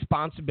great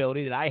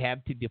responsibility that I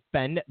have to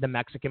defend the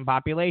Mexican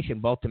population,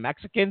 both the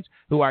Mexicans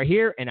who are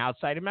here and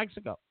outside of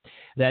Mexico,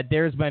 that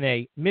there's been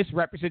a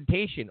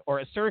misrepresentation or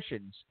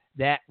assertions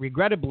that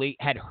regrettably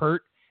had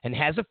hurt and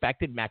has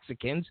affected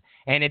Mexicans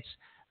and its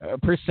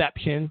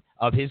perception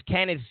of his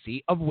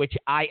candidacy, of which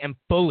I am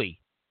fully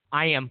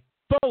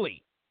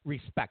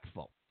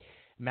respectful.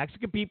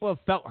 Mexican people have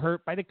felt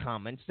hurt by the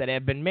comments that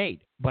have been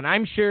made, but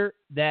I'm sure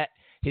that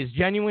his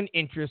genuine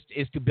interest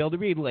is to build a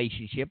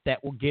relationship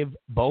that will give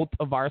both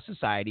of our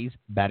societies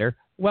better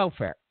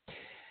welfare.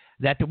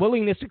 That the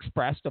willingness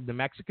expressed of the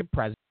Mexican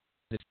president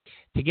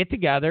to get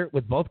together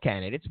with both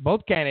candidates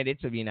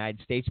of the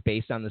United States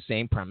based on the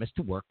same premise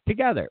to work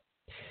together.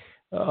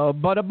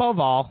 But above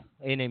all,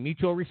 in a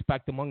mutual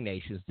respect among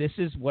nations, this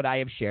is what I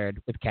have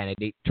shared with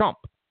candidate Trump.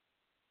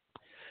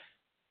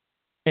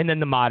 And then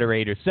the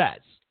moderator says,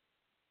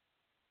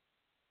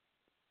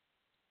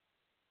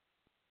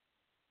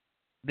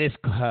 this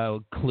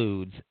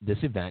concludes this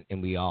event,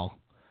 and we all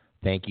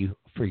thank you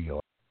for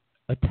your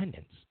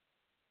attendance.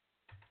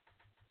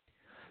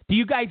 Do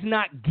you guys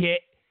not get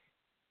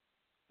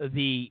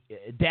the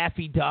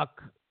Daffy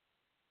Duck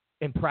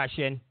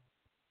impression?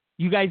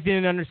 You guys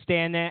didn't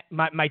understand that?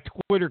 My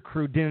Twitter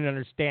crew didn't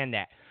understand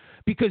that.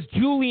 Because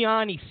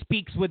Giuliani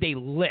speaks with a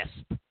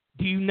lisp.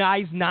 Do you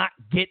guys not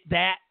get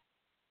that?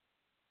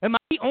 Am I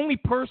the only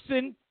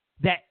person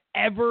that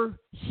ever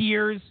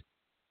hears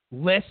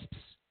lisps?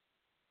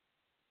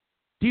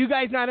 Do you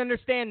guys not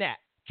understand that?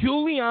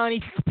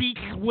 Giuliani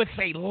speaks with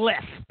a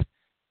lisp.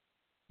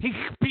 He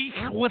speaks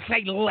with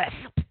a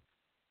lisp.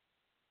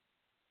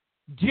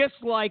 Just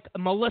like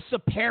Melissa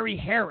Perry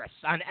Harris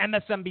on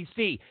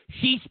MSNBC.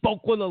 She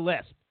spoke with a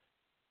lisp.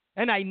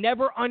 And I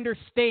never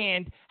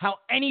understand how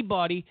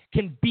anybody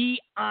can be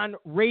on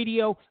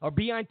radio or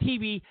be on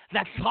TV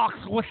that talks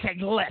with a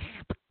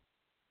lisp.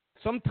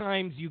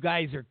 Sometimes you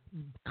guys are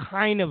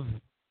kind of,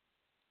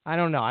 I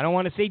don't know. I don't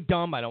want to say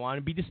dumb. I don't want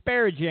to be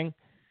disparaging.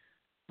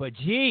 But,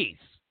 geez,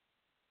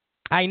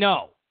 I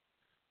know.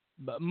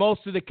 But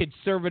most of the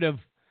conservative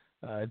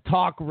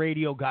talk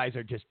radio guys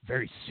are just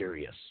very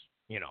serious,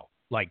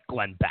 like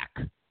Glenn Beck.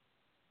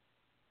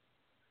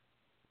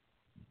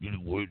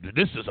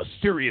 This is a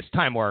serious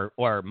time,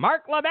 or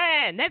Mark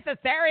Levin, this is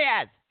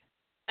serious.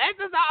 This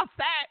is all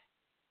set.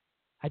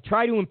 I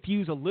try to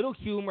infuse a little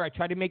humor. I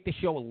try to make the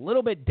show a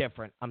little bit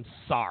different. I'm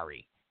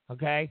sorry,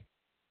 okay?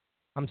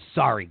 I'm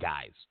sorry,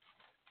 guys.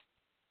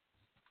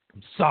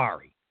 I'm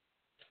sorry.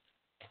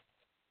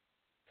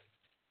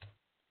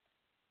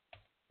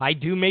 I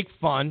do make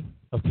fun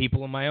of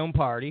people in my own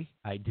party.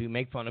 I do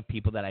make fun of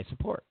people that I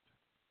support.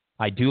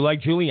 I do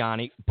like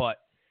Giuliani, but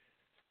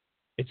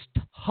it's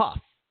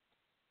tough.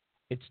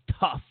 It's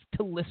tough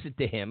to listen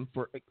to him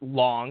for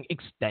long,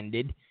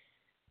 extended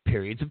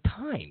periods of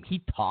time.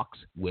 He talks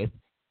with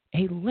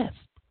a lisp.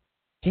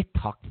 He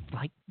talks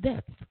like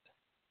this.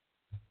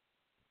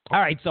 All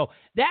right, so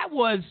that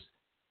was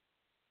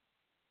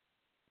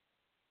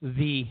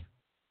the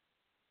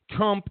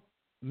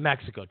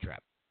Trump-Mexico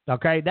trip.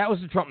 Okay, that was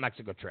the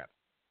Trump-Mexico trip.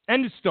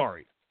 End of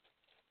story.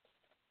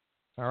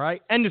 All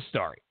right, end of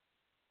story.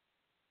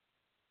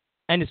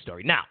 End of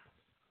story. Now,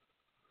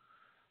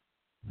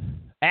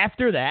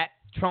 after that,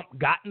 Trump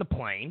got in the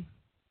plane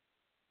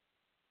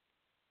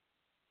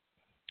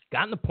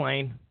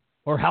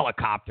or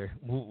helicopter,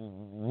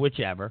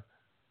 whichever,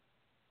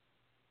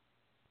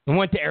 and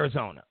went to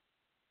Arizona.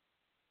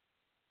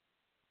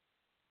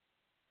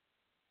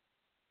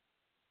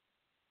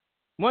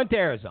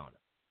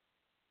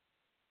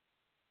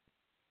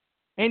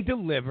 And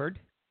delivered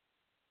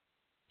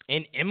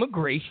an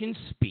immigration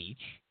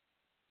speech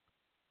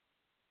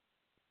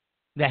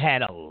that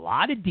had a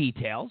lot of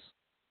details,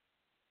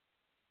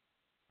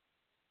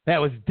 that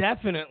was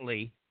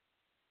definitely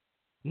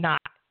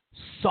not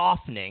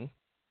softening.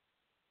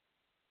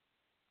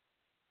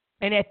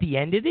 And at the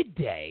end of the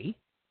day,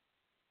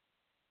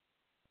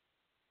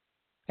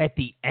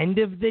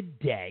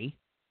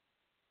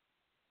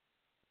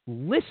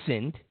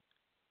 listened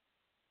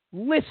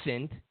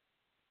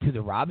to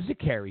the Rob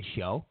Zicari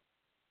Show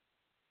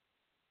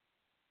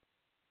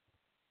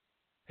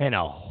and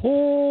a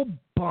whole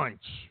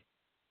bunch.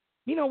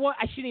 You know what?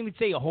 I shouldn't even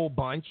say a whole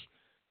bunch,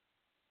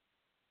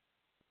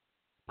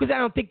 because I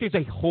don't think there's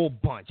a whole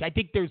bunch. I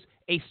think there's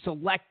a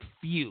select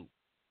few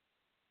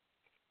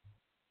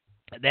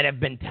that have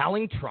been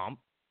telling Trump,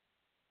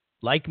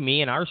 like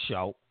me and our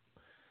show,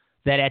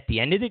 that at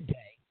the end of the day,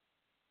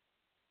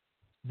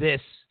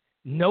 this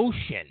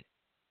notion,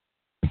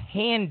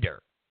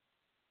 pander,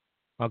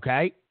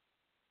 okay,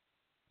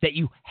 that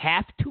you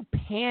have to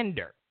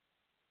pander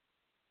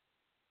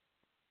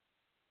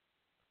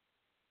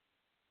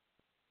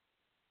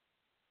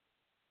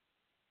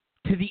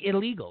to the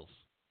illegals,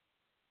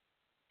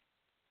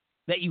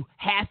 that you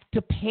have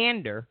to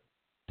pander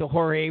to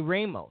Jorge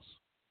Ramos.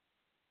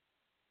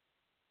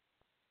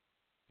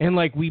 And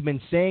like we've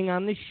been saying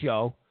on the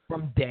show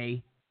from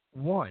day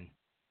one,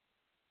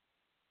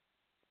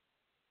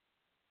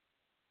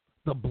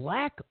 the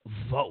black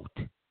vote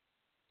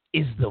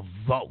is the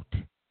vote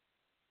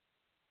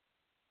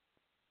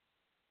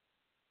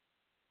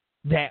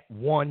that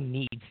one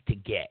needs to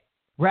get.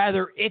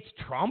 Rather it's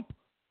Trump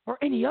or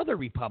any other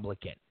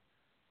Republican.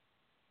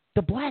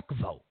 The black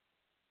vote.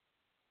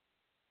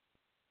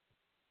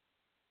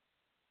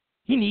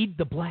 You need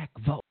the black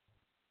vote.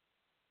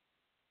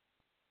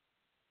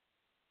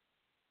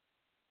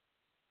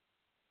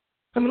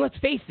 I mean, let's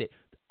face it.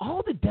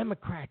 All the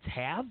Democrats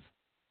have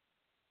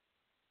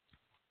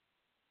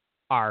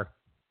are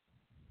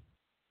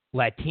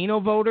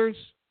Latino voters,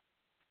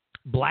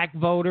 black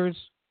voters,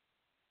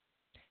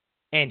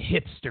 and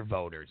hipster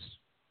voters.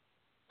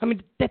 I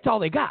mean, that's all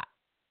they got.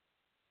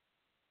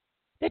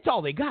 That's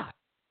all they got.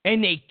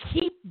 And they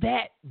keep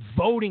that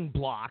voting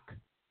block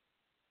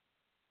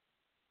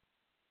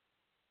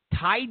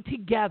tied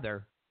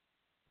together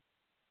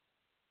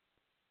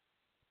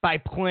by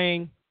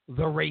playing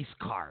the race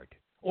card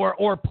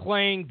or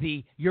playing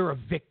the you're a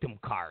victim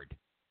card.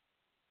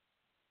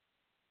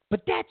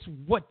 But that's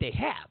what they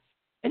have,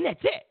 and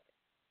that's it.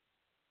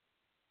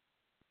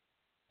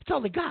 That's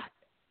all they got.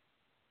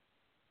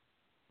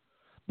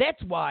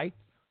 That's why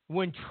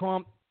when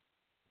Trump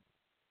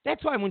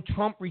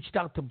reached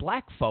out to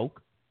black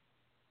folk,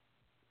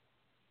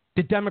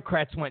 the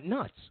Democrats went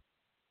nuts.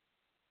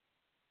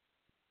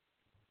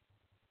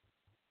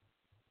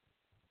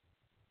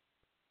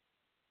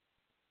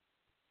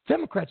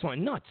 Democrats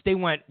went nuts. They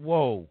went,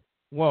 whoa,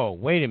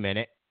 wait a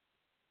minute.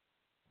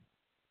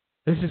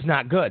 This is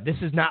not good. This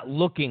is not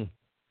looking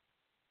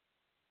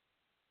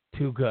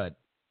too good.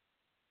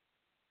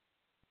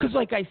 Because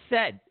like I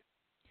said,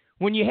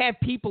 when you have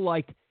people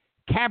like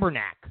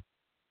Kaepernick,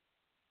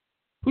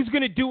 who's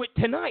going to do it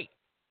tonight?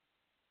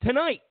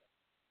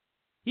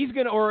 He's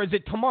going to, or is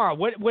it tomorrow?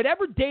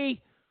 Whatever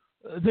day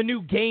the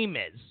new game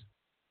is.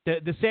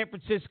 The San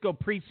Francisco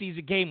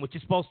preseason game, which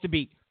is supposed to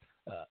be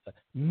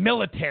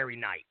military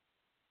night.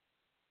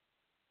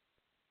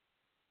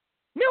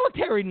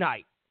 Military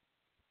night.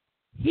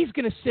 He's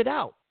going to sit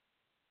out.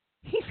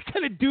 He's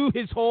going to do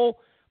his whole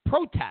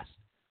protest.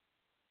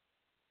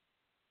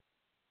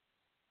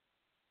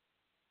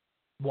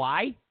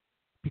 Why?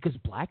 Because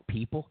black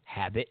people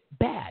have it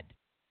bad.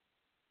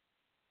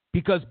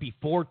 Because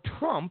before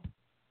Trump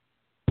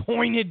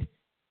pointed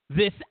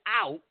this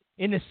out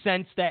in the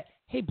sense that,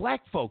 hey,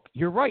 black folk,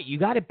 you're right, you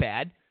got it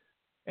bad.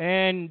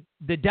 And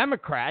the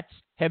Democrats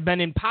have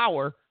been in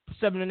power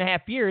for 7.5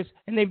 years,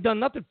 and they've done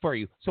nothing for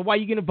you. So why are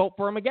you going to vote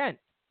for them again?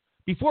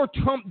 Before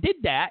Trump did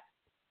that,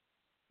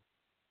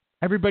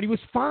 everybody was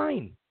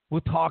fine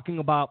with talking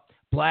about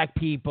black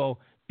people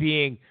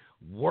being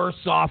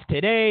worse off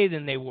today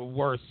than they were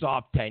worse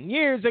off 10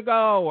 years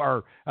ago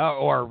or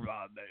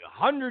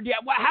 100 years,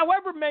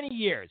 however many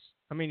years.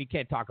 I mean, you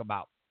can't talk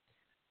about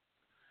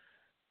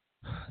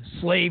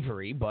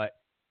slavery, but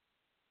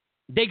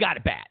they got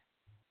it bad.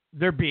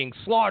 They're being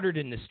slaughtered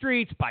in the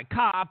streets by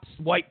cops.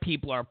 White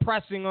people are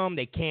oppressing them.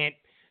 They can't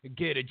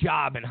get a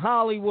job in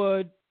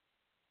Hollywood.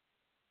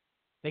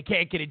 They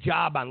can't get a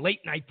job on late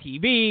night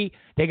TV.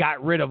 They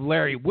got rid of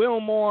Larry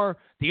Wilmore,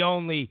 the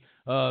only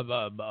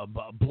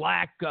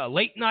black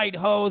late night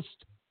host.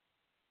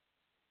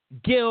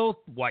 Guilt,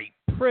 white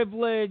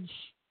privilege.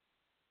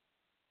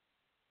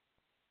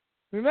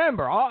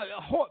 Remember,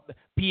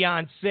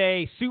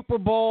 Beyonce, Super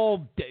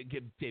Bowl,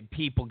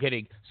 people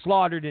getting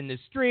slaughtered in the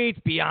streets.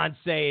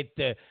 Beyonce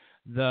at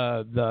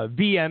the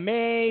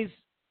VMAs.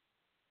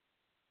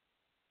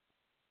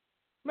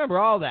 Remember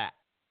all that.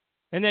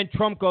 And then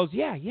Trump goes,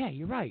 yeah,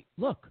 you're right.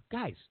 Look,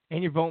 guys,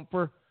 and you're voting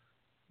for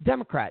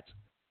Democrats.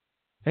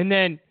 And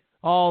then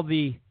all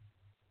the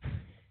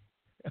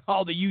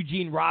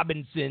Eugene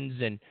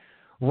Robinsons and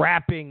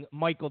rapping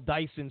Michael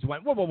Dysons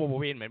went, whoa,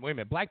 wait a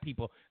minute. Black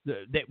people,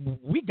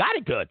 we got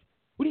it good.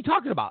 What are you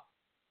talking about?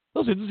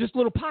 Those are just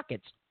little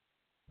pockets.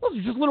 Those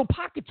are just little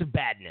pockets of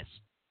badness.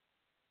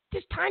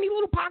 Just tiny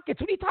little pockets.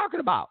 What are you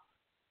talking about?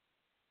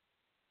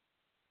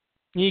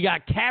 And you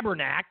got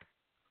Kaepernick,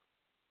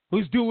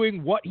 who's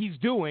doing what he's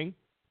doing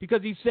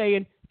because he's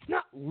saying it's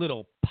not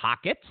little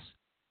pockets.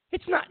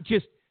 It's not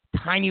just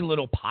tiny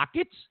little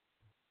pockets.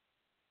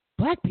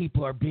 Black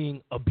people are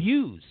being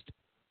abused.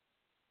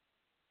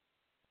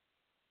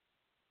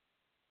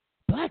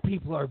 Black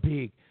people are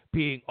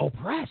being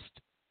oppressed.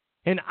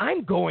 And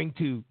I'm going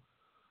to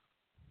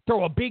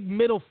throw a big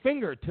middle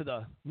finger to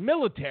the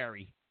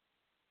military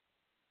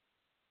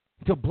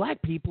until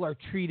black people are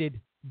treated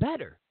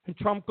better. And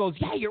Trump goes,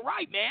 yeah, you're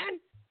right, man.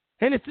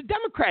 And it's the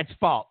Democrats'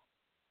 fault.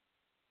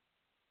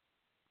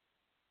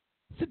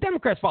 It's the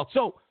Democrats' fault.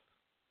 So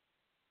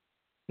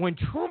when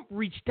Trump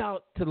reached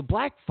out to the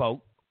black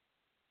folk,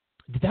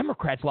 the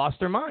Democrats lost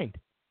their mind.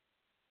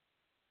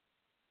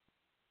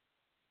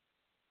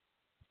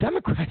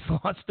 Democrats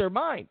lost their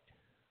mind.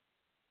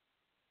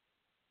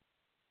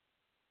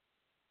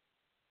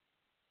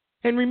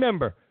 And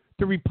remember,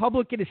 the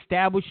Republican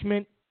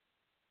establishment,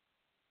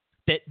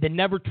 the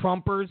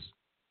never-Trumpers,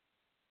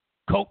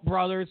 Koch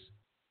brothers,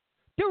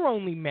 they're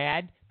only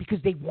mad because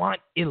they want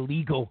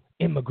illegal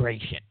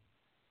immigration.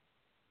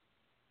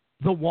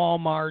 The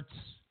Walmarts,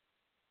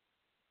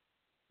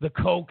 the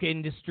Koch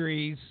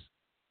industries,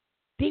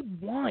 they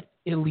want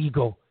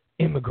illegal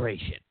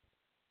immigration.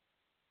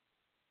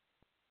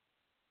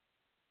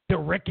 The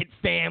Rickett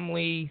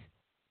family,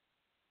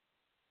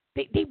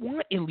 they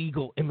want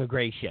illegal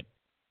immigration.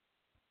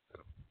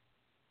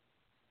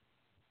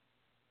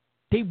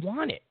 They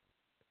want it.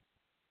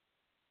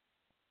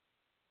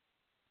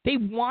 They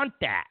want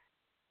that.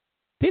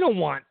 They don't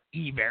want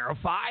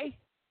E-Verify.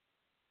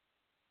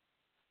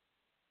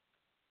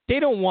 They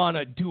don't want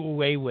to do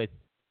away with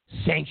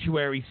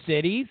sanctuary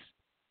cities.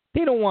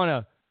 They don't want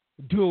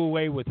to do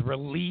away with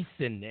release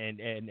and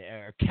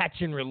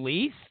catch and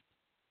release.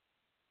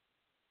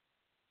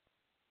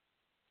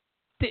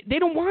 They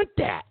don't want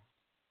that.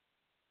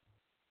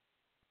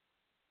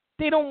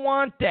 They don't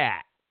want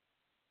that.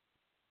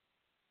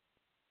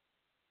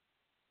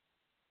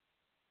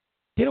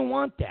 They don't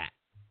want that.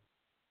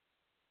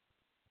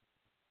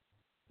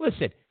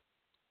 Listen,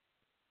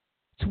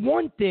 it's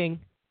one thing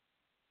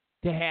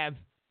to have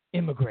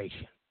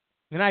immigration.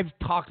 And I've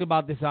talked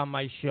about this on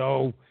my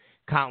show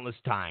countless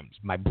times.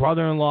 My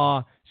brother-in-law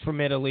is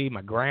from Italy.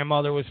 My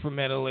grandmother was from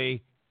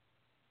Italy.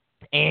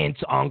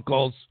 Aunts,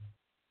 uncles.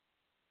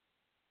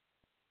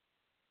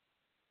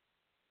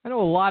 I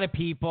know a lot of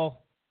people,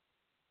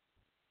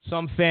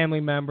 some family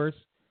members,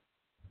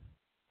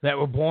 that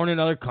were born in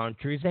other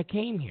countries that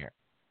came here.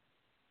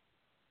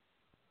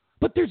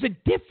 But there's a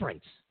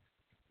difference.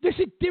 There's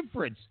a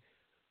difference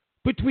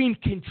between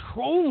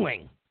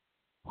controlling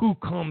who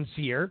comes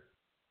here.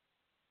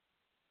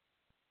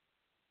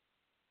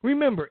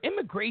 Remember,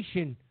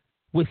 immigration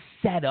was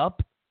set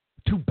up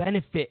to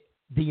benefit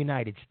the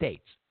United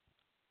States.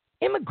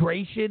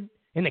 Immigration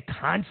and the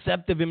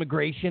concept of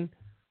immigration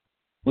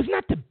was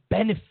not to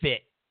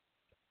benefit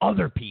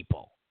other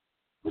people.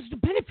 It was to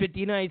benefit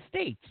the United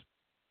States.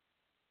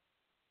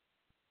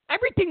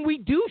 Everything we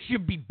do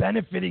should be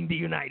benefiting the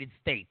United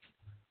States.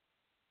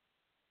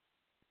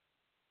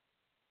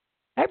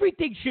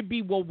 Everything should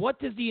be, well, what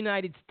does the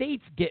United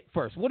States get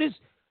first? What does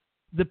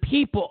the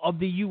people of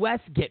the U.S.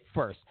 get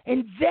first?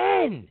 And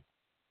then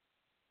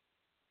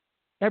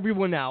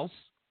everyone else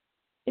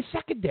is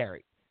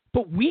secondary.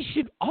 But we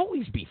should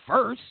always be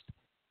first.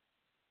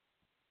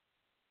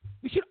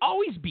 We should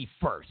always be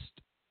first.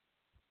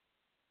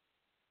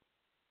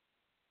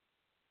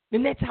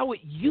 And that's how it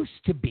used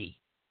to be.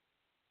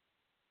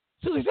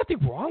 So there's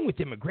nothing wrong with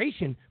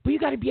immigration, but you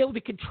got to be able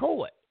to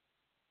control it.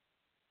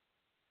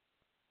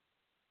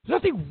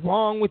 There's nothing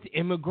wrong with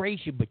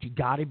immigration, but you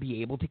got to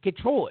be able to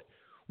control it.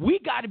 We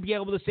got to be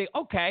able to say,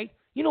 okay,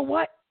 you know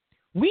what?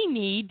 We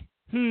need,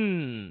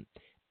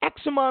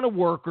 X amount of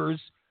workers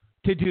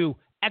to do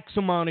X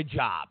amount of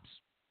jobs.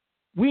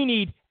 We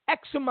need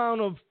X amount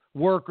of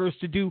workers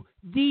to do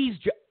these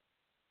jobs.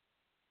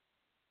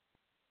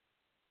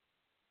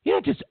 You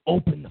don't just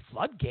open the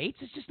floodgates.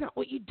 It's just not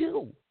what you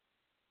do.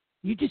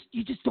 You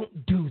just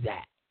don't do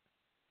that.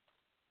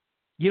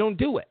 You don't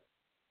do it.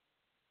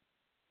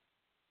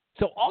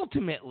 So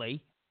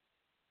ultimately,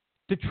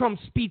 the Trump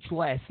speech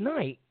last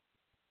night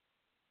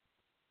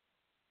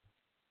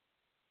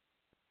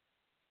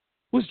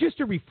was just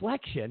a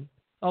reflection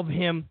of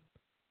him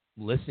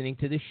listening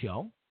to the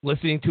show,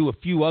 listening to a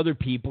few other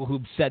people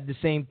who've said the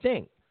same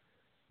thing.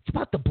 It's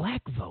about the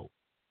black vote.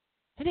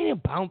 It ain't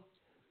about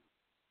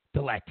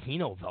the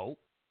Latino vote.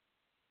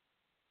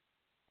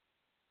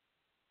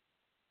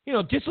 You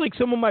know, just like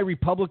some of my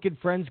Republican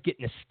friends get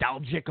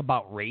nostalgic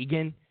about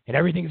Reagan and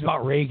everything's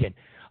about Reagan.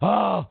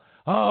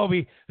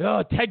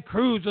 Ted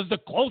Cruz is the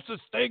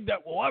closest thing that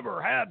we'll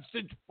ever have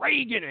since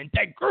Reagan, and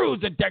Ted Cruz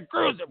and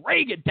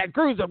Reagan, Ted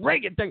Cruz and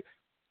Reagan.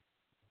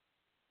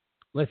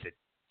 Listen,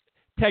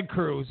 Ted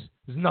Cruz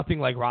is nothing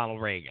like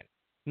Ronald Reagan.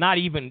 Not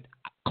even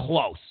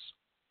close.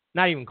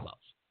 Not even close.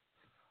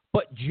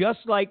 But just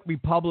like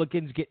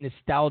Republicans get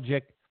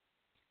nostalgic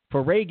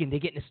for Reagan, they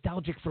get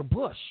nostalgic for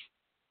Bush.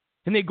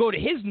 And they go to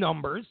his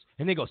numbers,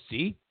 and they go,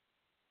 see,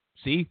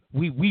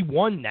 we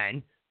won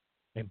then,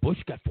 and Bush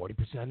got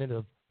 40%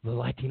 of the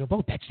Latino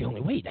vote. That's the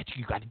only way.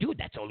 You got to do it.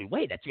 That's the only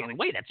way. That's the only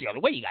way. That's the only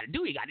way. You got to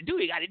do it. You got to do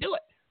it. You got to do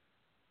it.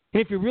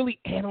 And if you really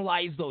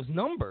analyze those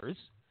numbers,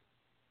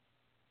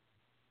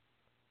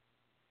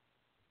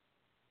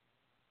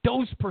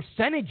 those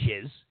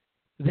percentages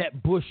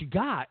that Bush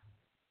got,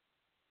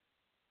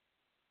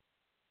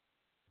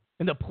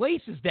 and the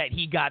places that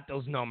he got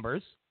those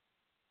numbers,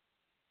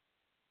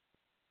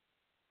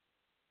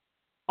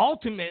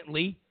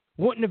 ultimately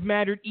wouldn't have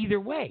mattered either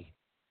way.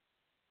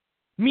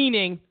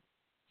 Meaning,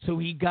 so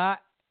he got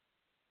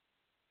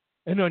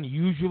an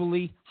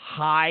unusually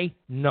high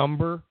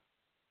number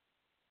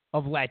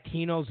of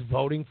Latinos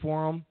voting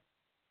for him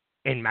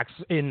in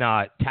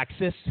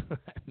Texas.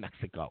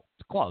 Mexico.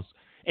 It's close.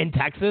 In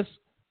Texas.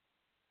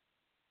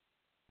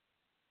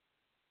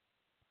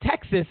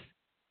 Texas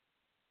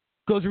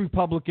goes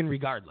Republican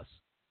regardless.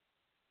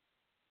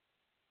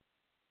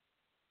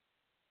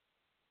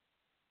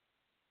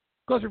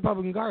 Goes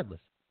Republican regardless.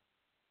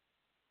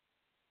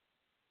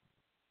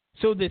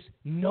 So this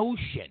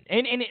notion,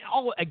 and it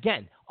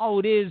all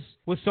it is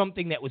was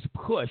something that was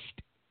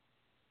pushed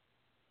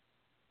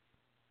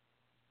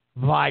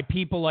by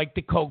people like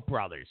the Koch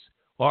brothers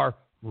or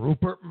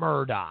Rupert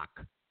Murdoch,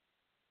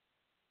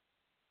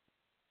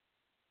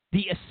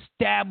 the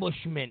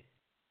establishment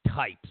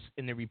types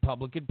in the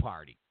Republican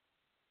Party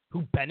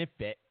who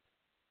benefit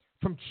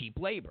from cheap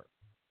labor.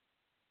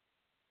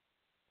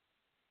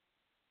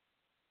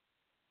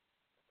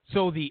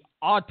 So the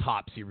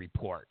autopsy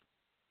report,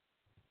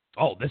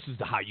 this is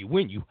how you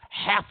win. You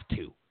have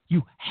to.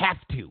 You have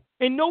to.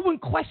 And no one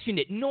questioned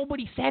it.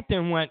 Nobody sat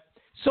there and went,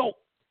 so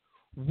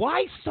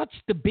why such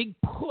the big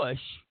push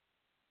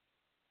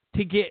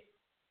to get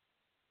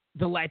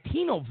the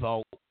Latino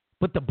vote,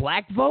 but the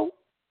black vote?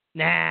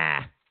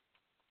 Nah.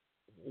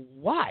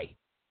 Why?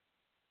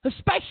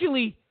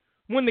 Especially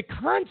when the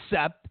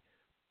concept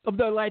of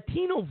the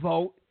Latino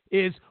vote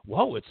is,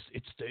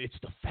 it's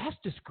the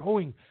fastest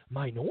growing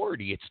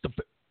minority.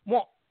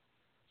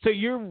 So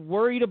you're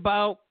worried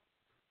about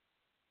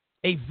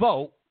a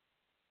vote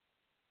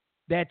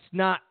that's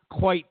not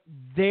quite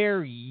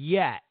there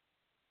yet,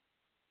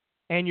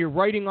 and you're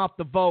writing off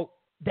the vote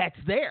that's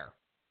there,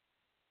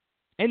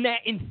 and that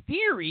in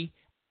theory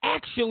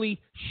actually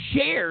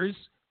shares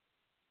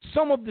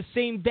some of the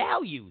same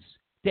values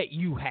that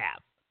you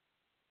have.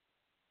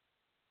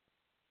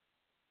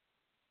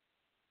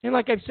 And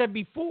like I've said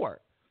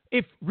before,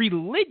 if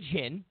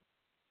religion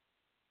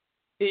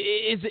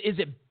is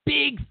a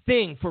big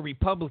thing for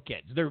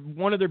Republicans,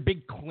 one of their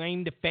big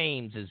claim to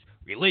fame is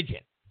religion.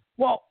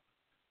 Well,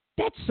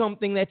 that's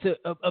something that's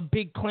a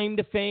big claim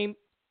to fame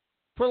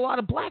for a lot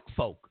of black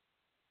folk.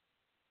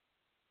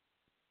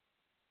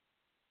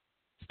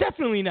 It's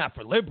definitely not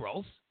for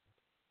liberals.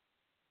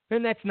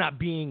 And that's not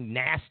being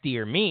nasty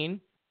or mean.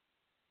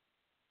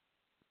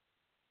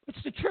 It's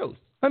the truth.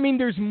 I mean,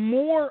 there's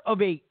more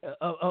of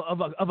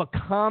a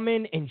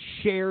common and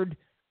shared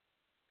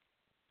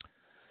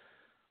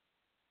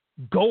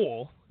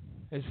goal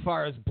as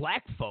far as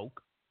black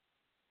folk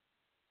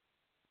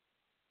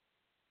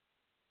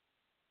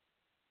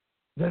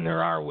than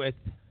there are with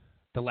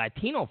the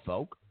Latino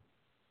folk.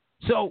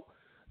 So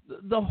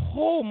the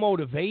whole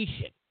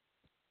motivation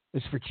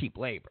is for cheap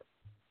labor.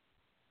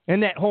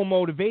 And that whole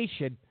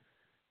motivation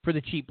for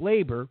the cheap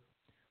labor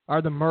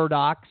are the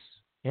Murdochs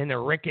and the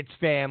Ricketts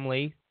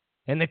family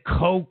and the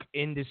Koch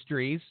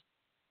industries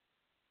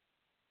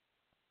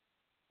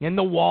and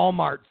the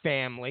Walmart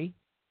family.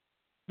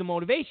 The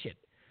motivation.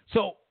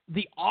 So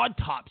the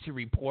autopsy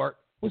report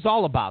was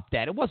all about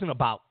that. It wasn't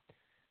about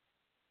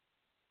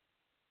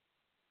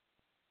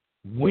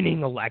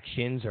winning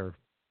elections or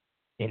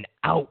an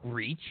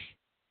outreach.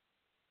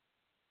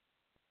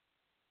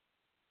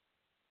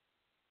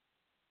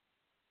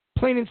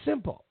 Plain and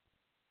simple.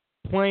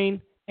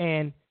 Plain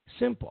and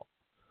simple.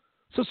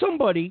 So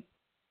somebody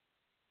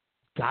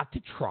got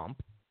to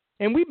Trump,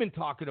 and we've been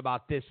talking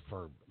about this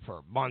for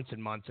months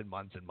and months and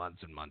months and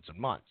months and months and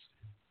months,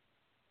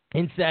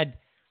 and said,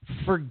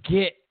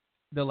 forget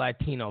the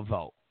Latino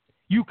vote.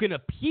 You can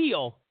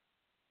appeal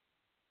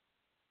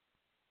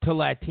to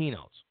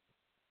Latinos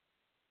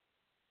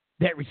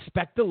that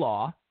respect the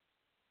law,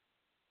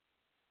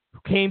 who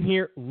came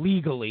here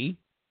legally,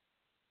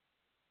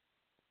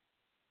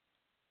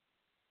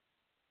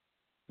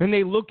 and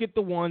they look at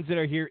the ones that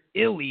are here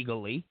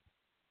illegally.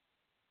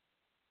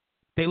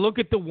 They look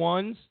at the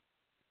ones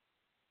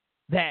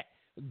that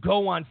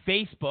go on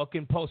Facebook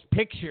and post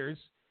pictures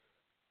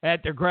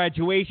at their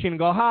graduation and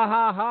go, ha,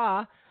 ha,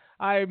 ha,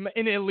 I'm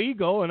an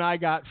illegal and I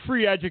got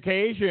free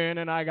education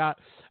and I got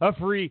a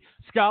free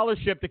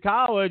scholarship to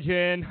college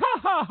and ha,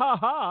 ha, ha,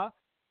 ha.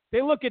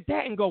 They look at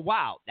that and go,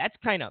 wow, that's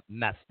kind of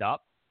messed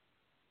up.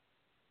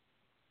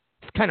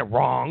 It's kind of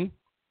wrong.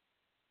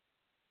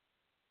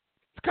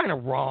 It's kind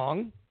of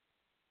wrong.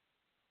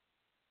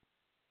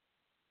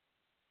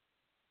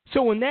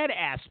 So in that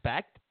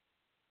aspect,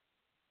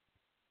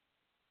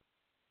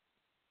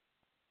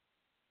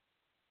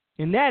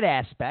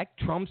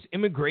 Trump's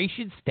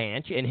immigration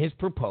stance and his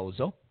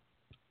proposal,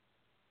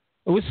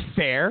 it was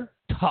fair,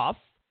 tough,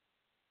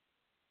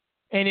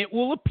 and it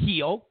will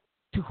appeal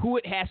to who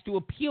it has to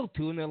appeal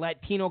to in the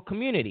Latino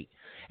community.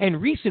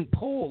 And recent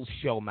polls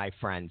show, my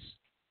friends,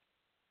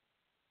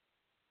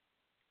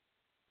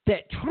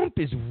 that Trump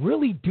is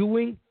really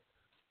doing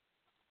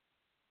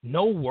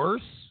no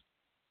worse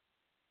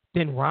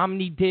than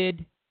Romney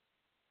did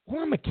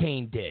or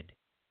McCain did.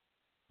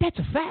 That's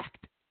a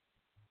fact.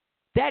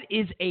 That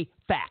is a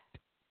fact.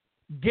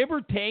 Give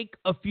or take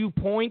a few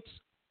points.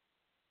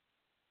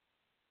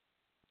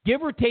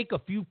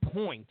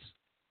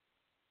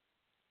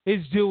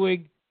 Is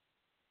doing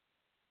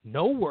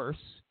no worse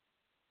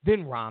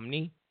than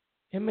Romney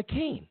and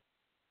McCain.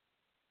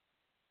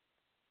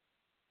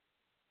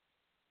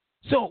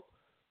 So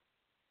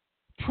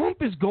Trump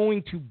is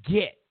going to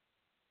get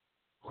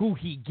who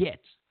he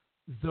gets.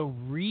 The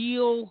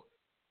real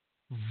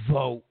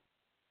vote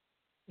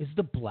is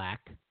the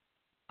black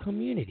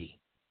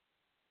community.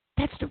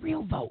 That's the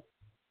real vote.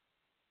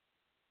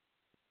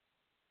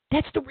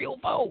 That's the real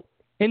vote.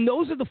 And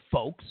those are the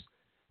folks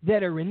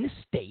that are in the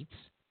states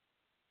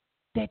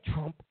that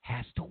Trump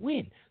has to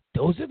win.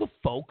 Those are the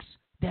folks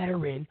that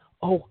are in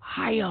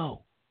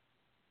Ohio,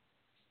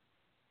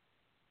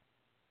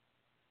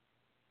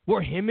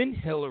 where him and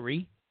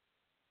Hillary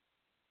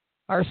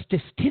are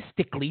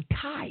statistically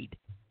tied.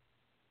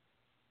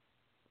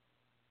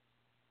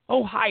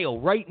 Ohio,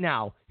 right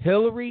now,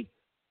 Hillary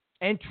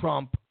and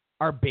Trump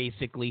are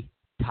basically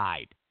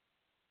tied.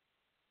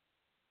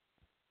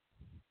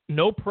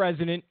 No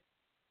president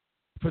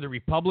for the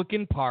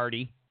Republican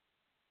Party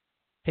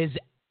has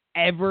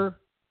ever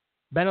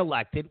been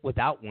elected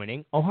without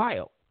winning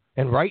Ohio.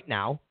 And right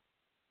now,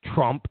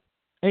 Trump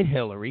and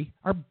Hillary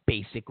are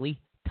basically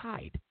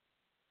tied.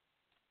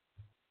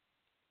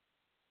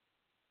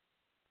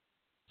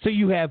 So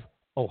you have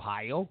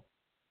Ohio,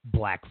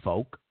 black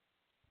folk,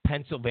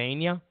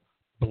 Pennsylvania,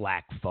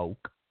 black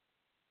folk,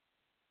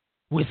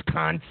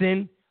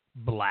 Wisconsin,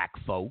 black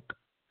folk,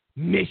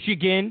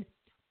 Michigan,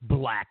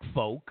 black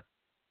folk.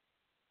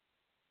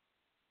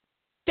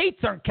 States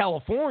aren't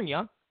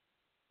California.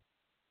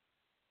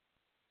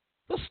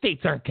 Those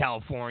states aren't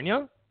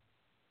California.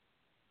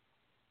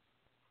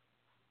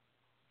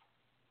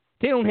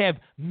 They don't have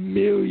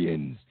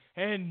millions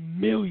and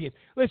millions.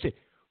 Listen,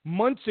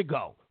 months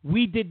ago,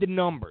 we did the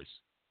numbers.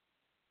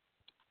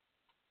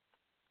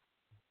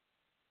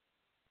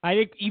 I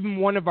think even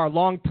one of our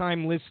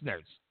longtime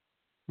listeners,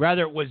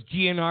 whether it was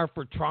GNR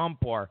for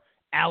Trump or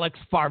Alex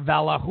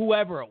Farvella,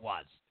 whoever it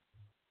was,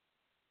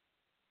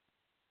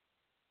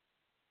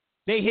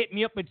 they hit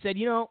me up and said,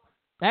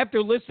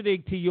 after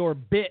listening to your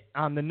bit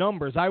on the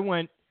numbers, I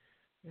went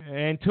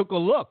and took a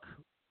look.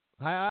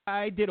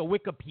 I did a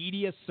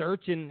Wikipedia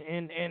search,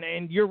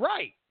 and you're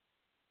right.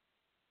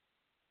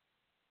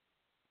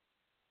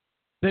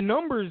 The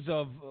numbers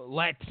of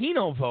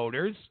Latino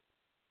voters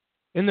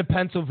in the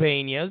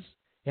Pennsylvanias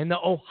and the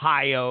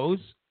Ohios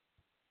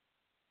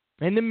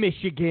and the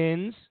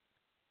Michigans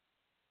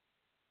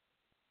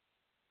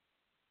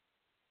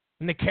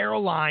and the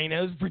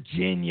Carolinas,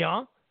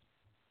 Virginia,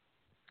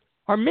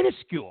 are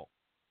minuscule.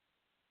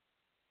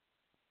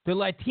 The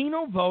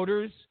Latino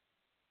voters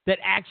that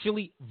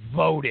actually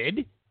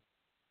voted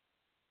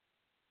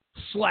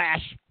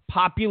 /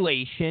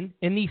 population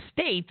in these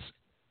states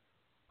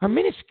are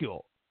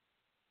minuscule.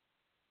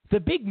 The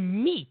big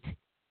meat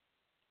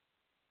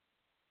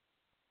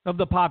of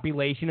the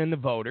population and the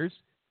voters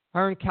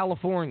are in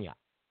California,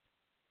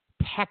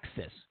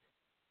 Texas.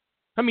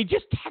 I mean,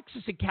 just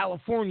Texas and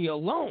California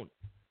alone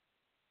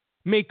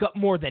make up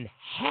more than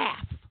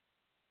half.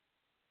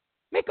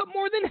 Make up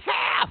more than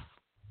half.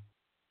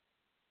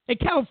 And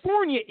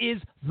California is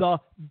the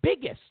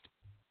biggest.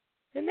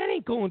 And that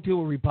ain't going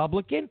to a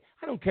Republican.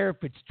 I don't care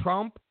if it's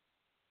Trump,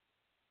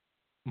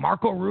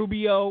 Marco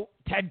Rubio,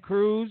 Ted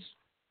Cruz,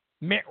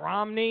 Mitt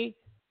Romney.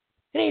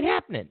 It ain't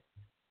happening.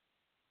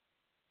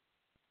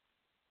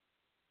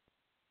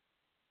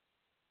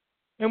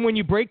 And when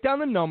you break down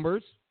the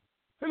numbers,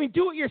 I mean,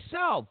 do it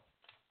yourself.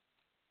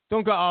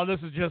 Don't go, oh, this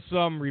is just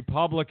some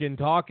Republican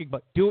talking,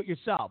 but do it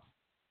yourself.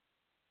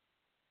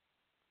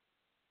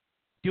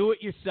 Do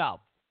it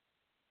yourself.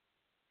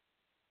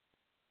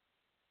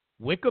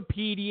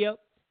 Wikipedia,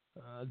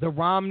 the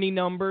Romney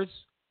numbers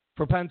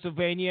for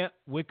Pennsylvania.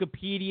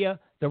 Wikipedia,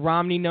 the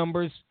Romney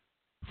numbers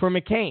for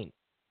McCain.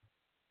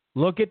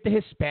 Look at the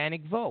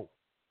Hispanic vote.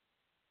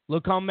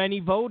 Look how many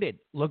voted.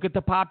 Look at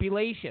the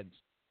populations.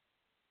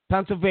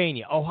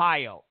 Pennsylvania,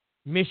 Ohio,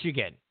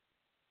 Michigan,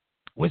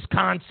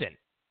 Wisconsin.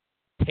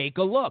 Take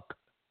a look.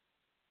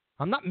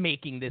 I'm not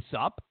making this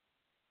up.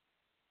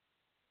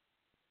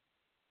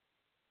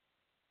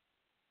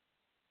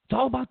 It's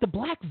all about the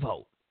black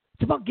vote.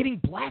 It's about getting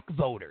black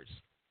voters.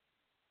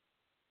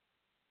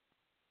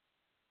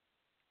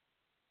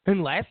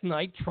 And last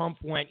night, Trump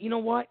went, you know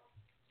what?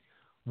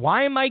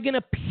 Why am I going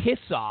to piss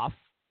off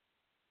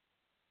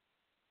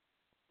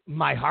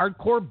my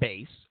hardcore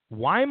base?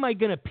 Why am I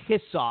going to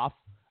piss off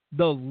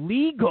the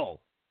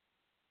legal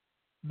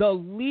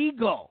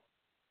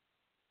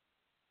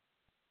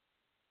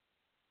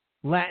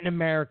Latin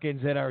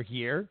Americans that are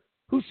here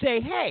who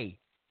say, hey,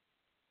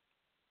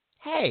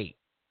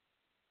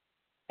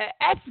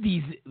 F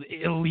these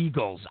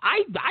illegals.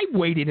 I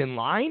waited in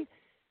line.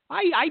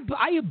 I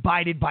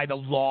abided by the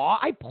law.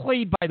 I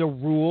played by the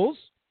rules.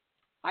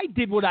 I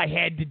did what I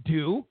had to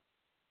do.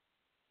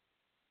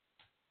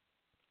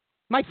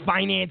 My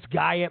finance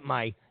guy at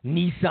my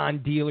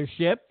Nissan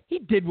dealership, he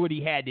did what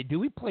he had to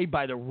do. He played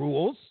by the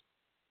rules.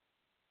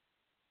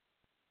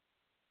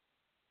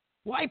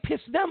 Why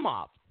piss them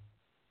off?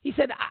 He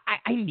said,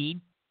 I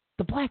need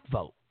the black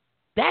vote.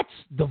 That's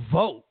the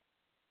vote.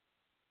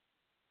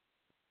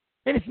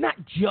 And it's not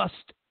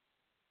just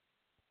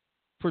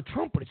for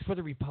Trump, but it's for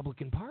the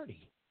Republican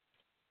Party.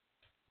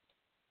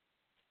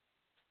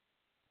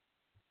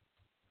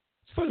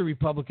 It's for the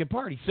Republican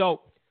Party.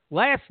 So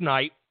last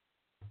night,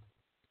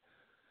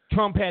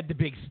 Trump had the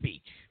big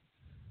speech.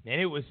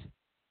 And it was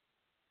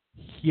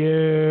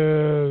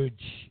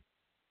huge.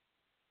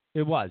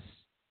 It was.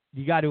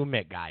 You got to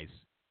admit, guys.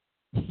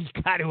 You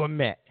got to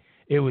admit.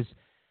 It was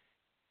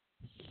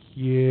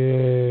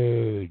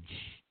huge.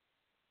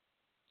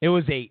 It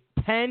was a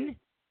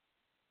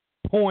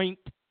 10-point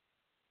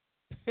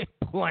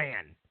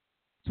plan.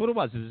 That's what it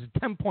was. It was a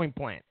 10-point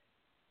plan.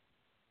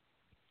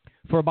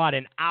 For about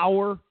an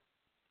hour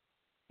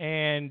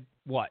and,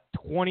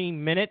 20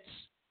 minutes?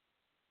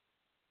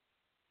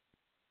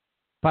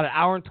 About an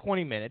hour and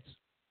 20 minutes.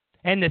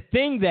 And the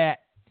thing that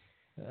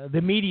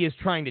the media is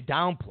trying to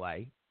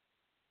downplay,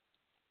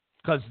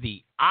 because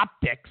the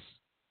optics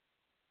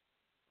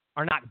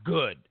are not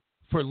good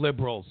for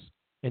liberals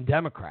and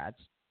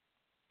Democrats,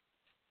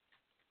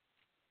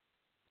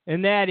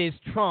 and that is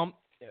Trump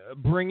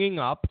bringing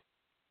up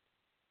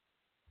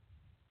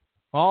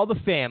all the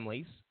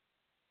families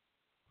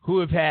who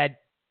have had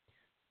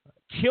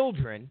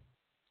children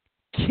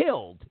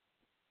killed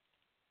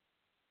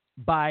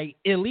by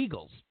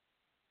illegals,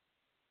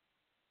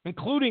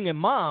 including a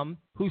mom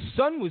whose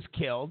son was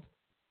killed,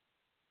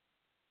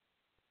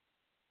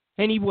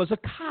 and he was a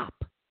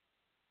cop.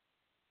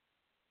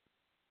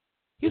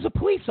 He was a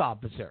police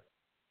officer.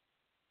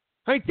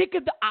 I mean, think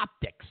of the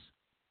optics.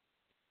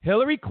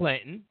 Hillary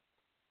Clinton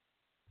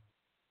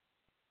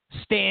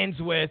stands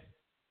with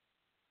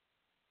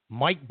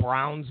Mike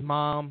Brown's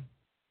mom,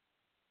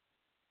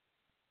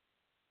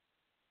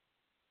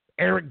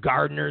 Eric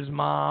Gardner's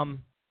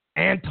mom,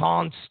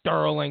 Anton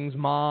Sterling's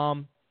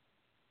mom.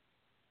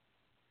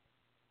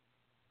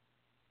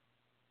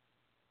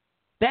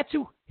 That's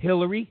who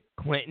Hillary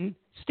Clinton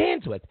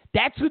stands with.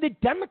 That's who the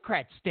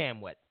Democrats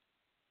stand with.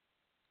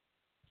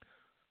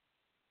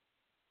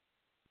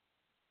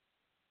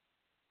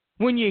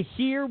 When you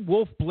hear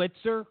Wolf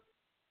Blitzer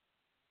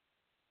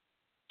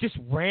just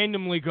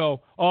randomly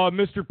go,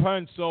 Mr.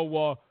 Pence,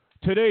 so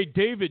today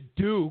David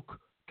Duke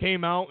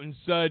came out and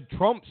said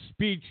Trump's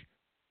speech.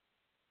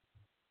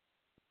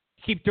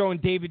 Keep throwing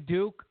David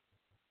Duke,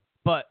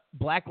 but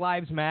Black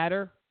Lives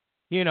Matter,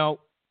 kill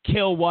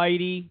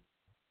Whitey,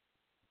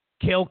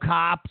 kill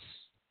cops,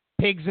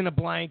 pigs in a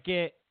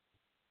blanket.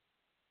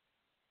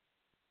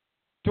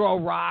 throw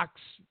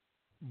rocks,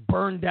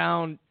 burn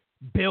down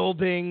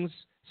buildings,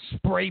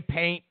 spray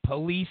paint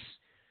police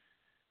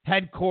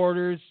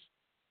headquarters.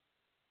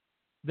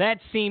 That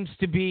seems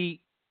to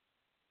be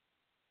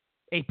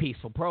a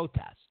peaceful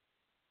protest.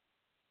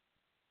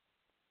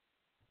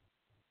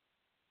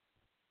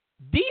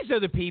 These are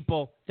the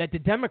people that the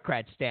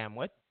Democrats stand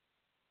with.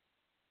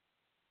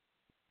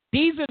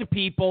 These are the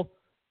people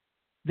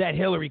that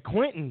Hillary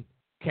Clinton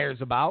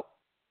cares about.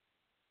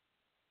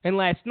 And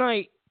last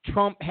night,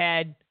 Trump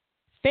had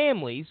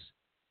families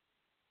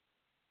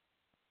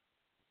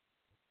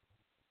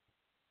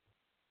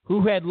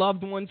who had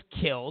loved ones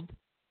killed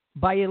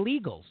by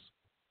illegals.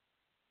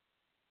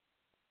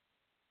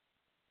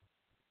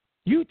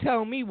 You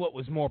tell me what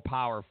was more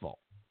powerful.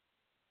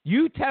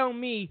 You tell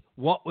me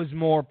what was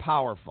more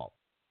powerful.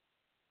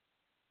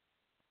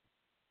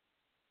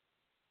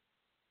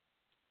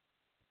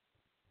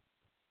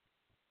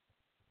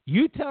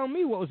 You tell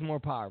me what was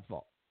more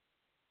powerful.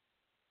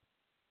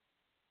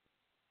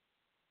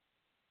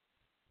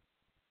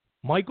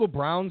 Michael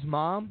Brown's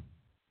mom?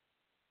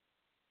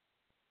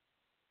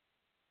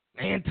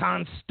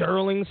 Anton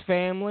Sterling's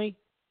family?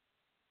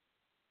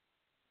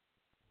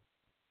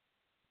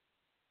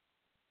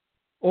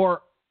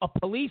 Or a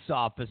police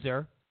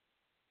officer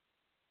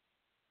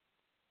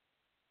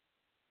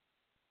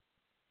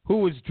who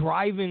was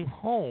driving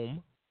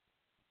home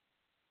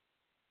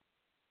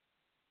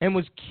and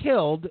was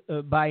killed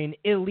by an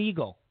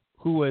illegal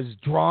who was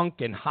drunk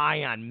and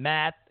high on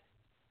meth?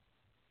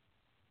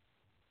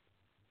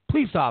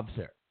 Police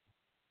officer.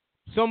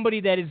 Somebody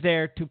that is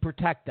there to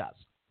protect us.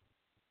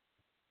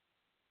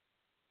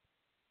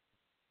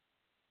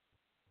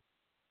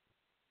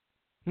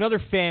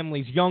 Another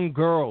family's young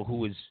girl who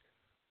was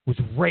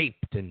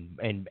raped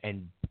and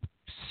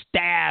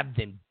stabbed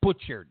and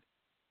butchered.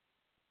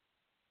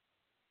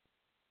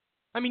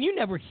 I mean, you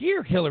never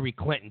hear Hillary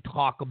Clinton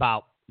talk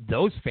about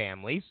those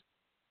families.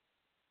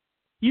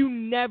 You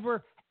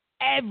never,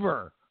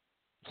 ever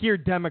hear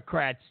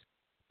Democrats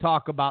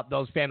talk about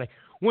those families.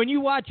 When you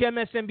watch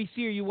MSNBC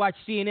or you watch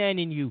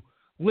CNN and you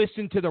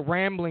listen to the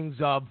ramblings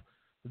of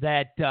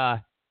that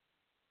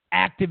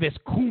activist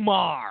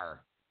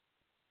Kumar,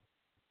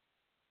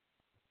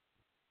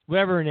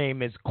 whatever her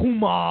name is,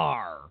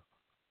 Kumar,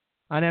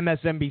 on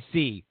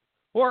MSNBC,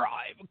 or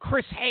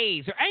Chris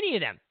Hayes, or any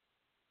of them,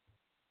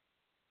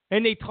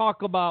 and they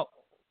talk about,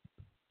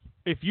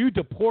 if you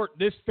deport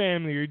this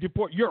family or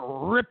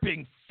you're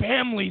ripping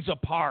families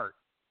apart.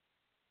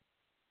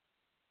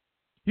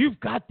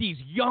 You've got these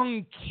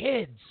young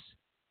kids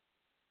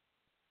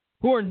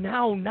who are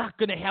now not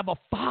going to have a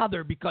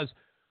father because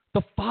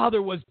the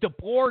father was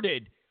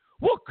deported.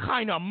 What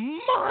kind of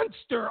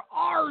monster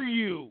are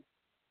you?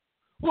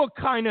 What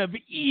kind of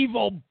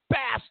evil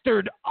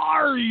bastard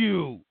are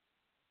you?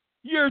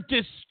 You're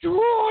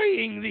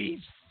destroying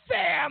these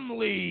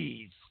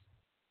families.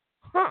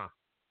 Huh.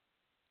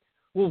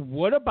 Well,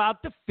 what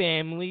about the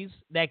families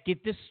that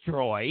get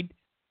destroyed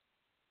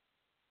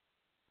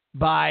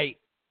by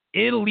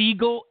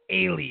illegal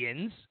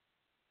aliens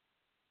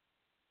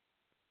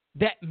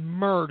that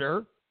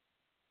murder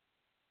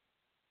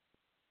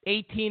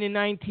 18 and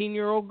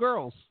 19-year-old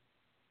girls,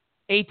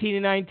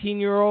 18 and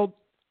 19-year-old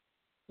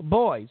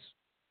boys,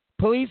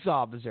 police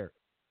officer,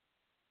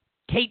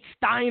 Kate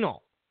Steinle?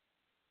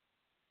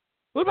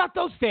 What about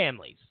those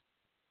families?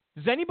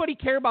 Does anybody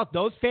care about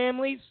those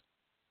families?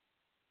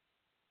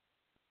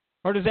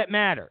 Or does that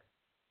matter?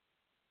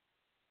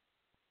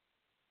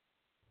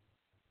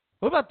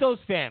 What about those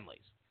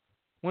families?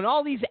 When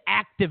all these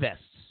activists,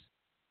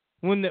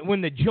 when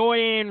the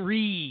Joanne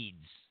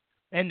Reeds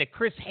and the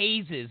Chris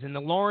Hayeses and the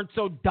Lawrence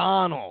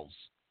O'Donnells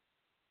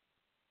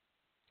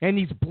and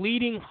these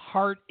bleeding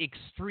heart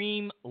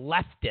extreme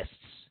leftists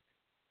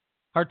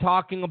are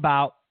talking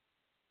about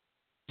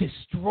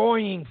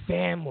destroying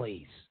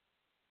families.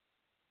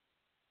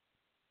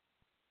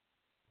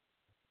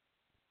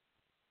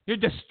 You're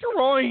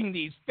destroying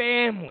these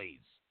families.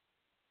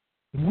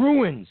 It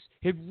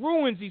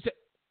ruins these.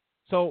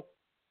 So,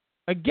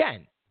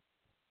 again,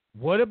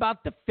 what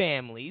about the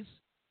families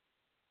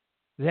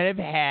that have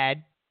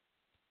had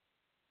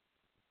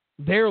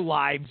their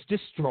lives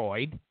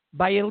destroyed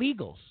by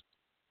illegals?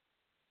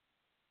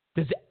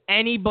 Does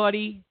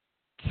anybody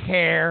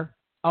care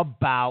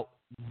about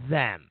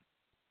them?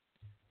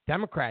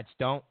 Democrats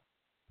don't.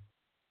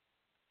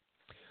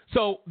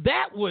 So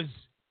that was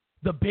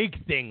the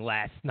big thing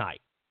last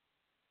night.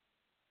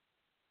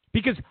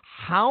 Because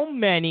how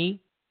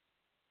many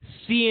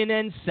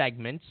CNN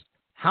segments,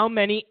 how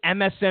many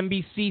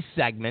MSNBC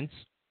segments,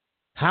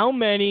 how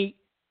many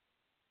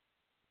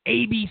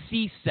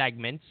ABC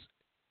segments,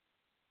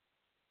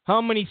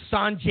 how many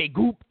Sanjay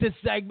Gupta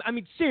segments? I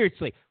mean,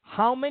 seriously,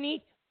 how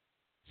many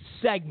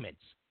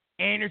segments?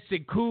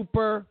 Anderson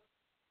Cooper.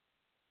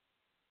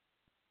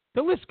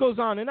 The list goes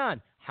on and on.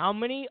 How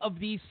many of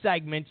these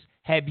segments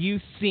have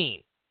you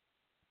seen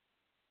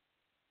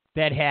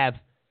that have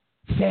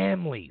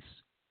families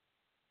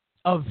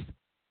of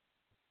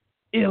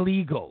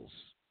illegals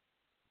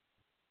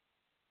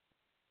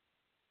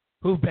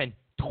who've been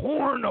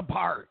torn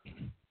apart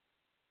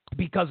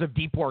because of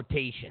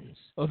deportations.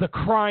 Or the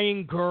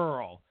crying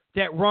girl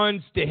that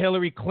runs to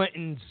Hillary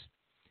Clinton's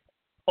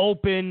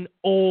open,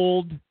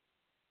 old,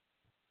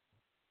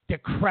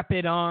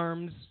 decrepit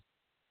arms.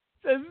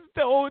 Says,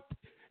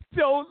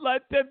 don't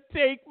let them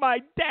take my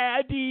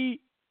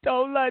daddy.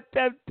 Don't let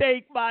them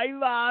take my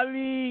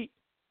mommy.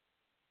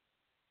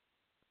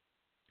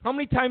 How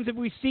many times have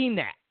we seen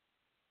that?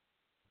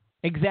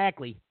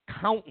 Exactly.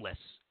 Countless.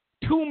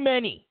 Too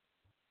many.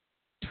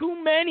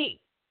 Too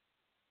many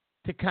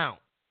to count.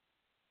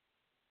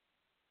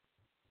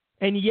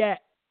 And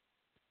yet,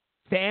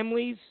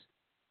 families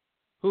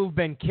who've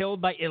been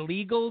killed by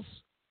illegals,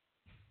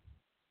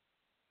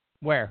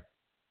 where?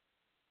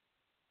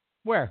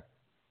 Where?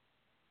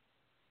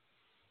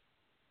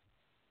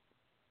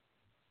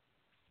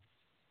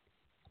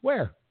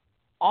 Where?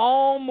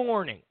 All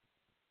morning.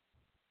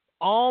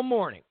 All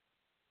morning.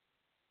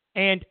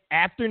 And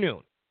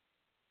afternoon.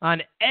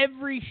 On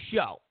every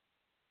show.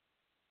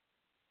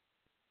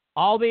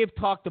 All they've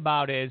talked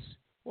about is,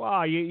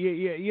 wow,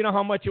 you know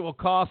how much it will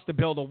cost to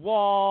build a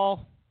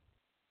wall.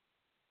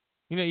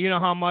 You know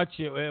how much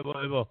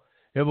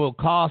it will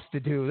cost to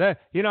do that.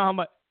 You know how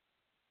much.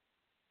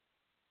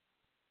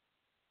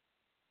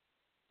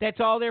 That's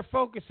all they're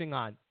focusing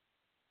on.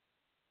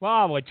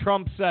 Wow, what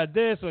Trump said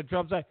this, what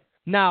Trump said.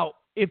 Now,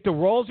 if the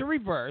roles are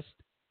reversed,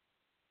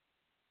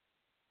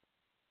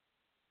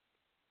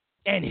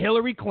 and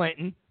Hillary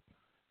Clinton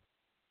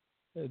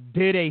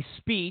did a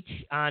speech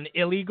on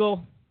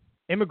illegal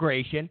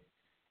immigration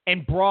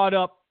and brought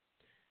up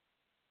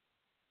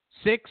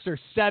 6 or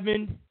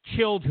 7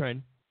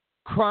 children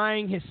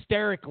crying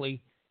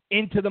hysterically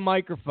into the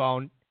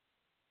microphone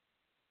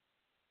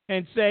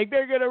and saying,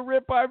 they're going to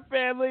rip our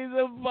families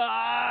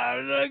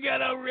apart. They're going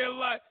to rip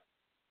our...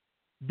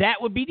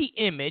 That would be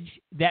the image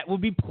that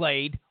would be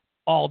played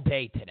all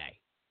day today.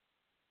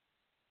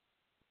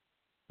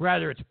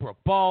 Whether it's Brooke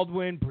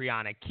Baldwin,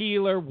 Breonna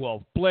Keeler,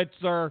 Wolf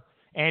Blitzer,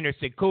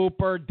 Anderson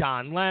Cooper,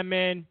 Don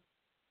Lemon,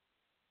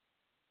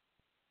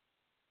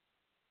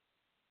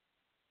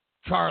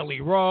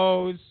 Charlie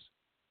Rose.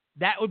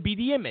 That would be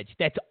the image.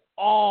 That's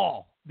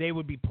all they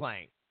would be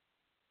playing.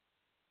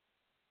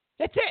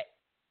 That's it.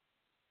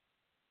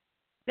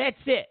 That's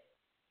it.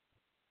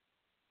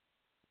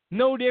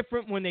 No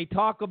different when they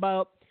talk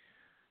about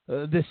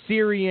the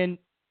Syrian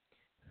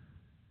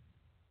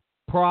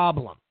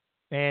problem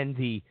and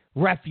the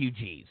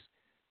refugees.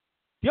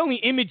 The only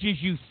images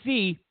you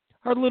see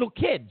are little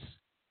kids.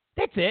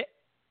 That's it.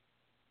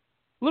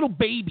 Little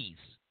babies.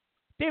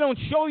 They don't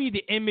show you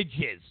the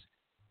images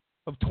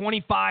of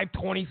 25,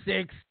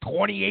 26,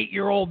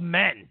 28-year-old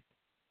men.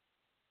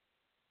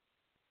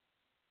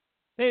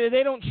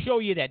 They don't show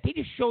you that. They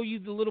just show you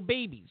the little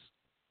babies.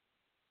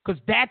 Because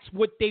that's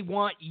what they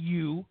want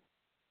you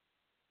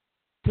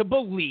to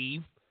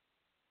believe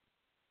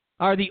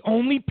are the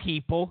only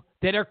people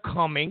that are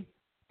coming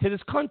to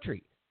this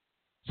country.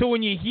 So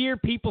when you hear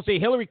people say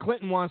Hillary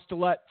Clinton wants to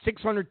let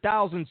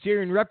 600,000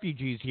 Syrian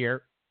refugees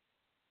here,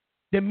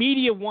 the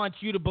media wants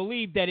you to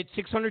believe that it's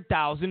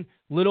 600,000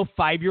 little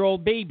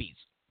 5-year-old babies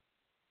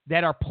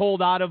that are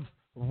pulled out of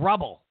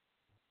rubble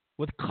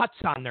with cuts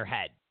on their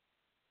head.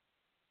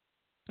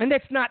 And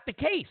that's not the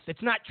case.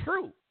 It's not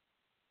true.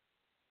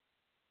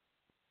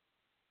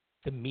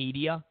 The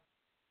media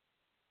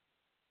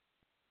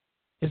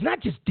is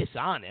not just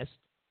dishonest.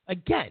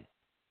 Again,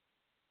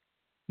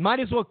 might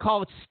as well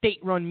call it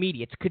state-run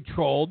media. It's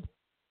controlled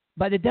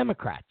by the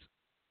Democrats.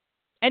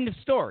 End of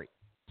story.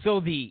 So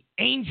the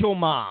angel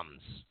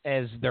moms,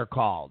 as they're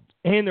called,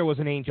 and there was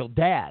an angel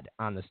dad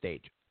on the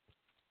stage.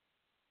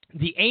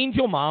 The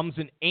angel moms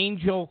and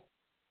angel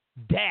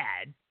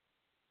dad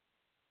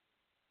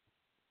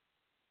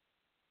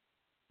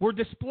were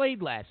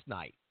displayed last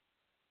night.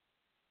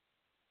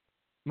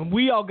 And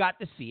we all got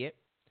to see it.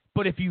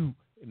 But if you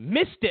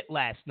missed it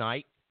last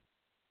night,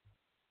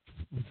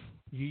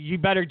 you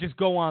better just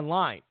go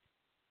online.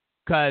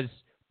 Because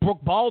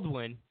Brooke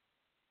Baldwin,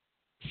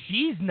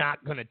 she's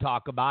not going to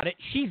talk about it.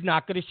 She's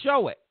not going to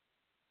show it.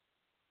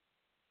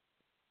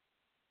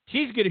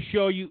 She's going to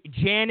show you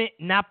Janet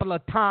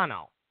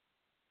Napolitano,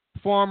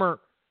 former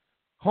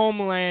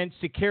Homeland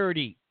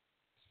Security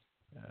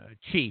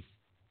chief.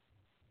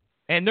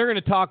 And they're going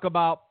to talk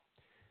about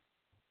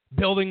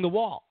building the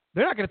wall.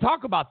 They're not going to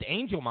talk about the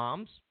angel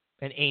moms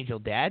and angel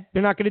dad.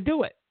 They're not going to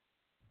do it.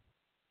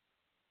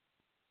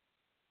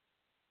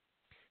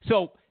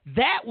 So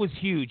that was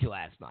huge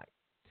last night.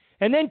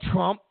 And then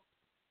Trump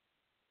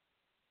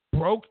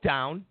broke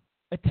down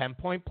a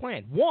 10-point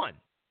plan. 1,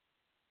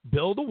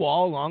 build a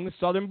wall along the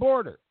southern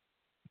border.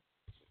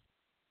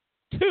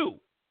 2,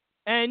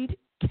 end,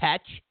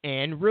 catch,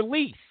 and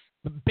release.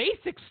 The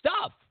basic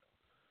stuff.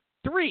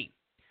 3,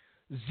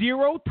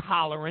 zero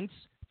tolerance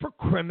for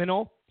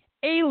criminal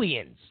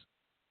aliens.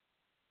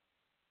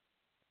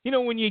 You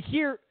know, when you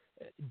hear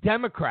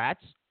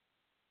Democrats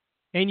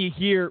and you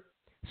hear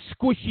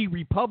squishy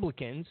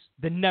Republicans,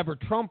 the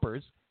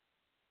never-Trumpers,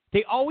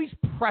 they always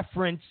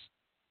preference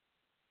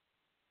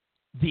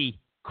the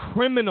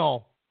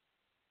criminal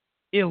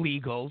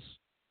illegals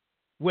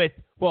with,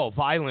 well,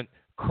 violent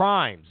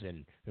crimes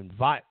and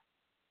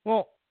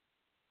well,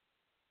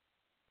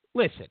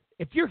 listen,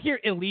 if you're here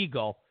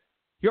illegal,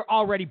 you're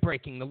already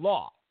breaking the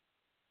law.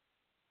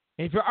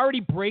 And if you're already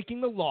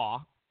breaking the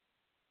law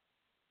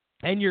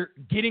and you're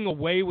getting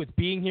away with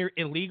being here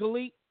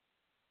illegally,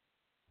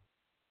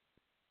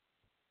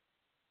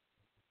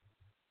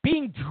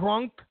 being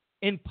drunk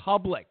in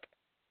public,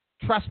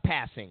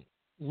 trespassing,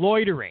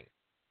 loitering,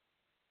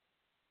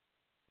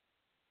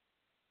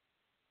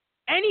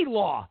 any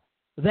law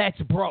that's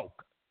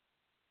broke,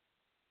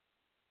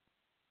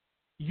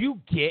 you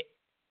get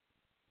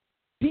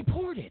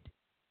deported.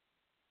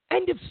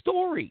 End of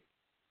story.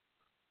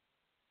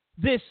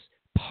 This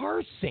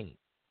parsing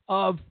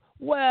of,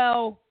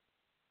 well,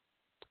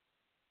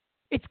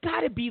 it's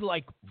got to be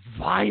like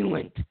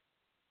violent.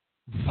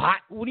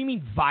 What do you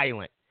mean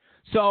violent?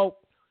 So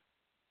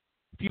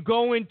if you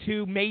go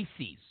into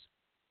Macy's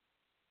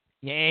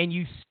and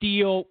you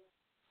steal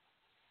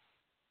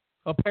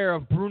a pair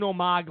of Bruno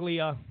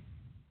Maglia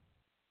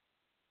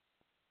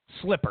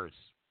slippers,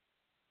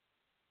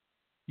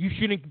 you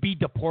shouldn't be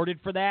deported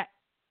for that.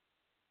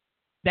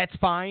 That's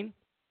fine.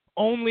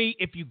 Only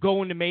if you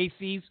go into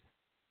Macy's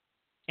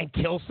and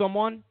kill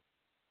someone.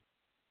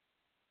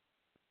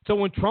 So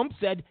when Trump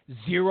said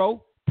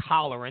zero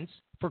tolerance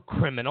for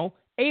criminal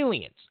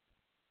aliens,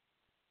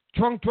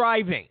 drunk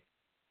driving,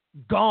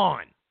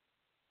 gone.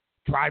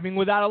 Driving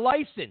without a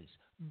license,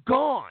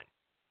 gone.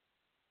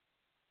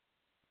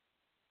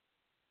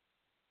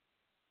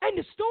 End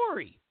of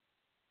story.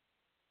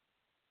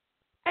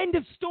 End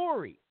of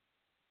story.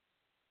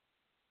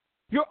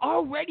 You're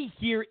already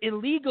here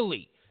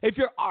illegally. If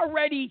you're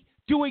already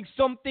doing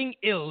something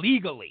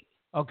illegally,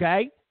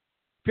 okay?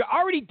 If you're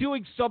already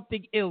doing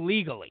something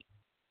illegally,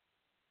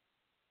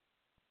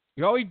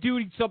 you're already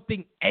doing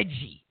something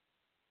edgy,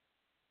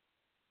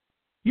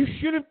 you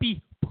shouldn't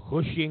be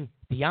pushing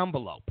the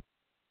envelope.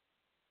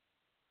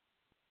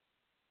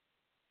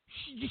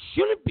 You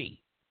shouldn't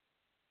be.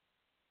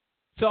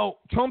 So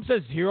Trump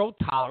says zero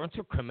tolerance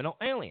for criminal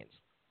aliens.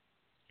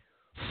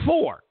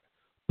 4,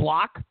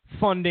 block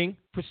funding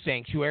for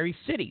sanctuary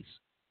cities.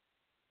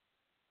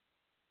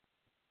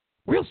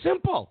 Real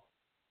simple.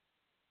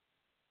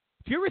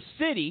 If you're a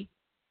city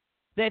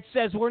that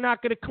says we're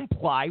not going to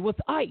comply with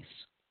ICE,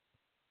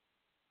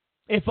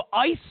 if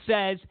ICE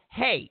says,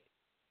 hey,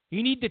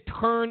 you need to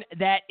turn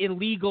that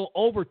illegal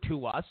over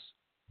to us,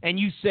 and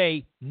you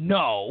say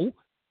no,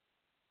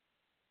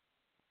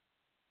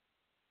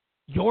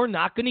 you're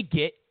not going to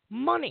get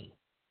money.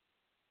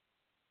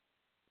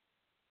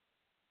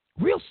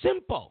 Real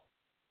simple.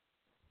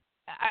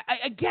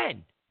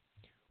 Again,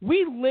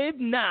 we live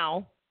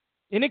now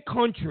in a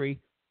country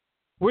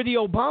where the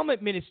Obama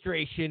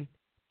administration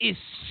is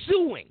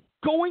suing,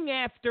 going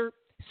after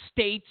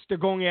states, they're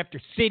going after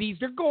cities,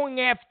 they're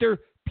going after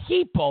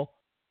people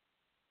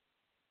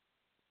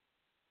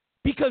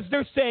because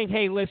they're saying,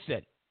 hey,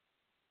 listen,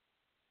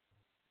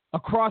 a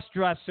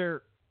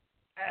cross-dresser,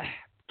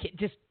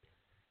 just,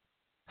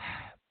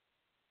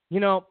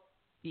 the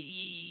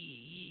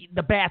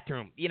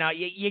bathroom,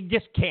 you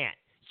just can't.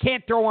 You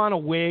can't throw on a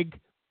wig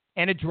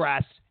and a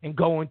dress and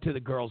go into the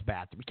girls'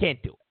 bathroom. You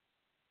can't do it.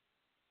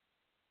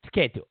 You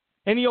can't do it.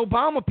 And the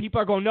Obama people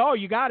are going, no,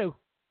 you got to.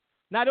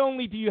 Not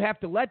only do you have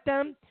to let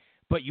them,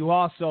 but you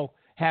also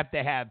have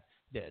to have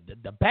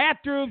the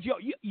bathrooms.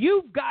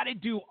 You've got to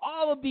do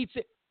all of these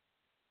things.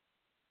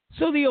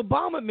 So the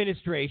Obama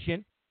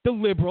administration, the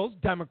liberals,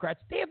 Democrats,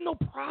 they have no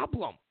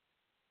problem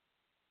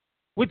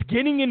with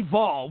getting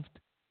involved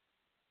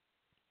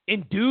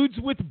in dudes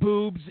with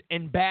boobs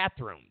and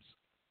bathrooms.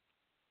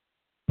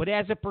 But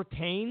as it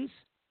pertains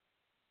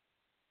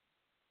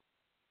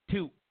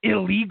to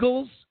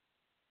illegals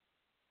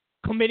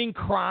committing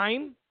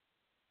crime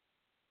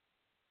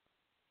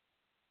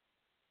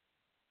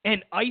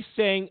and ICE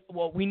saying,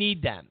 well, we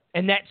need them,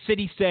 and that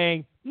city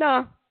saying,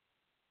 nah,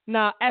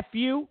 F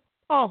you.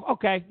 Oh,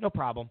 okay, no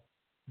problem.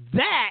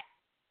 That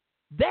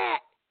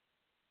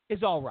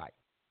is all right.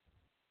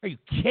 Are you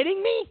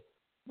kidding me?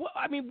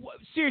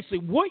 Seriously,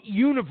 what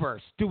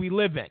universe do we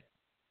live in?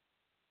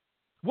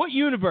 What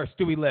universe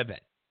do we live in?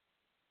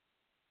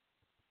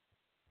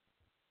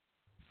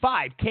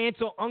 5,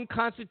 cancel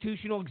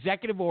unconstitutional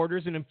executive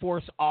orders and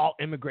enforce all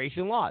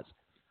immigration laws.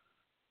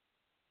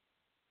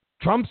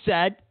 Trump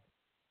said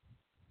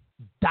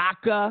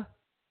DACA,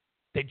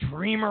 the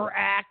Dreamer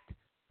Act,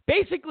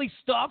 basically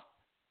stuff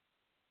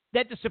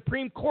that the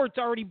Supreme Court's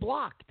already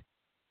blocked.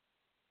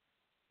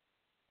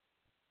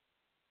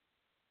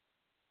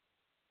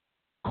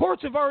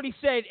 Courts have already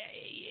said,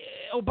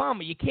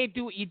 Obama, you can't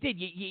do what you did.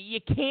 You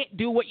can't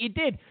do what you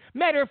did.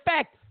 Matter of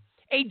fact,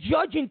 a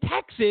judge in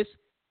Texas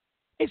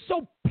is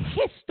so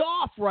pissed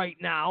off right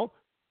now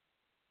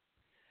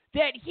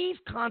that he's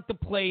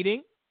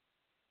contemplating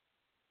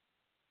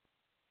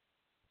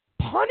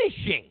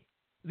punishing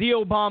the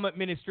Obama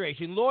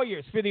administration,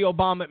 lawyers for the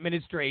Obama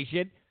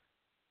administration,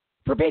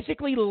 for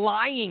basically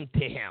lying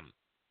to him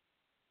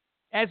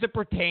as it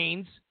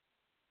pertains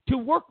to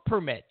work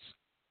permits.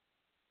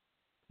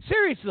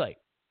 Seriously.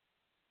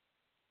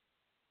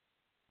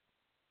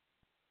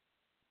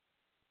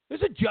 There's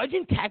There's a judge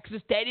in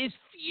Texas that is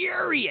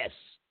furious.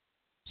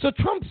 So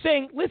Trump's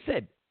saying,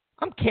 listen,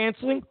 I'm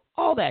canceling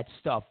all that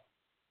stuff.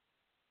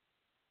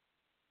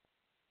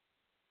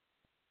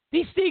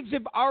 These things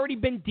have already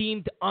been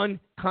deemed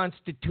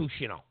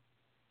unconstitutional.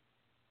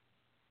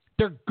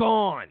 They're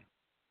gone.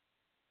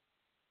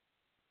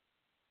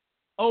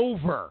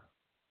 Over.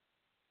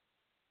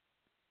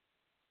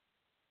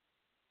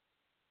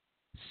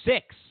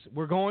 6,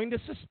 we're going to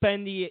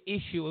suspend the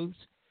issues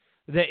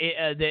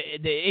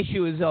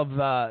of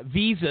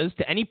visas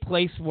to any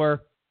place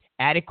where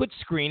adequate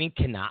screening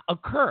cannot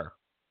occur.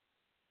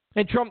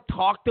 And Trump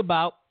talked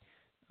about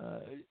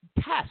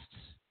tests.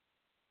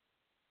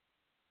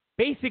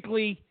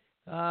 Basically,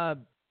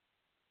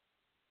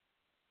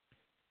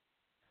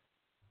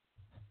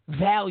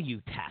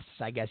 value tests,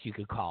 I guess you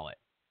could call it.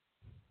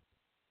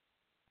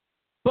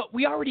 But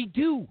we already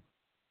do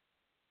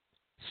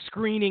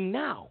screening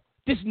now.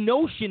 This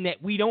notion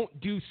that we don't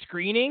do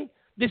screening,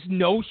 this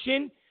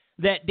notion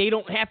that they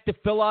don't have to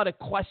fill out a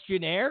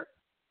questionnaire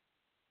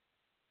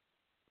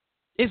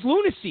is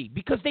lunacy,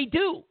 because they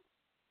do.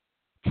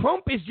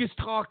 Trump is just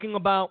talking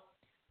about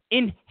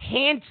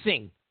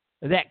enhancing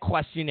that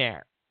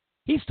questionnaire.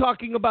 He's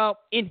talking about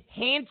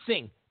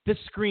enhancing the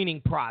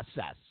screening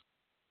process.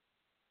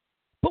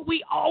 But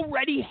we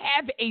already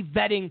have a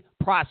vetting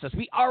process.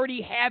 We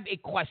already have a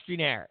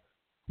questionnaire.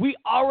 We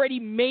already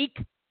make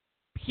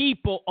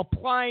people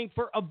applying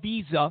for a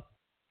visa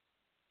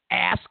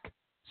ask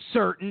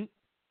certain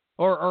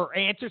or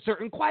answer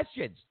certain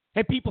questions.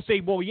 And people say,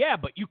 well, yeah,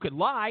 but you could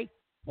lie.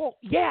 Well,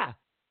 yeah,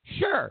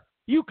 sure,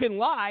 you can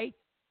lie.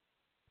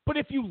 But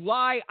if you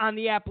lie on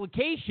the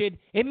application,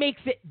 it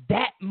makes it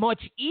that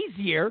much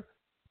easier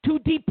to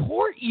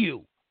deport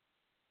you.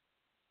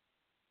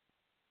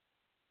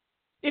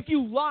 If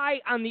you lie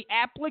on the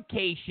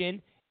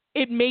application,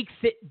 it makes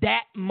it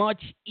that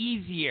much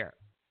easier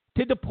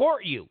to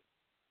deport you.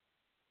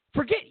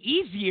 Forget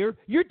easier,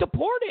 you're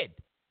deported.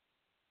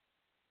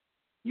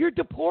 You're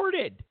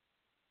deported.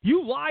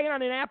 You lie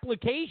on an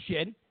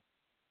application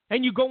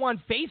and you go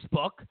on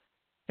Facebook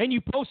and you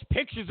post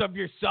pictures of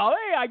yourself.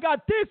 Hey, I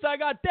got this, I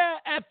got that,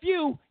 F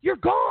you. You're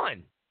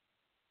gone.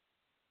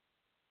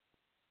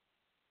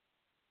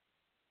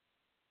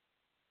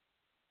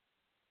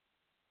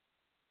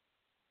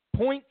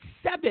 Point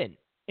 7,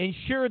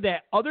 ensure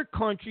that other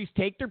countries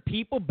take their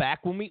people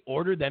back when we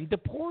order them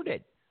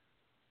deported.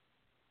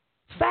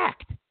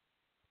 Fact.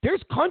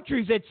 There's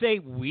countries that say,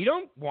 we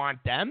don't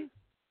want them.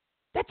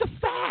 That's a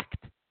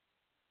fact.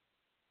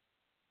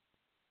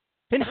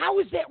 And how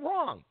is that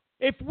wrong?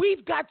 If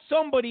we've got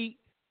somebody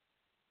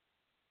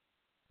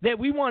that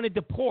we want to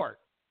deport,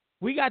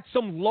 we got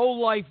some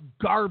low-life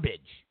garbage,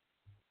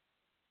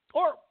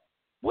 or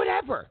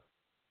whatever,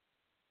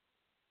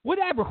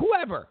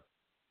 whoever,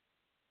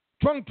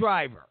 drunk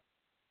driver,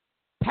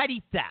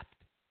 petty theft.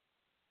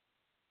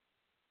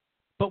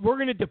 But we're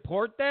going to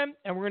deport them,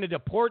 and we're going to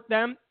deport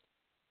them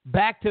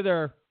back to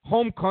their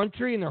home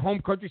country, and their home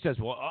country says,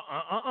 well,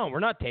 we're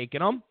not taking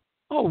them.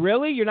 Oh,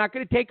 really? You're not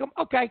going to take them?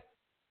 Okay.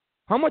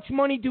 How much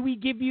money do we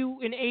give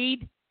you in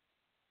aid?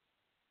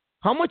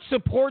 How much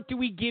support do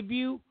we give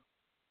you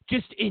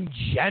just in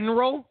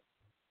general?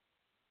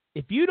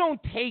 If you don't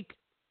take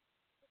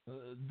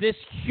this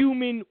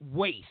human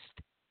waste,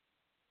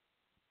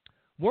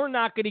 we're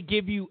not going to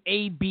give you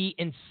A, B,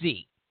 and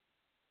C.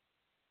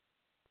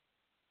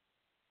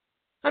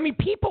 I mean,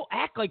 people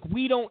act like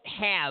we don't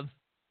have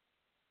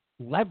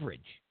leverage.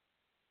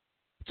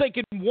 It's like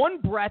in one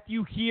breath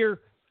you hear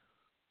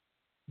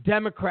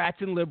Democrats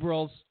and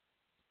liberals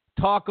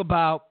talk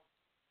about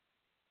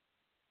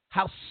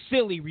how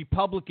silly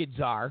Republicans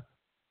are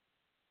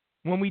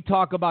when we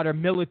talk about our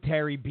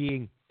military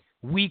being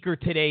weaker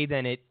today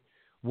than it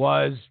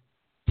was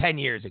 10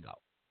 years ago.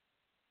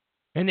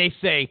 And they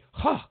say,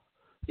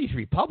 these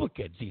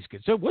Republicans, these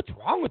conservatives, what's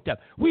wrong with them?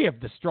 We have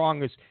the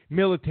strongest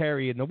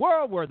military in the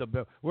world. We're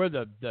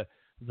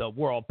the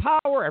world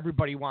power.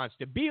 Everybody wants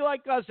to be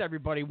like us.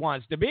 Everybody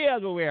wants to be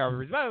as we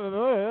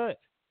are.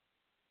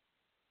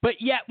 But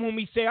yet when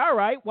we say, all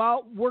right,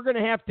 well, we're going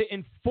to have to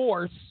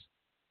enforce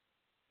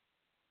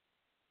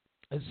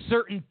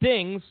certain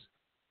things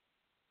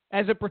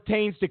as it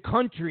pertains to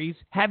countries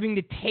having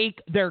to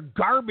take their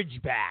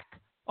garbage back.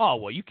 Oh,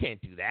 well, you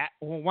can't do that.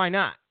 Well, why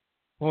not?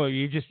 Well,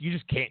 you just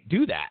can't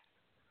do that.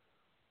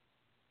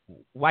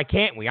 Why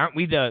can't we? Aren't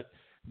we the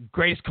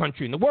greatest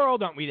country in the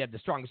world? Aren't we have the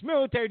strongest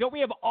military? Don't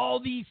we have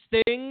all these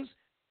things?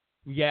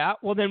 Yeah,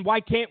 well, then why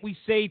can't we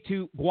say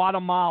to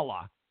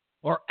Guatemala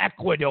or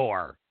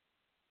Ecuador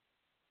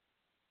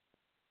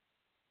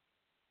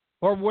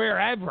or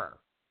wherever,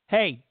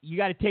 hey, you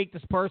got to take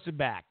this person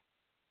back?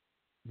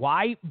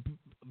 Why?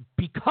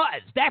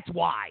 Because. That's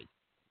why.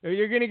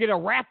 You're going to get a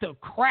wrath of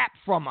crap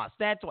from us.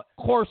 That's what.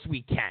 Of course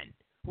we can.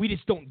 We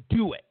just don't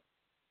do it.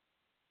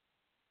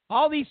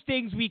 All these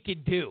things we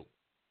could do.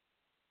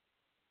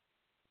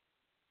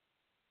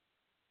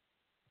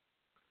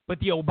 But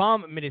the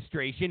Obama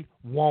administration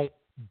won't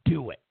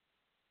do it.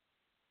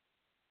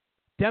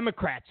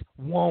 Democrats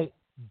won't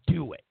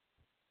do it.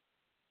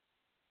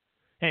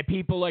 And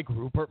people like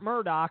Rupert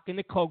Murdoch and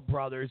the Koch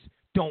brothers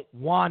don't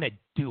want to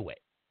do it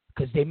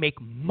because they make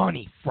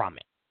money from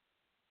it.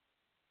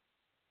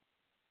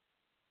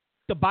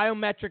 The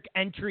biometric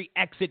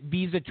entry-exit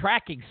visa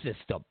tracking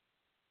system.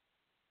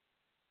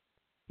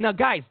 Now,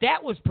 guys,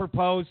 that was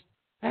proposed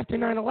after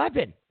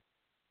 9/11.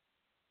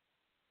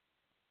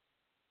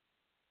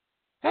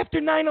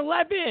 After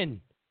 9/11.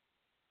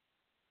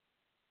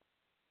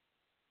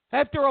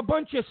 After a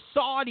bunch of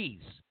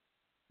Saudis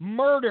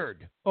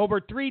murdered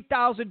over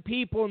 3,000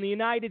 people in the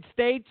United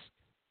States,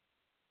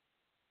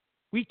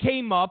 we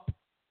came up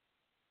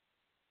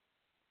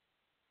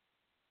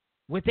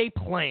with a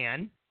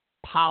plan,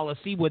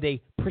 policy, with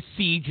a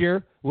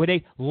procedure, with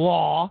a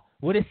law,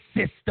 with a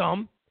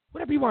system,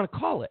 whatever you want to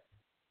call it.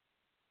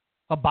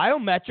 A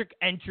biometric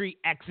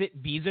entry-exit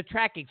visa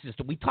tracking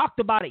system. We talked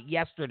about it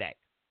yesterday.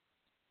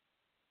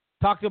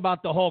 Talked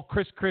about the whole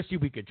Chris Christie,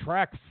 we could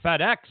track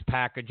FedEx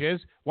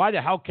packages. Why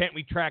the hell can't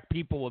we track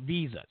people with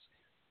visas?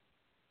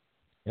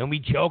 And we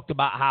joked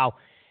about how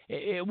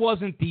it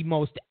wasn't the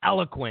most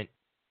eloquent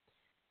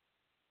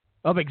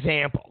of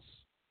examples.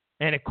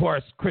 And, of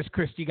course, Chris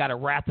Christie got a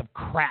wrath of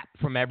crap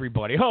from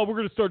everybody. Oh, we're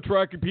going to start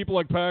tracking people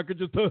like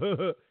packages.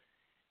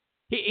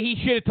 He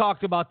should have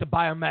talked about the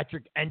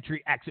biometric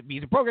entry-exit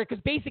visa program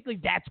because basically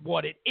that's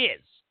what it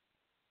is.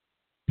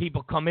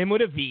 People come in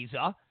with a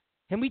visa,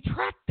 and we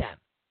track them.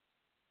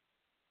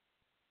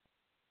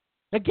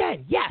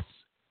 Again, yes,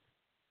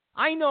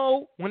 I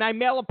know when I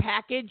mail a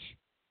package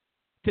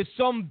to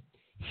some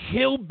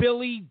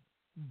hillbilly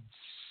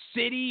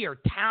city or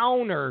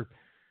town or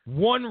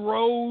one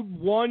road,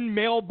 one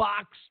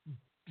mailbox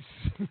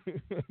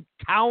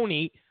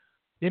county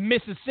in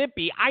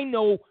Mississippi, I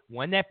know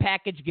when that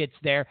package gets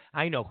there.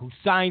 I know who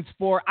signs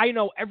for it. I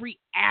know every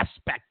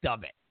aspect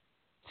of it.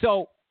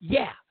 So,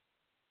 yeah,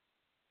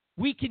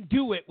 we can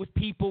do it with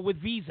people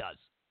with visas.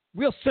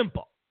 Real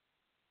simple.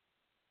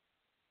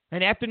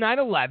 And after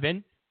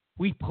 9/11,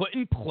 we put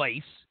in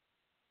place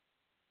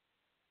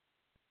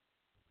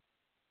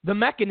the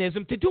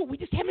mechanism to do it. We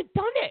just haven't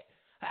done it.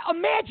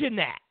 Imagine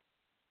that.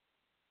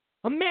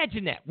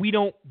 Imagine that. We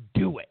don't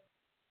do it.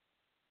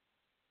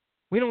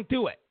 We don't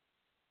do it.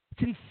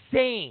 It's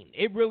insane.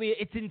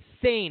 It's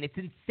insane. It's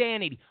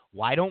insanity.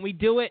 Why don't we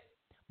do it?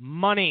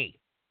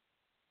 Money.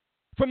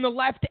 From the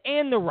left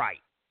and the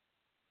right.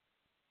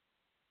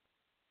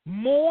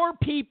 More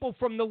people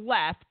from the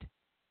left,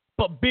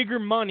 but bigger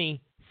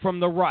money from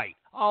the right.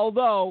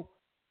 Although,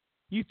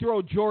 you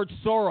throw George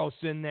Soros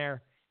in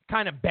there,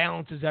 kind of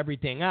balances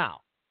everything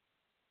out.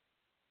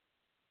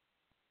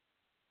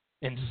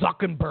 And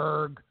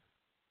Zuckerberg.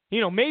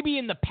 You know, maybe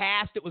in the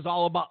past it was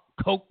all about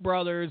Koch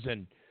brothers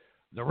and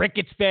the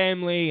Ricketts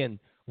family and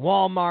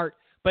Walmart.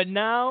 But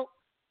now,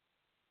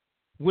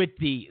 with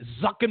the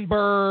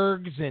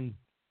Zuckerbergs and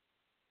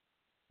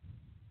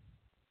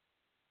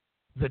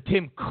the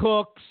Tim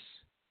Cooks,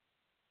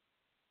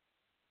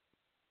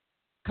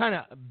 kind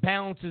of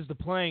balances the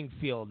playing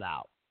field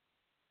out.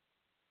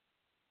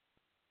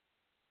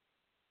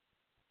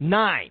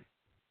 9,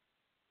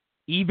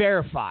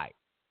 E-Verify.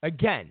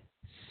 Again,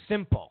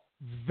 simple,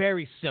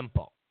 very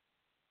simple.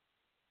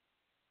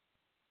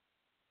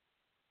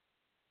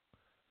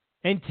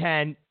 And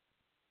 10,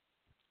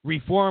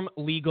 reform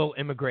legal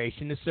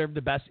immigration to serve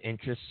the best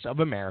interests of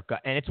America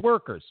and its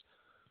workers.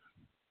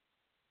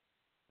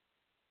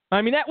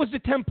 I mean, that was the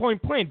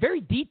 10-point plan.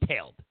 Very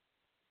detailed.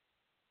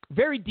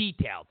 Very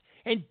detailed.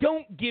 And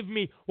don't give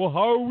me, well,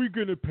 how are we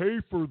going to pay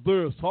for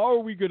this? How are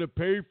we going to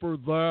pay for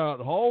that?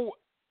 How?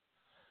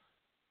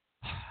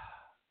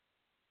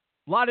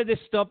 A lot of this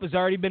stuff has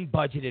already been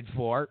budgeted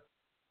for.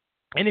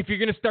 And if you're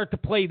going to start to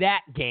play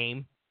that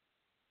game,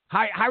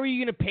 how are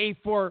you going to pay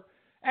for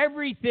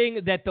everything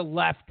that the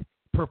left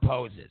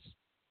proposes?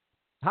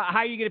 How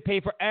are you going to pay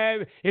for,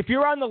 if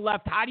you're on the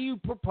left, how do you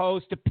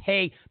propose to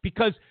pay?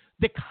 Because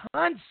the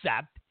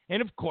concept,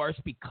 and of course,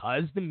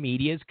 because the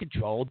media is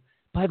controlled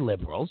by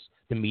liberals,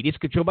 the media is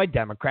controlled by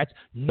Democrats,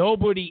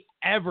 nobody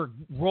ever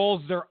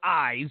rolls their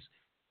eyes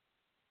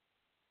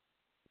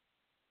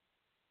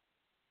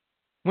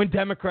when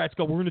Democrats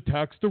go, we're going to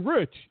tax the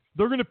rich.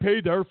 They're going to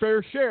pay their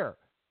fair share.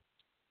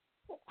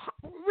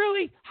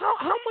 Really?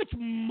 How much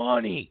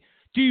money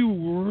do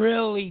you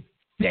really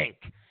think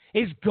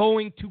is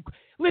going to...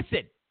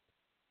 Listen,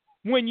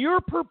 when you're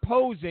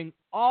proposing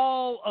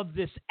all of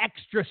this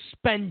extra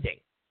spending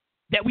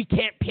that we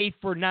can't pay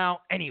for now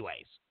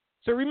anyways.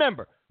 So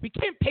remember, we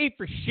can't pay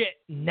for shit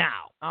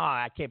now. Oh,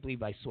 I can't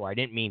believe I swore. I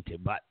didn't mean to,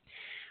 but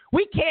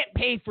we can't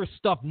pay for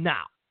stuff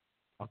now.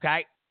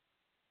 Okay?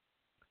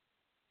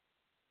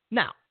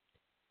 Now,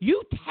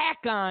 you tack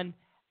on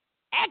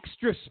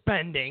extra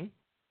spending,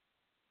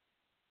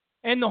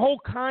 and the whole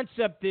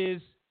concept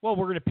is, well,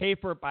 we're going to pay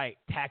for it by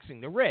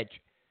taxing the rich.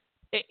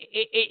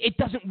 It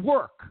doesn't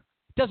work.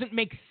 It doesn't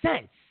make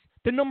sense.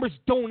 The numbers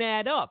don't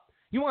add up.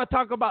 You want to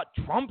talk about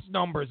Trump's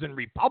numbers and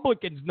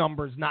Republicans'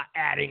 numbers not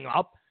adding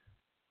up?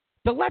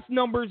 The left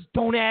numbers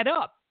don't add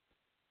up.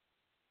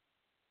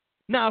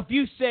 Now, if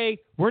you say,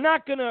 we're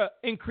not going to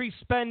increase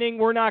spending,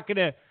 we're not going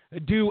to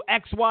do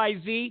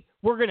XYZ.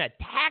 We're going to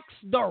tax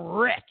the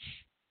rich,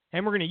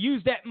 and we're going to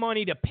use that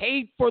money to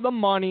pay for the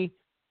money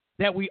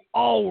that we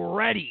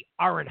already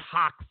are in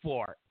hock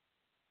for.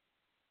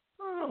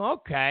 Oh,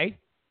 okay.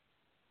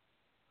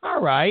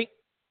 All right.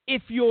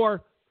 If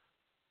you're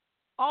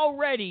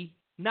already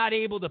not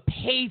able to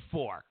pay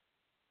for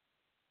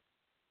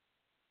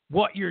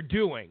what you're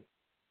doing,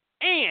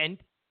 and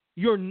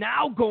you're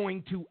now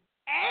going to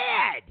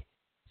add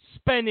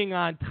spending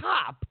on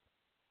top,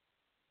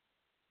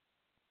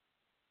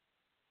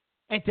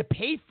 and to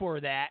pay for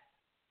that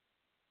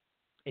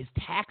is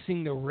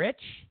taxing the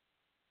rich,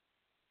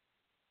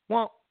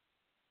 well,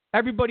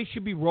 everybody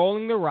should be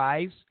rolling their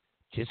eyes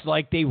just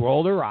like they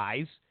roll their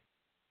eyes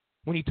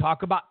when you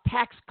talk about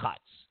tax cuts.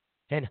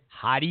 And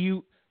how do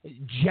you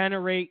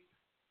generate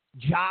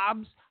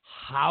jobs?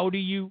 How do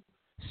you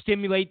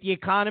stimulate the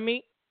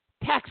economy?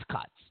 Tax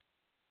cuts.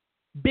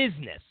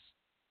 Business.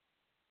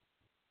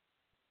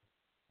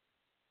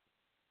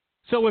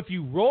 So if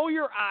you roll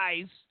your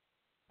eyes,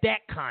 that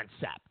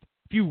concept,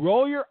 if you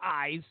roll your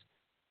eyes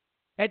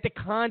at the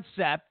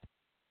concept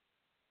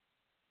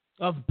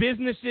of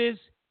businesses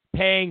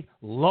paying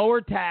lower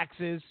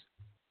taxes,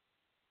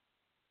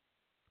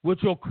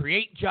 which will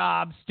create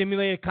jobs,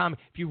 stimulate the economy.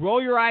 If you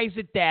roll your eyes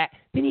at that,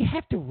 then you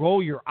have to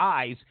roll your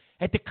eyes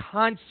at the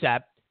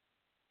concept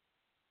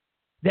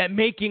that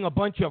making a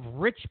bunch of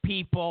rich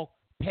people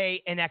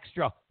pay an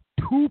extra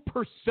 2%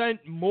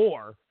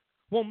 more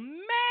will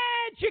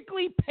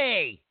magically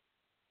pay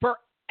for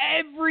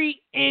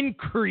every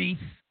increase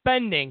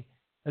spending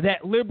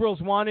that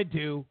liberals want to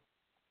do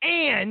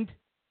and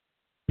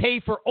pay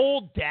for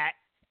old debt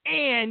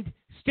and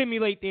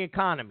stimulate the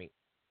economy.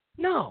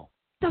 No,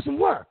 it doesn't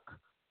work.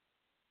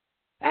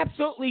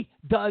 Absolutely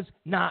does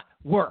not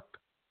work.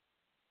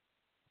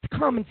 It's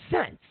common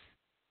sense.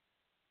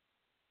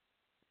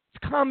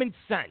 It's common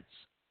sense.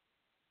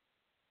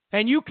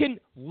 And you can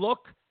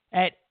look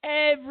at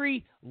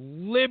every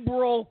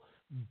liberal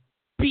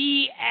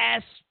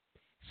BS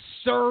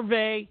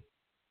survey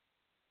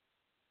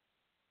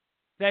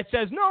that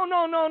says,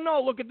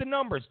 no, look at the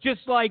numbers.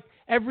 Just like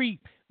every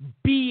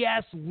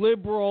BS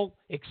liberal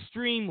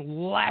extreme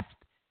left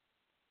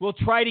will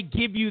try to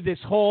give you this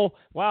whole,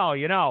 well,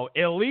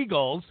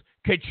 illegals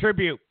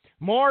contribute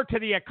more to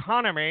the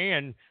economy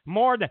and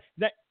more to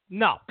that.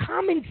 No,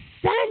 common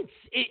sense.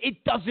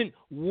 It doesn't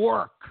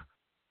work.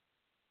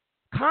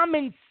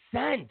 Common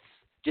sense.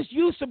 Just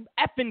use some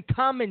effing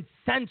common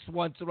sense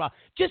once in a while.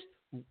 Just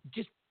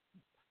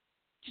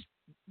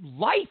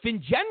life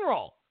in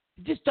general.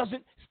 It just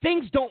doesn't,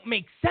 things don't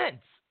make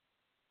sense.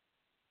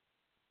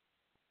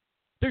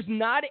 There's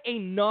not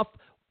enough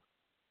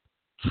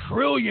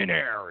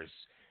trillionaires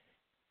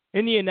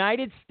in the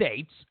United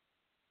States,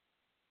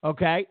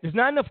 okay? There's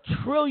not enough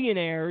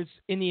trillionaires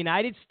in the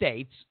United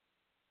States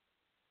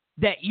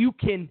that you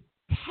can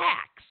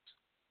tax.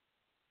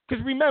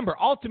 Because remember,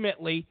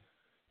 ultimately,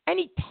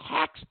 any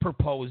tax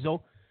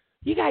proposal,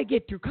 you got to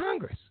get through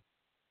Congress.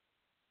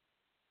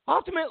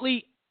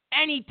 Ultimately,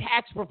 any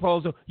tax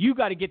proposal, you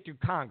got to get through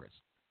Congress.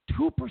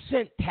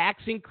 2%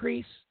 tax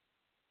increase,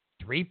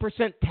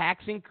 3%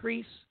 tax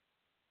increase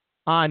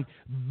on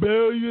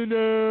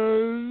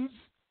billionaires.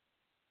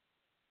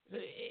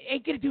 It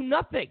ain't going to do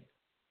nothing.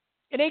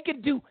 It ain't going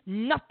to do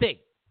nothing.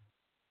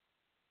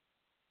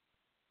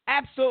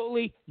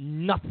 Absolutely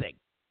nothing.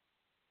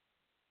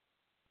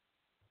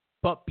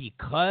 But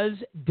because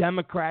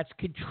Democrats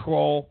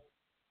control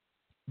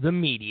the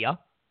media,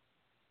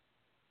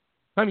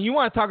 I mean, you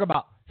want to talk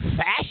about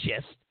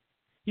fascist,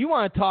 you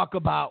want to talk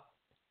about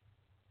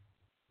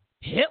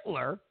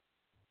Hitler,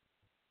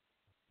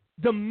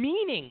 the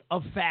meaning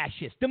of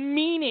fascist, the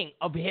meaning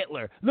of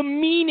Hitler, the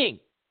meaning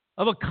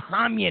of a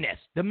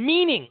communist, the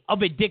meaning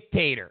of a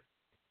dictator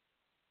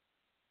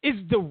is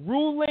the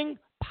ruling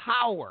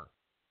power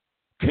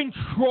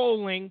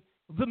controlling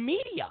the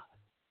media.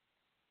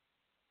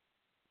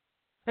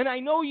 And I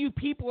know you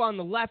people on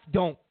the left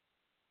don't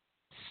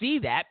see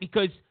that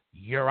because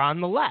you're on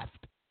the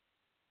left.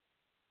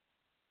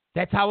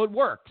 That's how it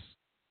works.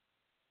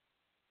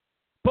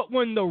 But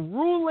when the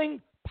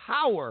ruling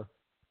power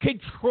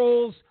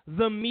controls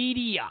the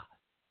media,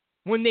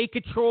 when they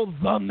control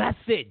the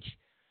message,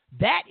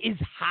 that is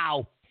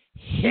how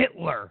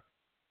Hitler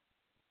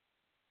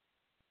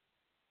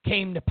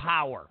came to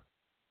power.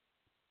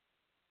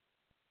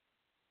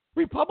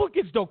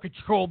 Republicans don't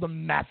control the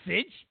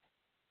message.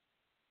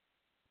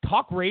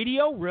 Talk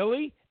radio,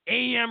 really?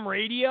 AM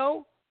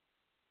radio?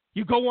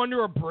 You go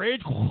under a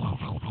bridge?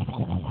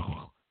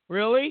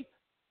 Really?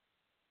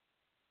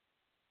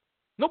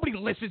 Nobody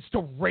listens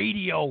to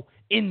radio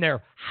in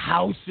their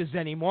houses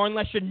anymore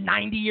unless you're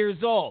 90 years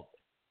old.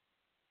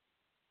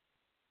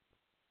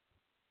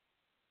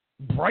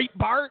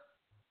 Breitbart?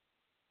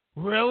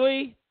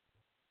 Really?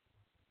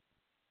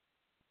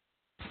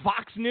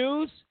 Fox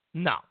News?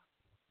 No.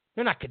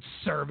 They're not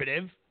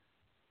conservative.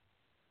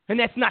 And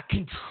that's not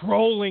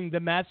controlling the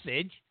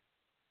message.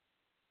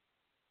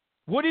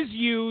 What is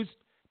used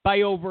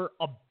by over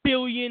 1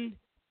 billion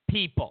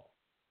people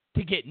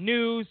to get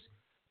news,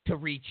 to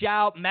reach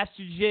out,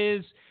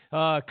 messages,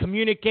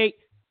 communicate?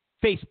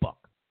 Facebook.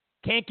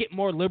 Can't get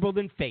more liberal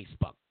than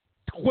Facebook.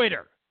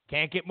 Twitter.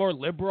 Can't get more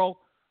liberal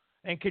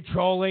and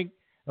controlling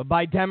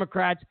by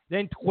Democrats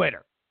than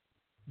Twitter.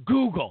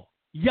 Google.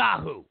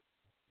 Yahoo.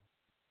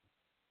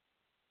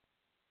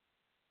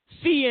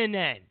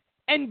 CNN.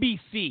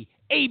 NBC.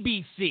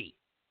 ABC.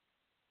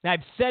 Now,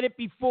 I've said it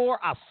before.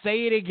 I'll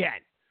say it again.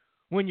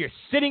 When you're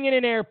sitting in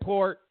an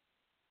airport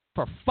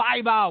for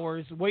 5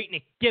 hours waiting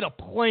to get a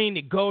plane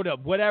to go to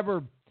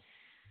whatever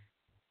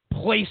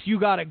place you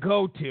got to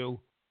go to,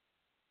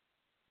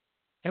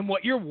 and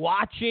what you're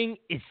watching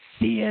is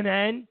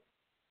CNN,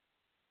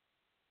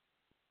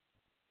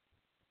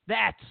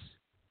 that's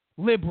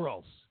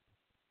liberals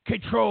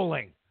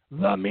controlling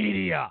the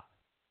media.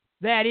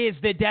 That is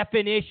the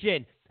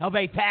definition of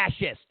a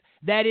fascist.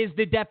 That is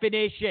the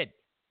definition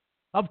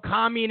of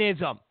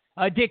communism,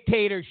 a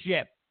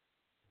dictatorship.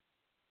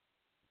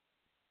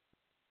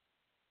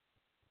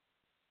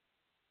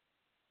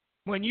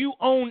 When you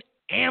own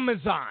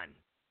Amazon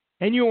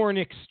and you are an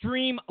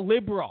extreme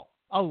liberal,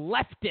 a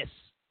leftist,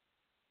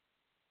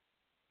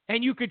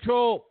 and you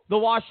control the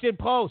Washington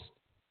Post,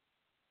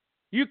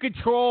 you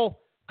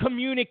control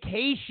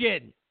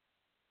communication,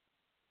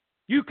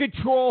 you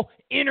control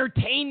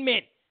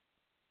entertainment,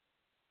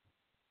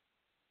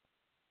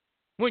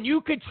 when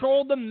you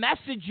control the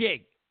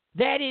messaging,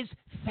 that is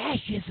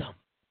fascism.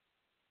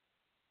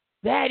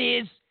 That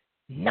is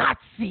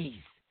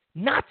Nazis,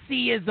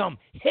 Nazism,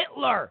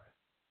 Hitler.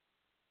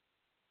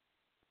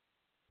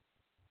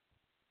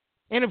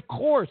 And of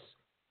course,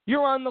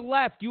 you're on the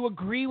left. You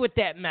agree with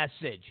that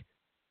message.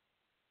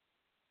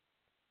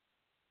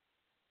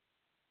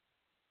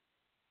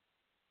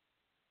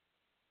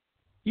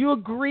 You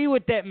agree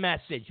with that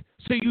message.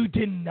 So you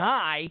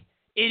deny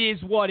it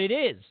is what it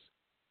is.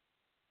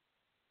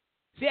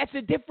 See, that's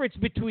the difference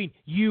between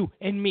you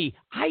and me.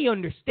 I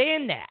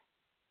understand that.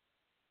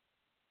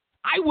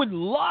 I would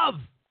love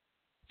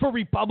for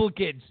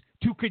Republicans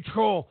to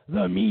control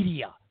the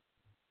media.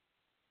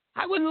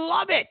 I would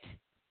love it.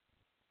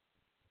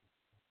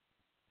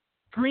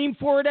 Scream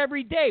for it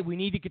every day. We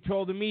need to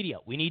control the media.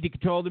 We need to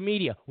control the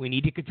media. We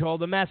need to control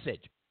the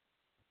message.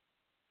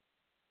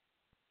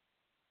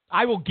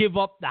 I will give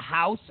up the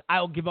House.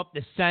 I will give up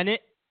the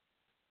Senate.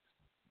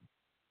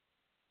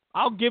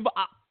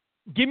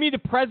 Give me the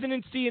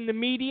presidency and the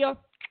media.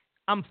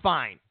 I'm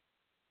fine.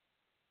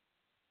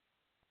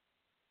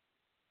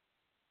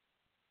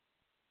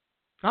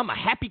 I'm a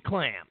happy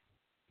clam.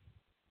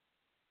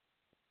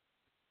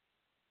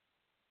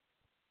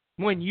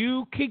 When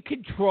you can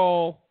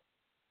control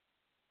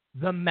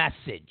the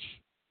message,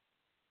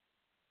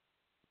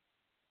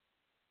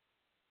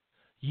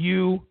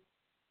 you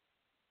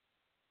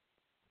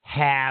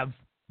have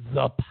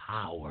the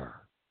power.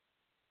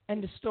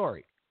 End of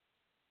story.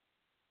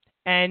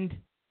 End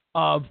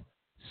of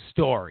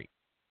story.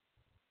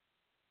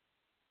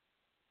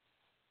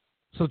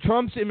 So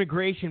Trump's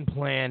immigration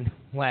plan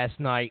last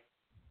night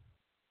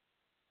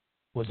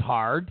was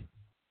hard.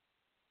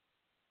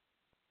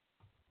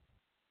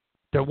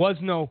 There was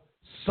no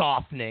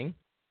softening.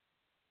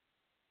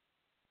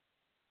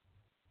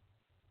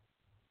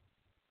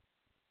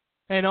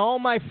 And all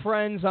my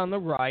friends on the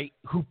right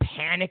who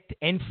panicked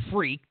and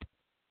freaked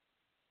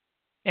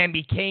and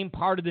became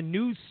part of the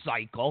news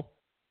cycle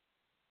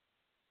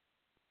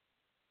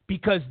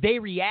because they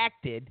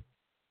reacted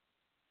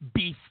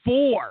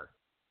before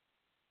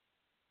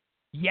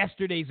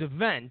yesterday's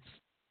events,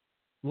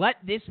 let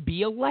this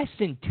be a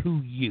lesson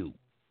to you.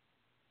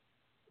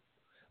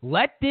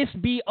 Let this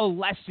be a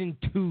lesson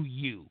to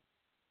you.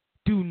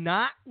 Do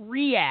not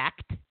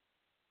react.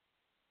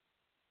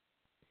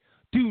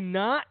 Do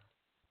not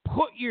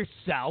put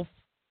yourself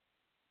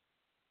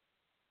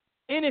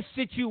in a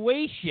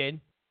situation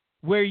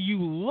where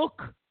you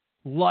look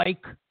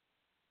like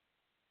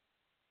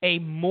a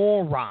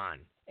moron,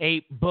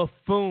 a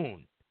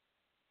buffoon,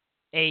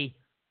 a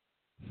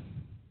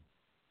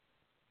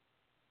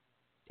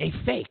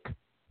fake.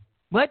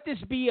 Let this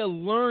be a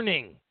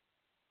learning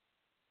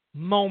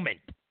moment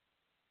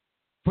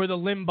for the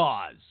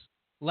Limbaughs.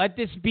 Let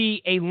this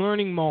be a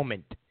learning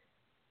moment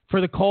for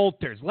the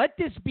Coulters. Let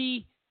this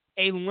be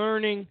a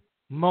learning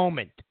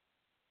moment.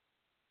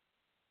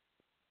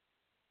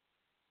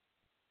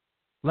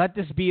 Let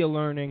this be a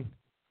learning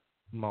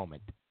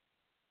moment.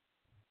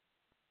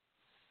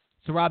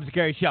 It's the Rob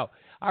Zicari Show.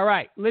 All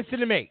right, listen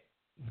to me.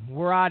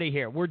 We're out of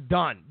here. We're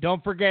done.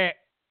 Don't forget,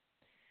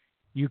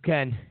 you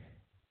can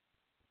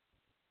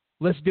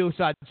listen to us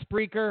on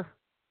Spreaker.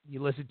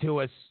 You listen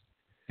to us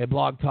at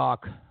Blog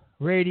Talk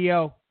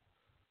Radio.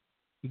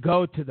 You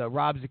go to the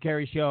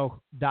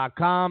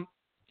robzicarishow.com.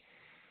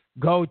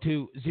 Go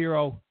to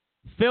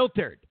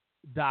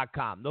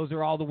zerofiltered.com. Those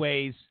are all the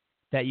ways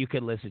that you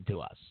can listen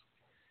to us.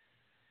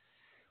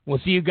 We'll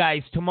see you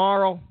guys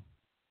tomorrow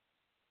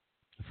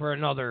for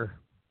another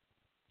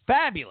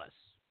fabulous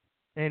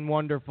and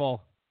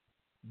wonderful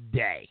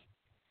day.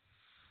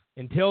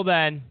 Until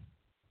then,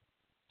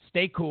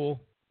 stay cool,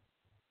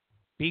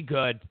 be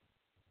good,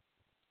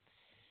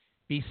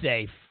 be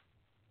safe,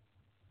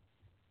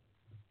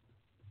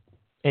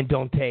 and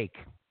don't take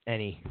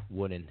any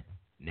wooden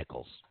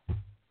nickels.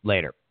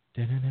 Later.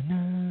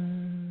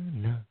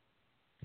 Da-na-na-na-na.